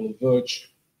example of virtue,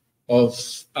 of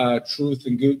truth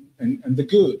and good, and the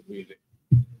good, really.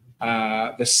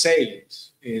 The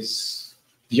saint is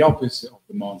the opposite of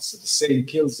the monster. The saint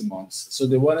kills the monster. So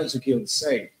they wanted to kill the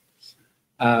saint.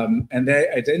 And they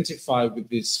identify with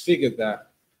this figure that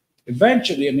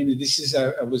eventually, I mean, this is,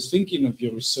 I was thinking of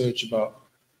your research about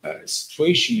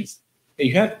situations.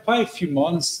 You have quite a few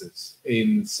monsters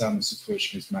in some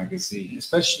situationist magazines,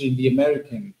 especially in the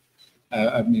American,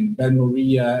 I mean, Ben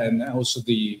Maria, and also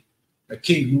the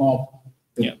King Mob,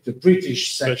 the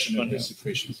British section of the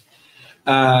situations.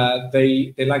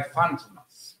 They like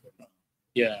Phantomas.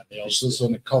 Yeah, they also. Which is also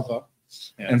on the cover.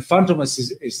 Yeah. And Phantomas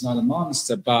is not a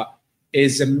monster, but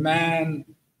is a man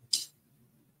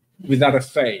without a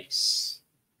face.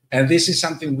 And this is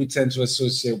something we tend to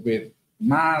associate with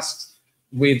masks,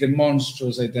 with a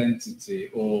monstrous identity,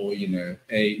 or, you know,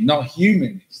 a not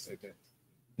humanist identity.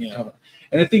 Yeah.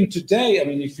 And I think today, I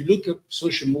mean, if you look at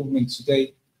social movements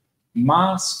today,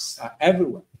 masks are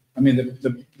everywhere. I mean,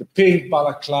 the pink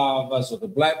balaclavas or the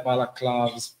black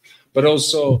balaclavas, but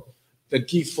also the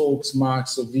Guy Fawkes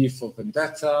marks of V for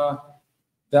Vendetta.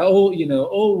 They're all, you know,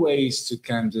 all ways to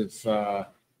kind of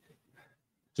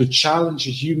to challenge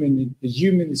the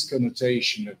humanist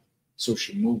connotation of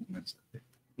social movements.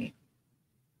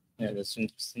 Yeah, that's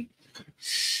interesting.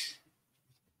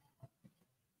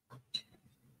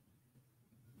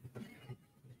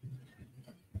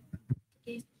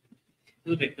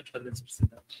 Tudo bem, pode fazer essa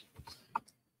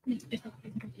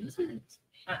precisamente.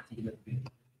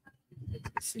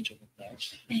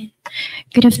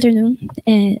 Good afternoon.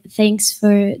 Thanks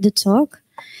for the talk.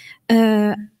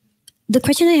 The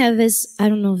question I have is, I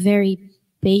don't know, very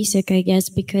basic, I guess,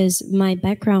 because my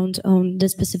background on the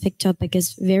specific topic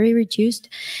is very reduced.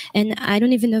 And I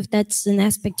don't even know if that's an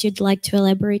aspect you'd like to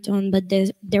elaborate on, but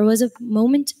there was a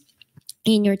moment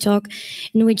in your talk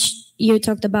in which you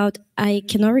talked about, I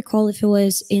cannot recall if it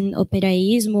was in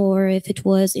operaísmo or if it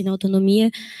was in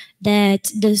autonomia, that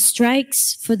the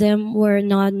strikes for them were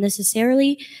not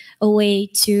necessarily a way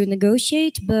to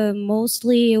negotiate, but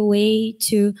mostly a way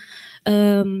to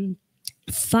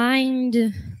find,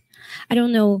 I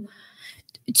don't know,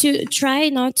 to try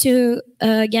not to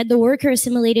get the worker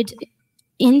assimilated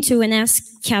into an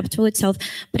capital itself.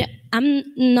 But I'm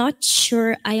not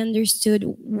sure I understood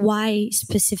why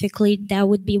specifically that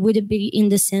would be. Would it be in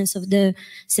the sense of the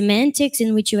semantics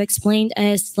in which you explained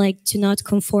as like to not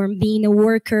conform being a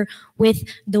worker with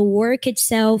the work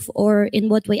itself, or in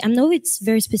what way? I know it's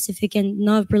very specific and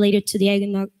not related to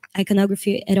the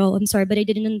iconography at all. I'm sorry, but I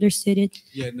didn't understand it.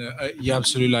 Yeah, no, you're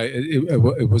absolutely right.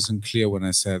 It wasn't clear when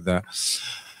I said that.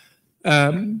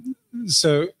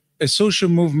 So a social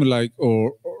movement like,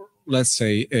 or let's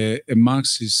say a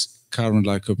Marxist current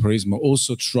like operaismo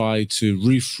also try to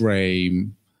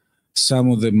reframe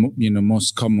some of the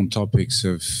most common topics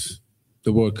of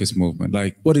the workers' movement,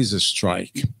 like what is a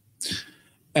strike?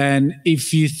 And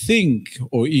if you think,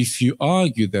 or if you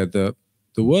argue that the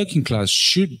working class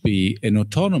should be an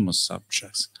autonomous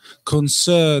subject,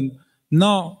 concerned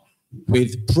not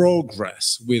with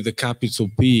progress, with a capital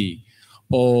P,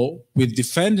 or with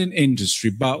defending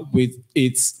industry, but with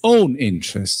its own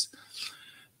interests,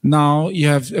 now you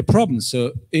have a problem.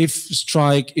 So if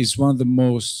strike is one of the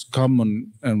most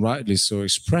common, and rightly so,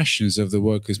 expressions of the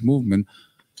workers' movement,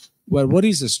 well, what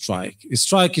is a strike? A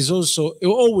strike is also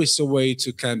always a way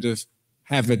to kind of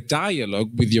have a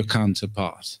dialogue with your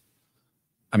counterpart.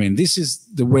 I mean, this is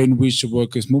the way in which the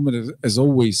workers' movement has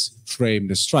always framed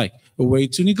a strike, a way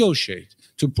to negotiate,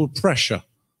 to put pressure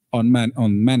on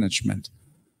management.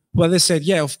 Well, they said,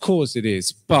 yeah, of course it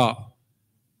is, but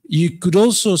you could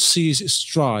also see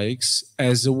strikes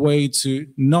as a way to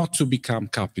not to become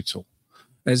capital,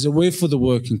 as a way for the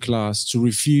working class to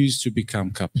refuse to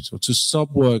become capital, to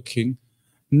stop working,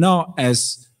 not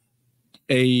as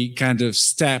a kind of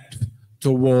step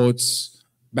towards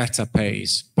better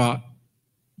pays, but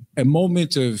a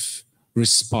moment of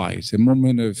respite, a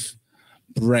moment of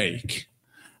break,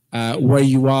 where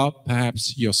you are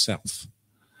perhaps yourself.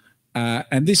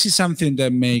 And this is something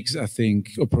that makes, I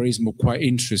think, operaismo quite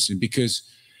interesting, because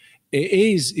it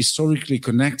is historically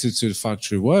connected to the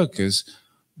factory workers,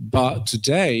 but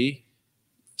today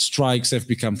strikes have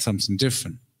become something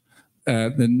different.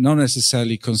 They not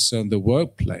necessarily concern the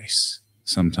workplace,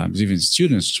 sometimes even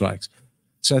student strikes.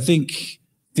 So I think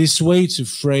this way to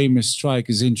frame a strike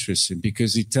is interesting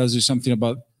because it tells you something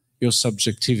about your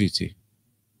subjectivity.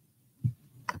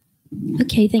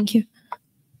 Okay, thank you.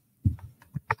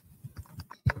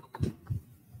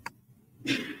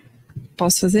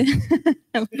 Posso fazer?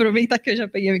 Aproveitar que eu já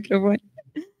peguei o microfone.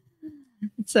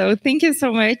 So thank you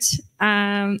so much.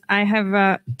 I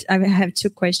have two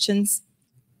questions.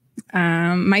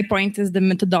 My point is the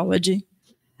methodology.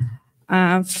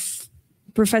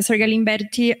 Professor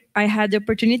Galimberti, I had the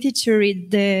opportunity to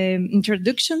read the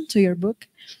introduction to your book,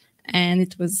 and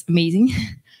it was amazing.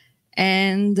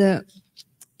 And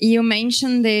you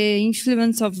mentioned the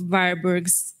influence of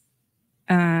Warburg's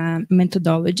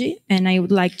methodology, and I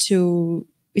would like to,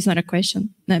 it's not a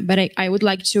question, but I would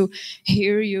like to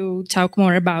hear you talk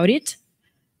more about it,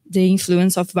 the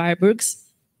influence of Warburg's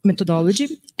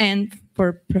methodology. And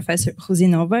for Professor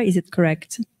Rusinova, is it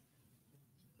correct?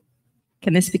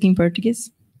 Can I speak in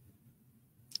Portuguese?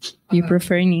 You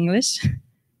prefer in English?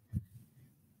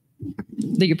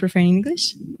 Do you prefer in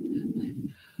English?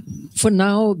 For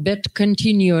now, but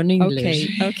continue in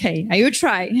English. Okay, I will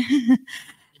try.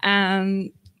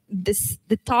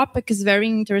 The topic is very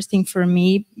interesting for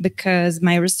me because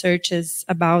my research is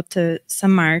about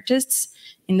some artists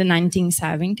in the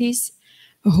 1970s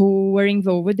who were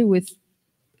involved with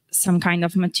some kind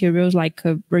of materials like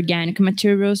organic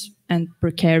materials and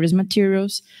precarious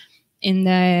materials in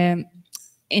an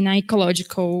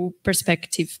ecological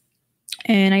perspective.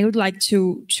 And I would like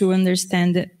to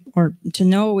understand or to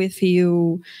know if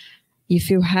you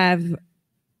have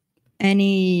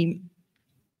any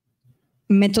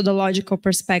methodological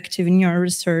perspective in your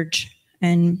research,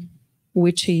 and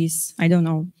which is, I don't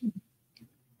know.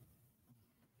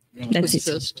 That's it.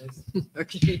 First.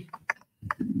 Okay.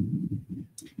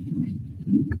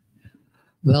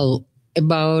 Well,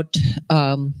 about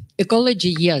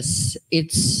ecology, yes,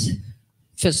 it's,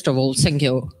 first of all, thank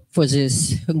you for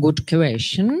this good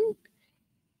question.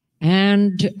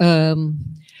 And the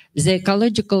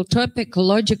ecological topic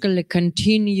logically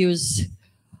continues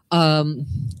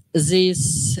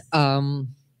this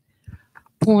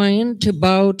point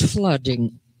about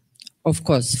flooding. Of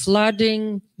course,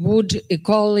 flooding, wood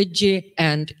ecology,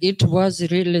 and it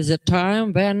was really the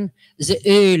time when the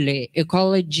early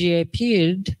ecology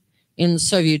appeared in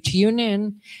Soviet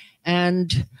Union,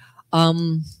 and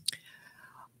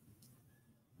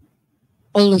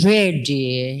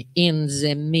already in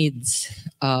the mid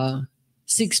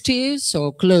 60s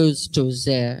or close to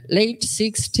the late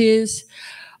 60s,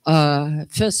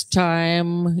 first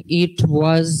time it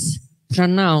was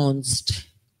pronounced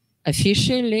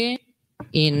officially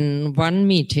in one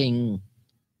meeting,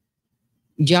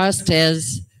 just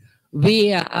as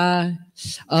we are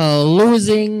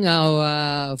losing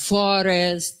our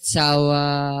forests,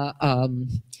 our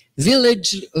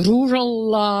village rural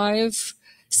life,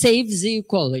 save the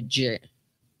ecology.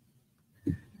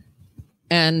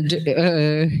 And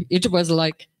it was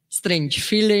like strange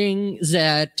feeling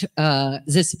that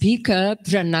the speaker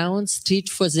pronounced it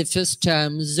for the first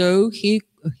time, though he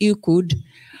could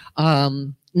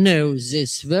know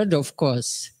this word, of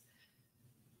course.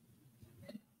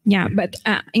 Yeah, but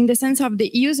in the sense of the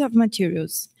use of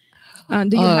materials,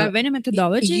 do you have any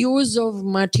methodology? Use of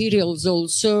materials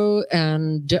also,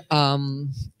 and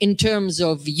in terms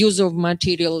of use of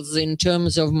materials, in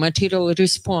terms of material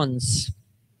response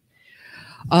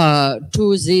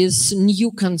to these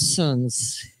new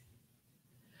concerns.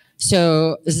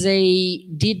 So they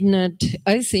did not,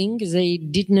 I think they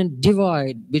did not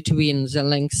divide between the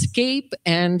landscape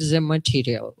and the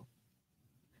material.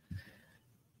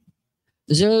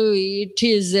 So it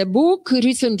is a book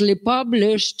recently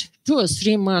published 2 or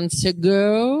 3 months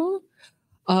ago,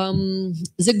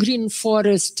 The Green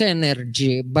Forest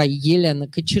Energy by Елена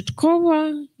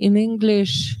Kochetkova in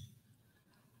English.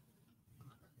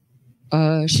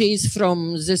 She is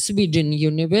from the Sweden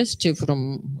University,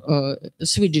 from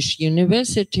Swedish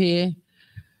University.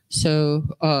 So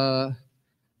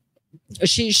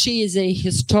she is a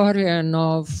historian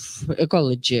of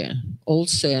ecology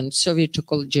also, and Soviet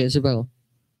ecology as well.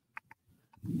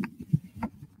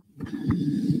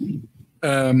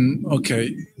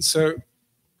 Okay, so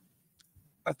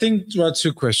I think there are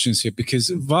 2 questions here,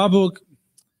 because Warburg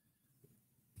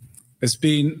has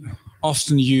been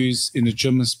often used in a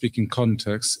German-speaking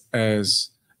context as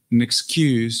an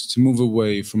excuse to move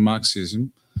away from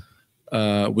Marxism,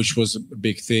 which was a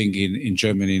big thing in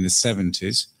Germany in the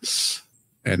 70s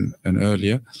and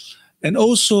earlier, and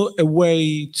also a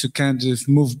way to kind of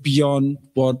move beyond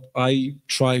what I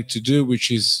try to do,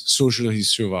 which is social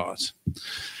history of art.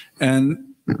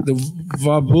 And the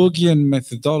Warburgian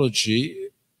methodology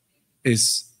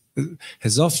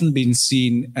has often been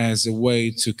seen as a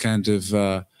way to kind of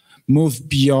move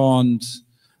beyond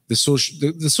the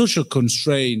social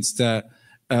constraints that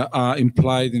are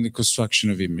implied in the construction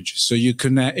of images. So you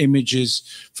connect images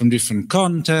from different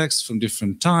contexts, from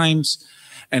different times,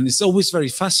 and it's always very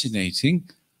fascinating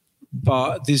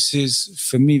but this is,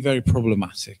 for me, very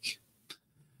problematic.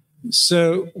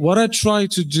 So what I try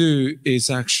to do is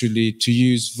actually to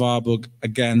use Warburg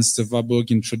against the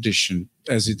Warburgian tradition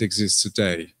as it exists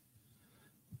today.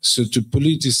 So to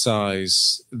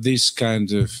politicize this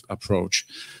kind of approach.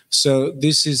 So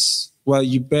this is, well,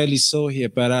 you barely saw here,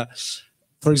 but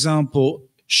for example,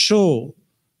 sure,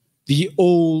 the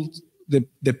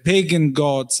pagan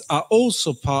gods are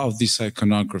also part of this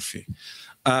iconography.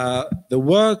 The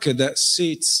worker that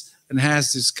sits and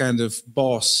has this kind of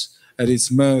boss at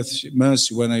its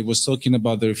mercy, when I was talking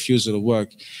about the refusal of work,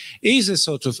 is a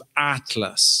sort of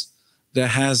atlas that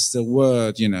has the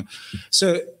word, you know.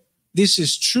 So this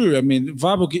is true. I mean,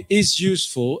 Warburg is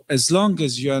useful as long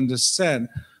as you understand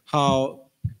how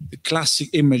the classic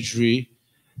imagery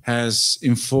has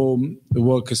informed the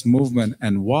workers' movement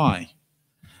and why.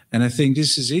 And I think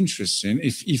this is interesting.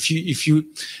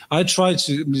 I try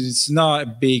to, it's not a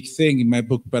big thing in my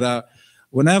book, but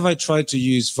whenever I try to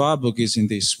use Warburg is in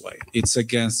this way. It's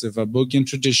against the Warburgian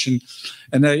tradition.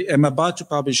 And I am about to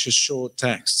publish a short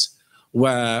text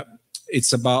where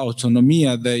it's about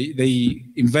autonomia. They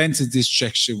invented this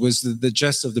gesture, was the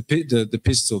gesture of the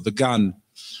pistol, the gun.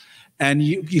 And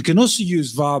you can also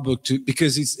use Warburg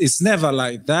because it's never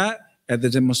like that. And the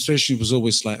demonstration was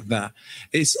always like that.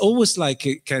 It's always like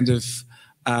a kind of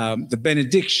the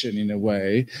benediction in a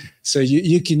way. So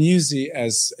you can use it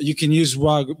as, you can use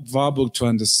Warburg to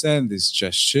understand these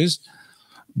gestures.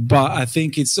 But I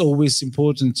think it's always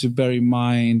important to bear in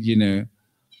mind, you know,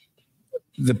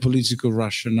 the political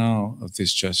rationale of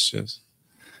these gestures.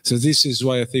 So this is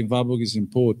why I think Warburg is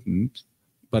important,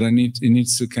 but it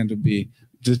needs to kind of be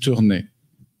détourné.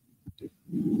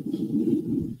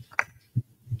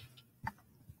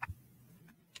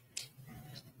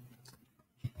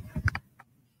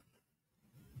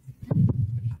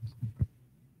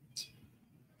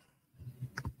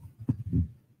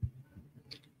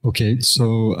 Okay,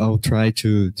 so I'll try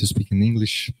to speak in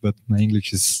English, but my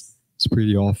English is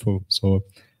pretty awful. So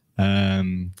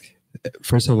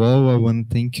first of all, I want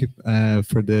to thank you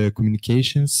for the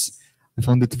communications. I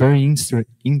found it very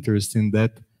interesting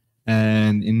that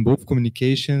in both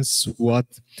communications, what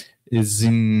is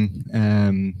in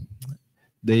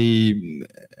they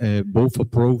both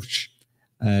approach,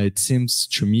 it seems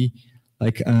to me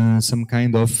like some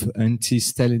kind of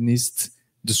anti-Stalinist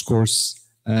discourse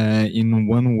in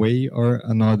one way or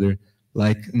another,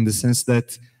 like in the sense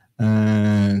that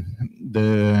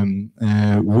the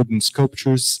wooden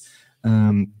sculptures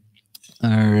are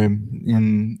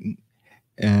in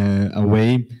a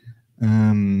way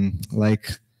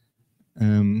like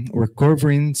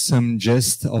recovering some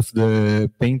gist of the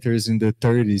painters in the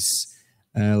 30s,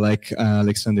 like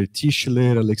Alexander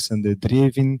Tischler, Alexander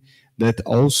Drevin, that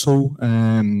also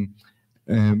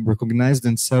recognize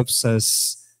themselves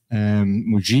as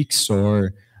mujiks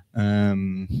or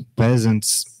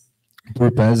peasants, poor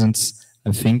peasants,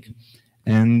 I think.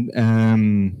 And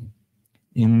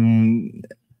in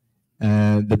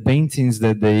the paintings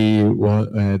that they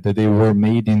were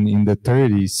made in the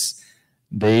 30s,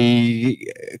 they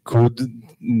could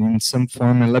in some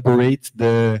form elaborate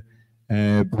the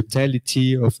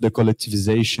brutality of the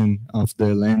collectivization of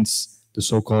the lands, the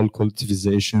so-called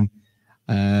collectivization.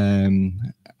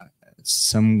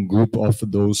 Some group of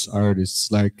those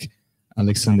artists like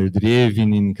Alexander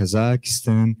Drevin in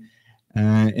Kazakhstan,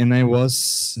 and I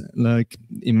was like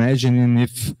imagining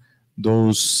if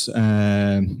those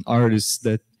artists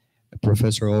that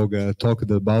Professor Olga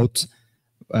talked about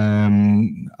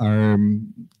are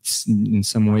in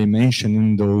some way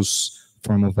mentioning those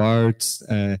form of arts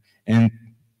and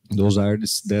those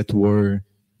artists that were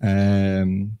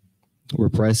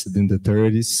present in the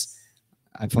 30s.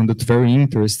 I found it very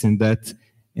interesting that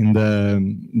in the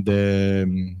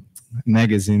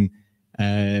magazine,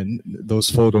 those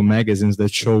photo magazines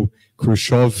that show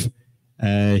Khrushchev,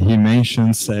 he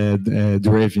mentions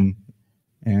Drevin,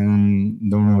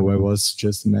 and don't know. I was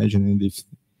just imagining if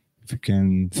you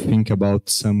can think about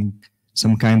some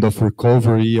kind of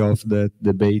recovery of that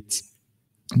debate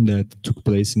that took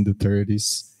place in the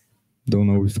 30s. Don't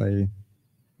know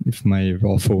if my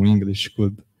awful English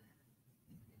could.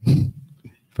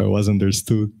 If I was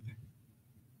understood.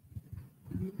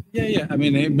 Yeah. I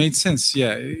mean, it made sense.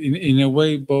 Yeah, in a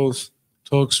way, both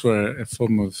talks were a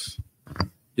form of,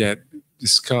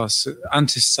 discuss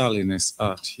anti-Stalinist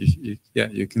art.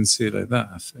 You can see it like that.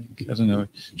 I think. I don't know. Do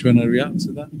you want to react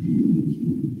to that?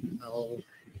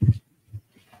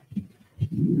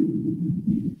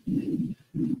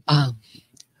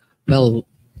 Well,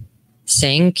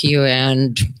 thank you,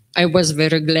 and I was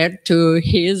very glad to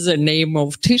hear the name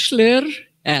of Tischler.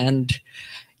 And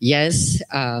yes,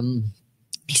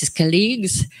 his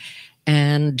colleagues.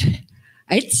 And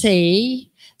I'd say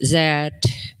that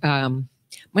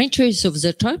my choice of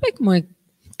the topic, my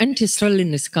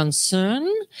anti-Stalinist concern,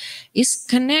 is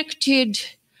connected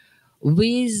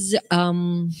with,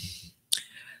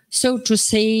 so to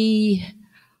say,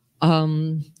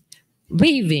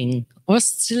 waving,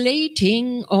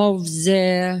 oscillating of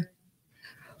the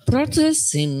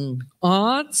process in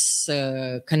arts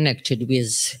connected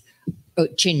with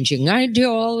changing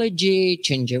ideology,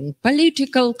 changing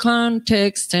political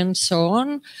context, and so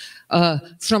on,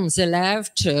 from the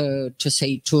left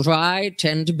to right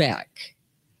and back.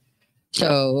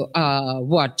 So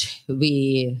what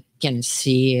we can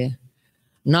see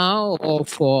now, or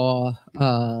for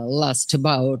last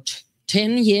about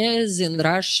 10 years in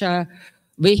Russia,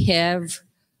 we have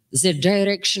the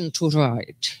direction to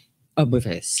right,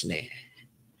 obviously.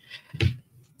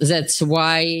 That's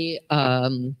why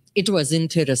it was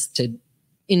interesting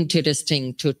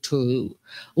to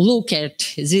look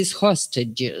at these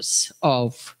hostages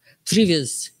of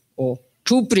previous or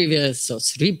two previous or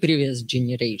three previous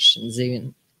generations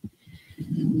even.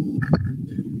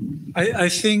 I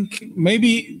think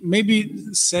maybe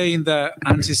saying that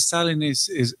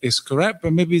anti-Stalinist is correct,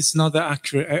 but maybe it's not that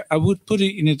accurate. I would put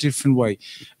it in a different way.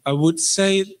 I would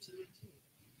say,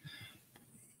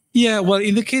 yeah, well,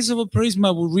 in the case of operaism,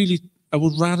 I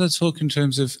would rather talk in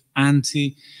terms of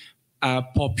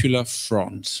anti-popular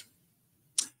front,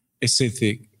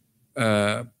 aesthetic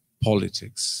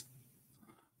politics.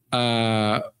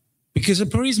 Because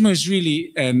operaism is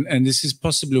really, and this is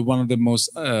possibly one of the most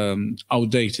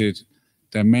outdated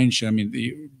dimension. I mean,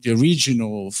 the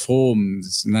original form, the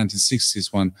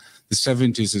 1960s one, the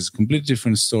 70s is a completely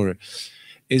different story.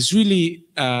 It's really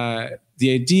the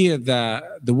idea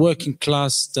that the working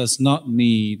class does not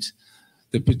need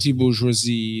the petit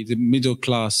bourgeoisie, the middle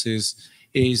classes,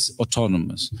 is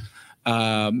autonomous.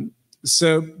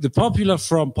 So the popular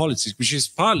front politics, which is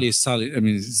partly Stalin, I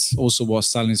mean, it's also what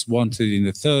Stalinists wanted in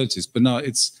the 30s, but no,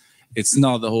 it's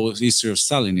not the whole history of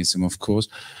Stalinism, of course,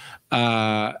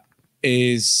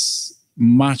 is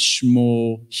much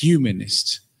more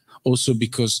humanist, also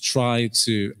because try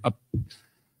to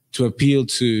appeal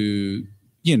to,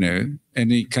 you know,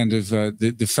 any kind of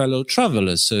the fellow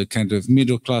travelers, so kind of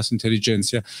middle-class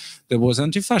intelligentsia that was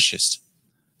anti-fascist.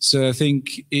 So I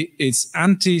think it's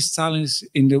anti-Stalinist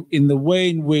in the way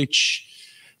in which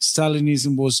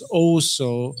Stalinism was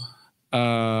also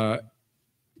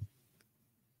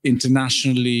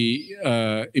internationally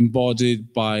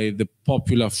embodied by the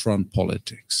popular front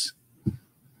politics.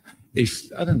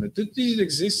 If I don't know, did it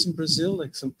exist in Brazil,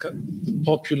 like some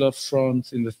popular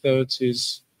front in the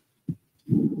 30s?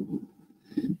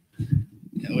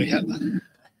 Yeah, we have.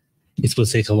 It will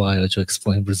take a while to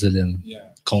explain Brazilian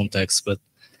context, but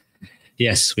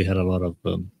yes, we had a lot of,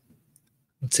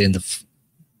 let's say in the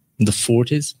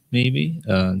 40s, maybe,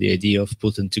 the idea of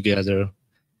putting together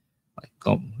like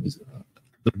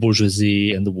the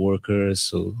bourgeoisie and the workers,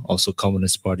 so also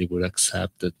Communist Party would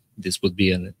accept that this would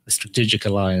be a strategic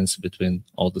alliance between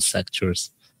all the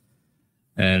sectors.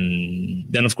 And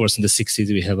then, of course, in the 60s,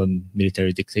 we have a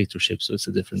military dictatorship, so it's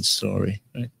a different story,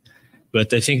 right?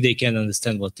 But I think they can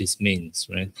understand what this means,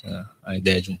 right? A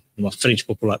ideia de uma frente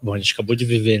popular. Bom, a gente acabou de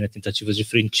viver, né, tentativas de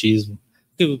frentismo,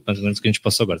 mais ou menos o que a gente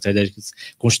passou agora. A ideia de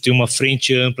constituir uma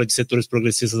frente ampla de setores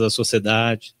progressistas da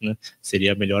sociedade, né,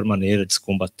 seria a melhor maneira de se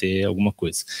combater alguma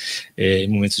coisa. Em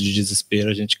momentos de desespero,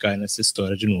 a gente cai nessa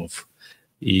história de novo.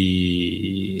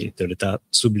 E então ele está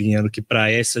sublinhando que para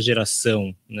essa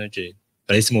geração, né,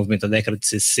 para esse movimento da década de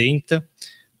 60,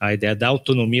 a ideia da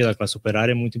autonomia da classe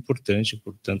operária é muito importante,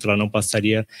 portanto, ela não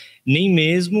passaria nem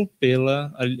mesmo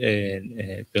pela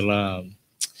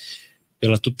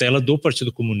tutela do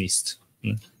Partido Comunista.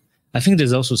 Né? I think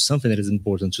there's also something that is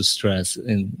important to stress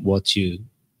in what you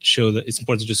show. That it's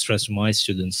important to stress to my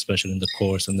students, especially in the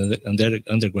course and the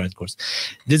undergrad course.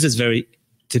 This is very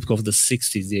typical of the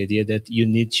 60s, the idea that you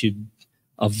need to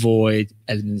avoid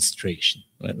administration,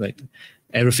 right? Like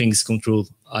everything is controlled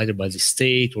either by the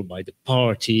state or by the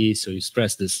party, so you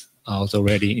stress this out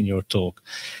already in your talk.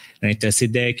 Então, essa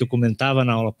ideia que eu comentava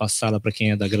na aula passada para quem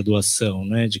é da graduação,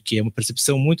 né, de que é uma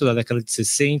percepção muito da década de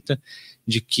 60,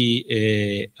 de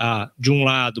que há, de um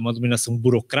lado, uma dominação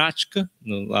burocrática,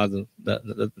 no lado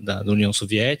da União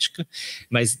Soviética,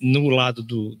 mas no lado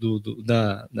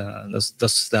das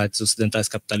sociedades ocidentais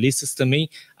capitalistas também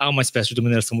há uma espécie de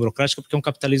dominação burocrática, porque é um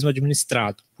capitalismo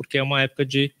administrado, porque é uma época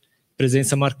de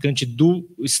presença marcante do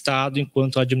Estado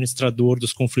enquanto administrador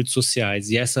dos conflitos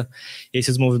sociais. E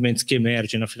esses movimentos que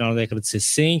emergem no final da década de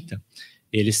 60,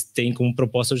 eles têm como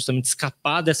proposta justamente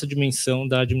escapar dessa dimensão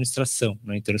da administração,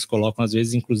 né? Então eles colocam às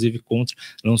vezes inclusive contra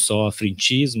não só a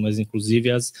frentismo, mas inclusive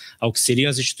ao que seriam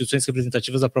as instituições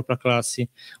representativas da própria classe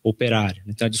operária.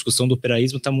 Então a discussão do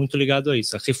operaísmo está muito ligado a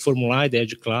isso, a reformular a ideia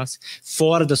de classe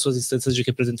fora das suas instâncias de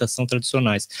representação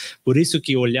tradicionais. Por isso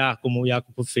que olhar, como o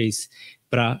Jacopo fez,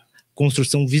 para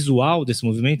construção visual desse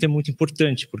movimento é muito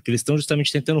importante, porque eles estão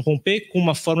justamente tentando romper com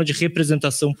uma forma de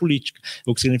representação política,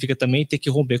 o que significa também ter que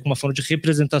romper com uma forma de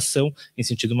representação em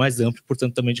sentido mais amplo,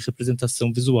 portanto também de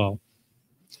representação visual.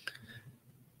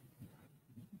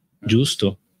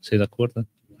 Justo? Vocês acordam?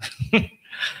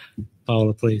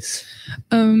 Paula, please.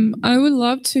 I would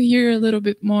love to hear a little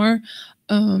bit more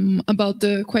about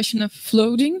the question of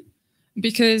floating,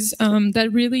 because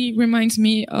that really reminds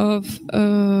me of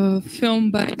a film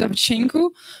by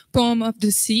Davchenko, Poem of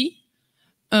the Sea.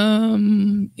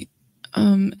 And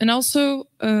also,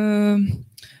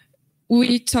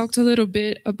 we talked a little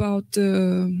bit about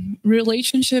the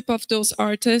relationship of those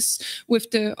artists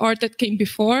with the art that came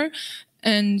before.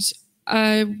 And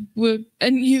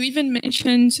you even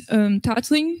mentioned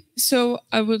tattling, so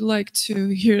I would like to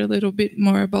hear a little bit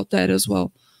more about that as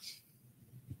well.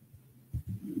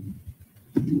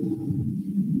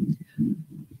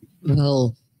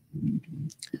 Well,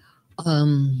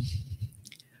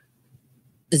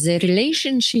 the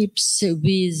relationships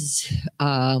with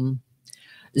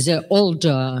the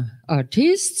older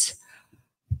artists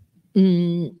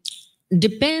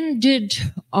depended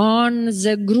on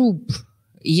the group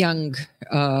young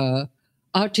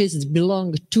artists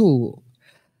belonged to.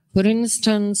 For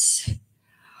instance,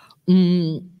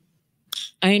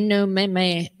 I know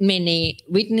many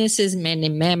witnesses, many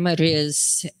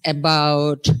memories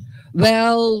about,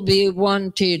 well, we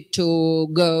wanted to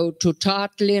go to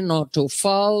Tatlin or to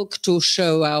Falk to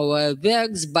show our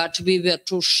works, but we were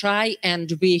too shy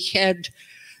and we had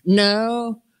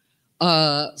no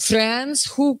friends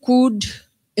who could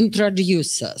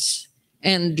introduce us.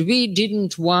 And we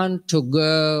didn't want to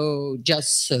go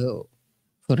just so,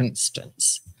 for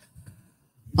instance.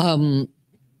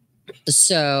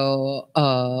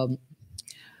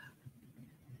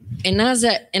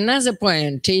 Another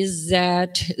point is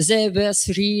that there were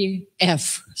 3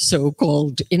 F,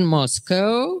 so-called, in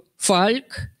Moscow: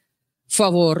 Falk,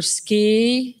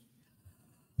 Favorsky,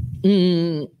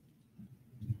 and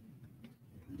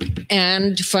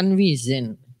Van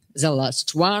Wiesen. The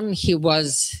last one, he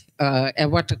was a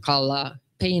watercolor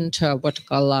painter,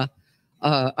 watercolor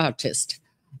artist.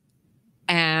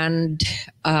 And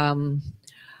for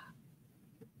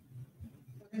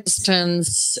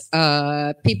instance,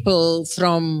 people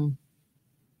from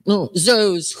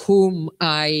those whom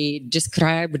I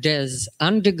described as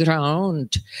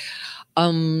underground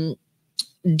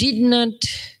did not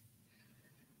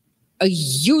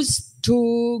used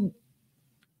to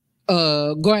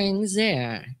going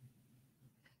there.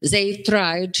 They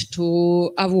tried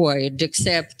to avoid,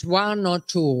 except 1 or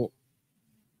 2,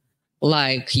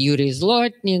 like Yuri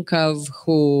Zlotnikov,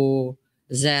 who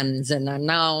then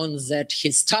announced that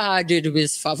he studied with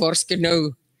Favorsky.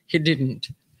 No, he didn't.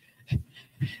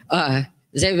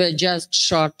 They were just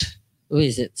short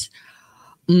visits.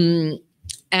 And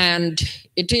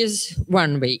it is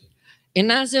one way.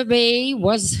 Another way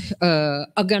was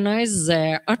organize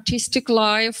their artistic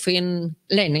life in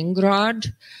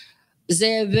Leningrad.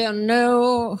 There were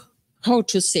no, how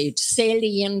to say it,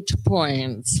 salient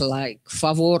points like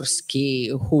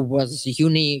Favorsky, who was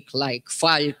unique, like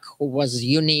Falk, who was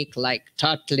unique, like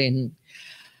Tatlin,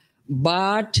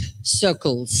 but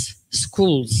circles,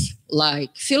 schools,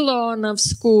 like Filonov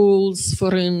schools,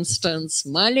 for instance,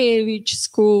 Malevich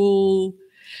school,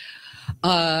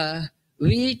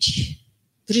 which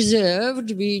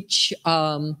preserved, which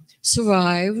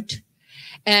survived.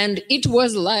 And it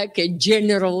was like a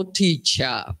general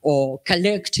teacher or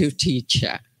collective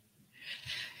teacher.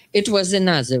 It was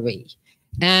another way.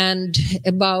 And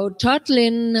about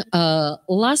Tatlin,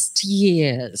 last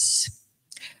years,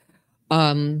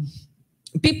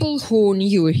 people who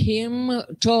knew him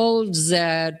told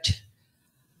that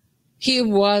he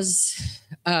was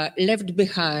left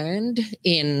behind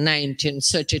in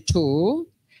 1932,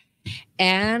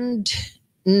 and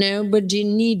nobody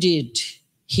needed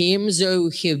him, though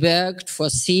he worked for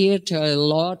theater a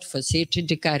lot, for theater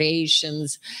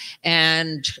decorations,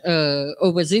 and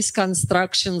over these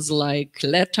constructions like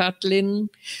Le Tatlin.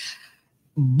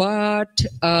 But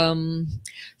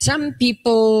some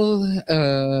people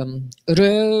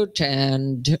wrote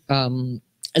and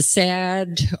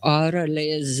said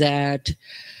orally that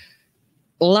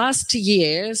last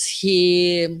years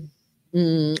he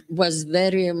was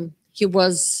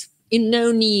in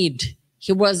no need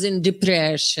he was in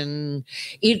depression.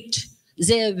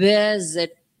 There were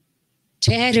the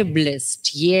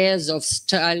terriblest years of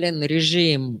Stalin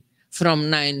regime from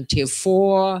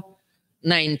 94,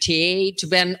 98,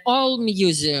 when all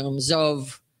museums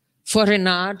of foreign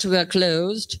art were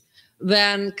closed,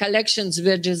 when collections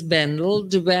were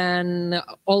disbanded, when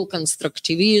all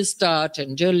constructivist art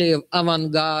and early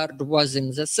avant-garde was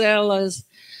in the cellars.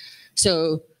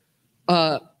 So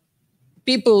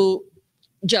people,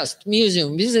 just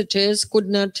museum visitors, could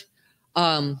not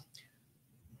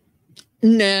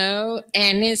know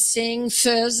anything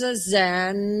further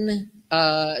than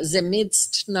the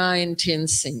mid-19th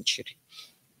century.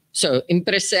 So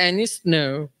Impressionists,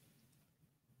 no.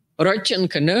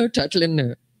 Rodchenko, no. Tatlin,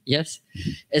 no. Yes,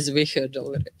 as we heard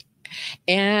already.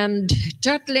 And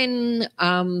Tatlin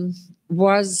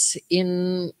was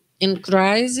in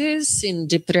crisis, in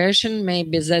depression.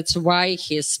 Maybe that's why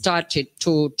he started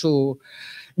to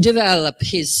develop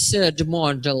his third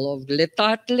model of Le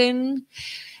Tatlin.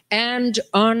 And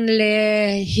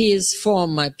only his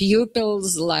former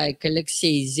pupils, like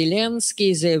Alexei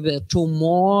Zelensky, there were two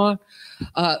more,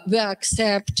 were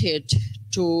accepted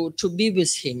to be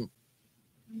with him.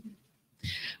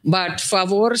 But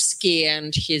Favorsky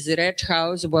and his Red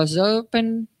House was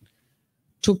open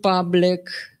to public.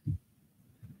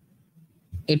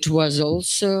 It was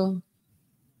also,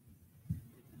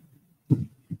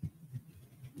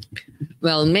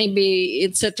 well, maybe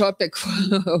it's a topic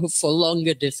for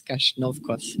longer discussion, of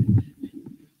course.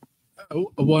 I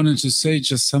wanted to say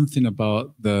just something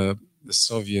about the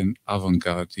Soviet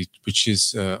avant-garde, which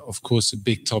is, of course, a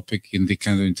big topic in the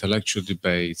kind of intellectual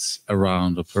debates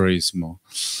around operaismo.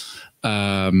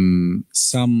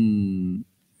 Some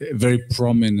very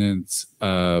prominent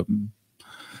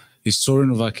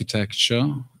historian of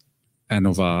architecture and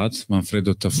of art,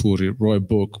 Manfredo Tafuri, wrote a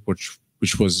book which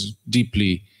was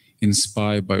deeply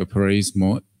inspired by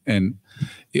operaismo, and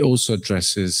it also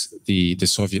addresses the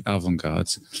Soviet avant-garde.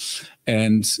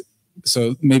 And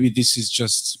so maybe this is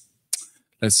just,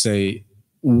 let's say,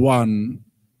 one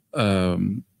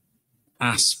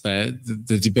aspect.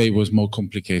 The debate was more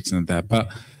complicated than that,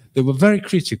 but they were very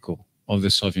critical of the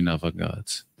Soviet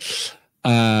avant-garde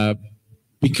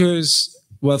because,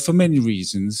 well, for many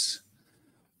reasons,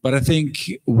 but I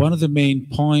think one of the main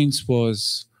points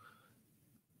was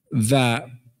that,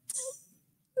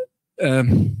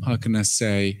 how can I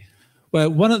say?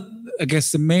 Well, I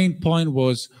guess the main point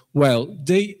was, well,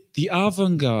 the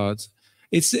avant-garde,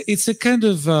 it's a kind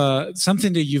of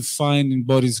something that you find in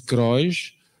Boris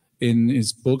Grosz in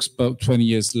his books about 20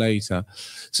 years later.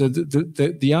 So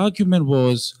the argument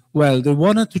was, well, they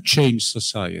wanted to change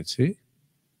society.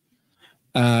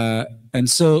 And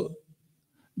so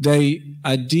they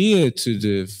adhered to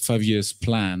the 5 years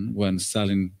plan when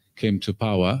Stalin came to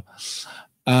power.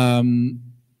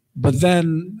 But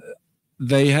then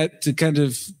they had to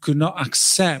could not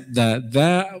accept that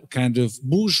their kind of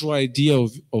bourgeois idea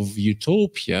of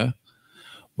utopia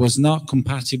was not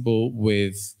compatible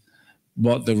with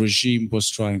what the regime was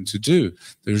trying to do.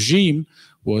 The regime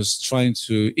was trying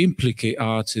to implicate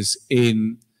artists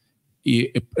in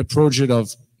a project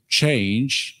of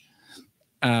change.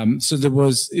 So there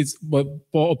was, what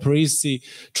Operisti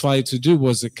tried to do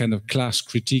was a kind of class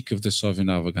critique of the Soviet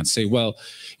avant-garde. Say, well,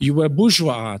 you were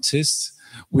bourgeois artists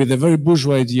with a very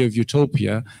bourgeois idea of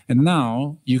utopia, and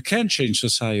now you can change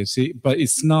society, but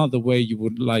it's not the way you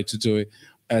would like to do it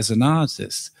as an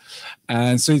artist.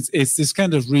 And so it's this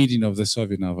kind of reading of the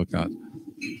Soviet avant-garde.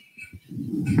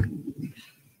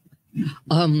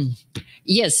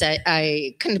 Yes,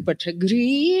 I can but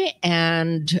agree.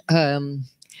 And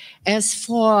as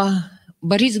for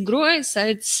Boris Grosz,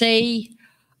 I'd say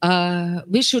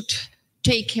we should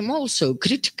take him also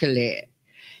critically,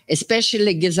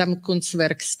 especially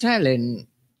Gesamtkunstwerk Stalin.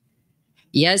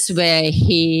 Yes, where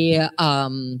he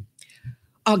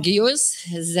argues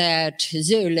that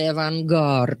the early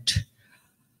avant-garde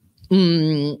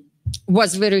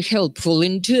was very helpful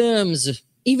in terms,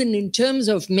 even in terms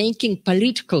of making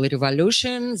political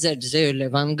revolutions, that the early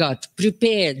avant-garde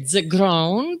prepared the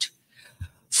ground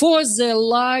for the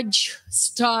large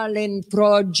Stalin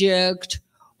project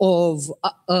of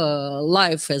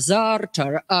life as art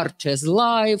or art as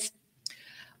life.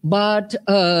 But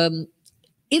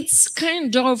it's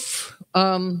kind of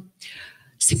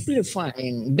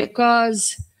simplifying,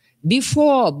 because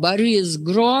before Boris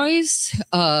Grosz,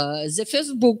 the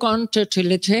first book on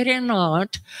totalitarian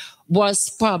art was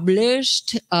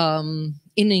published in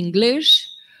English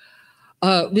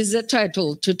with the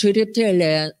title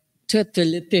Totalitarian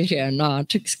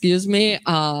Art, excuse me,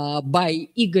 by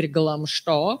Igor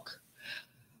Glamstok.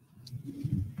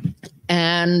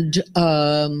 And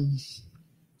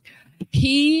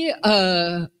he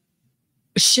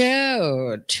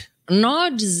showed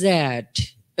not that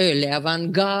early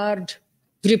avant-garde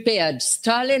prepared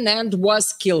Stalin and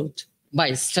was killed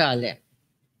by Stalin.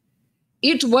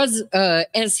 It was,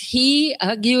 as he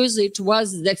argues, it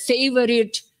was the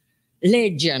favorite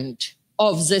legend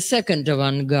of the second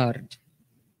avant-garde,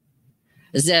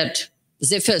 that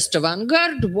the first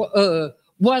avant-garde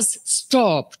was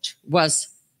stopped, was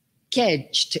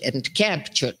catched and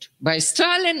captured by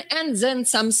Stalin, and then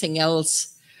something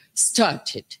else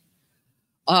started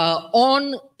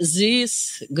on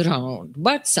this ground,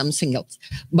 but something else.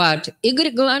 But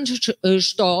Igor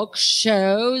Glanstock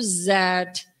shows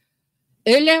that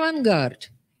early avant-garde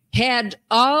had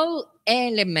all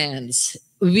elements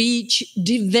which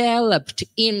developed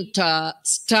into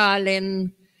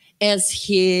Stalin, as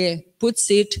he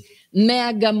puts it,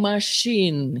 mega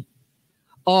machine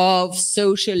of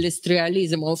socialist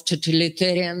realism, of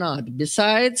totalitarian art.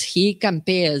 Besides, he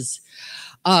compares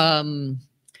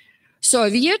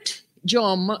Soviet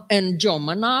and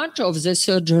German art of the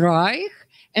Third Reich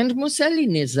and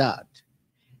Mussolini's art,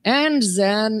 and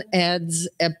then adds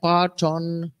a part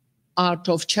on art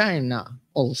of China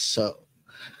also.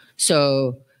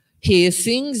 So he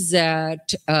thinks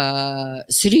that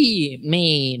three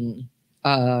main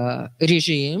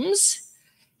regimes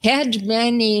had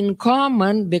many in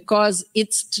common because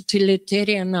it's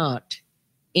totalitarian art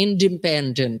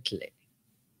independently.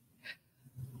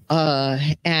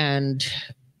 And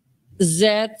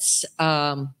that's,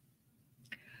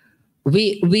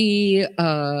 we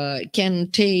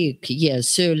can take,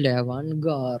 yes, early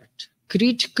avant-garde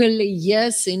critically,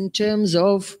 yes, in terms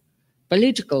of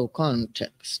political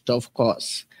context, of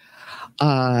course.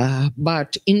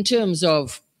 But in terms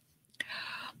of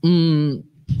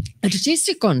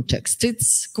artistic context,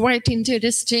 it's quite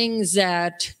interesting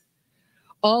that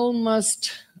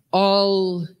almost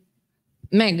all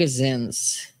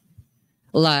magazines,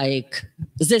 like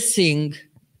The Thing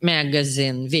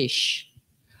magazine, Wish,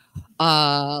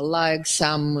 like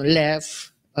some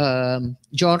left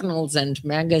journals and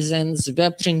magazines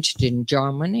were printed in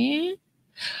Germany,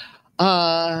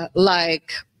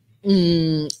 like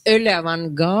early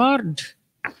avant-garde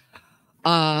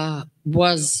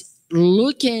was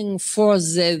looking for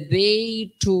the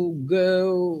way to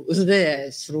go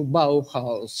there through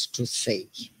Bauhaus, to say.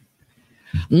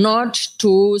 Not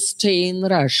to stay in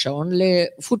Russia. Only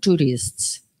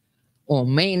futurists, or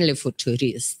mainly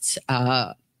futurists,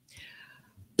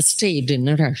 stayed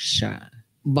in Russia.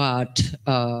 But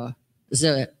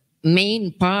the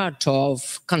main part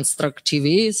of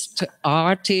constructivist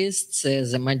artists,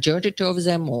 the majority of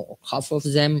them, or half of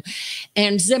them,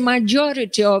 and the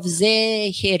majority of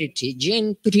their heritage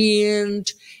in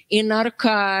print, in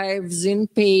archives, in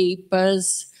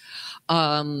papers,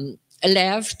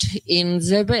 left in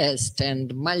the West.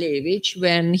 And Malevich,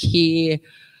 when he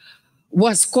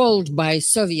was called by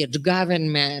Soviet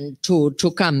government to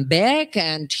come back,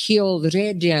 and he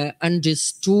already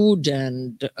understood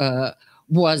and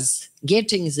was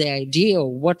getting the idea of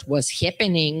what was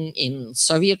happening in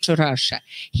Soviet Russia,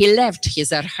 he left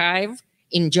his archive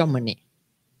in Germany.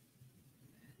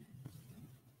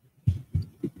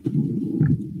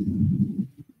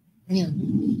 Yeah.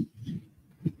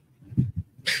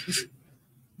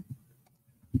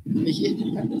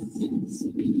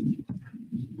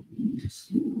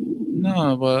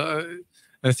 No, well,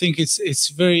 I think it's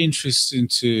very interesting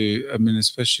to, I mean,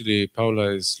 especially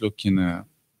Paula is looking at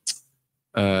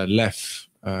left.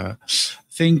 I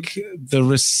think the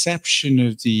reception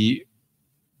of the,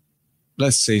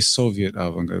 let's say, Soviet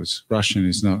avant-garde, Russian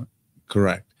is not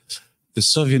correct, the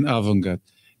Soviet avant-garde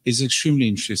is extremely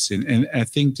interesting. And I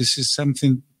think this is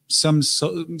something some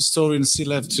historians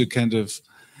still have to kind of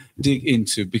dig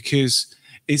into, because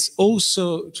it's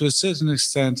also, to a certain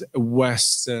extent, a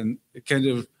Western kind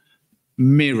of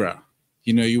mirror.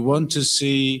 You know, you want to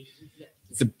see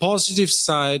the positive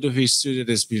side of history that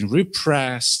has been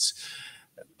repressed,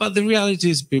 but the reality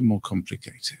is a bit more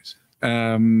complicated.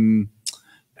 And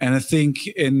I think,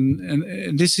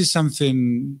 and this is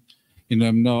something, you know,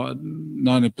 I'm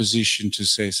not in a position to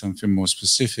say something more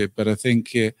specific, but I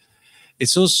think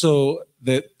it's also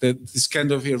that this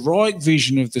kind of heroic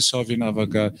vision of the Soviet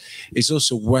avant-garde is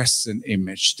also Western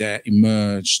image that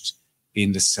emerged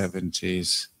in the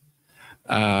 70s.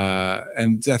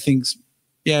 And I think,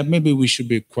 yeah, maybe we should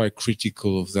be quite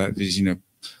critical of that, this, you know,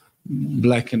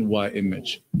 black and white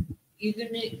image.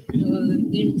 Even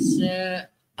in the,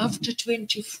 after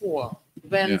 24,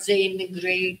 when they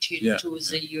immigrated to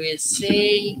the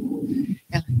USA,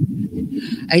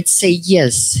 I'd say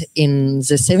yes, in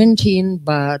the 17,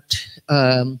 but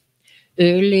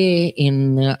early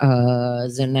in the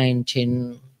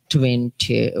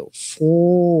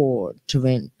 1924,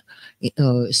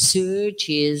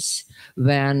 30s,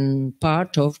 when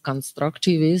part of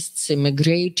constructivists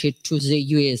immigrated to the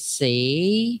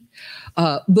USA,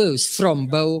 both from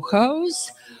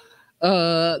Bauhaus,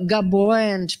 Gabo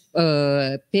and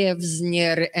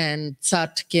Pevsner and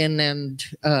Tzatkin and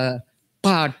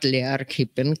partly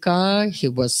Archipenka, he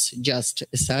was just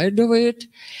a side of it.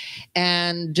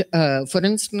 And for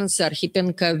instance,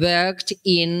 Archipenka worked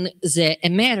in the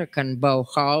American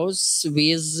Bauhaus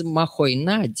with Mahoy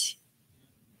Nadi.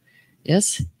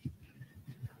 Yes?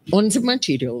 On the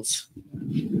materials.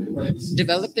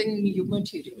 Developing new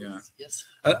materials. Yeah. Yes.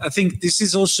 I think this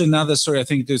is also another story. I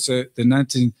think there's the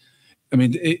 19... I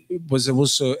mean, it was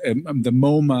also the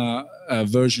MoMA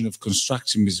version of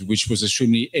constructivism, which was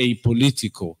extremely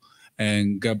apolitical.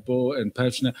 And Gabo and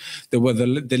Pevsner, they were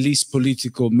the least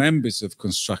political members of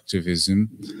constructivism.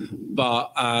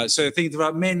 But so I think there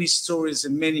are many stories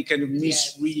and many kind of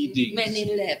misreadings.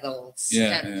 Many levels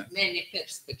and many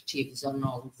perspectives on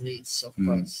all this, of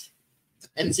course.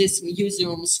 And this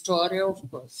museum story, of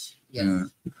course. Yes. Yeah.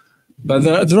 But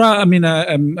there are, I mean,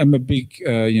 I'm a big,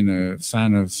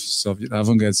 fan of Soviet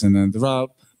avant-garde, and there are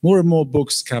more and more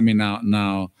books coming out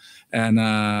now. And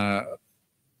I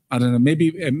don't know,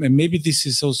 maybe this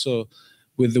is also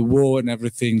with the war and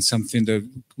everything, something that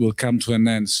will come to an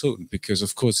end soon, because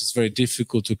of course it's very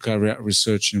difficult to carry out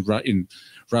research in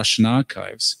Russian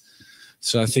archives.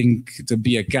 So I think there'll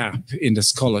be a gap in the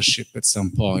scholarship at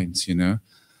some point,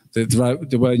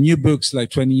 There were new books like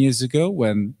 20 years ago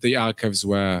when the archives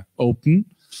were open,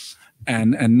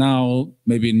 and now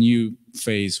maybe a new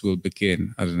phase will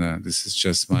begin. I don't know. This is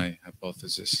just my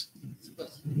hypothesis.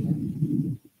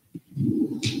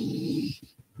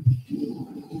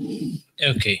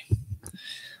 Okay.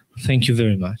 Thank you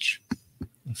very much.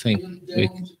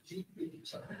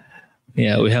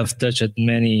 We have touched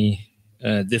many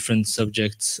different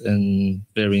subjects and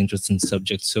very interesting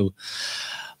subjects. So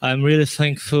I'm really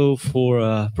thankful for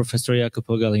Professor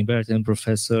Jacopo Galimberti and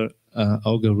Professor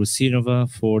Olga Rusinova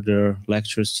for their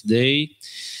lectures today,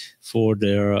 for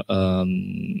their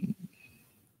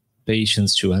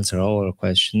patience to answer all our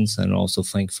questions, and also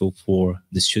thankful for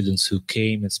the students who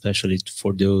came, especially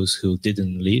for those who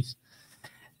didn't leave.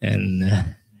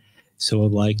 And so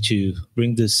I'd like to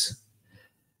bring this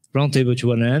roundtable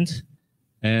to an end.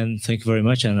 And thank you very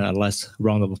much. And a last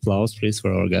round of applause, please,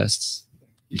 for our guests.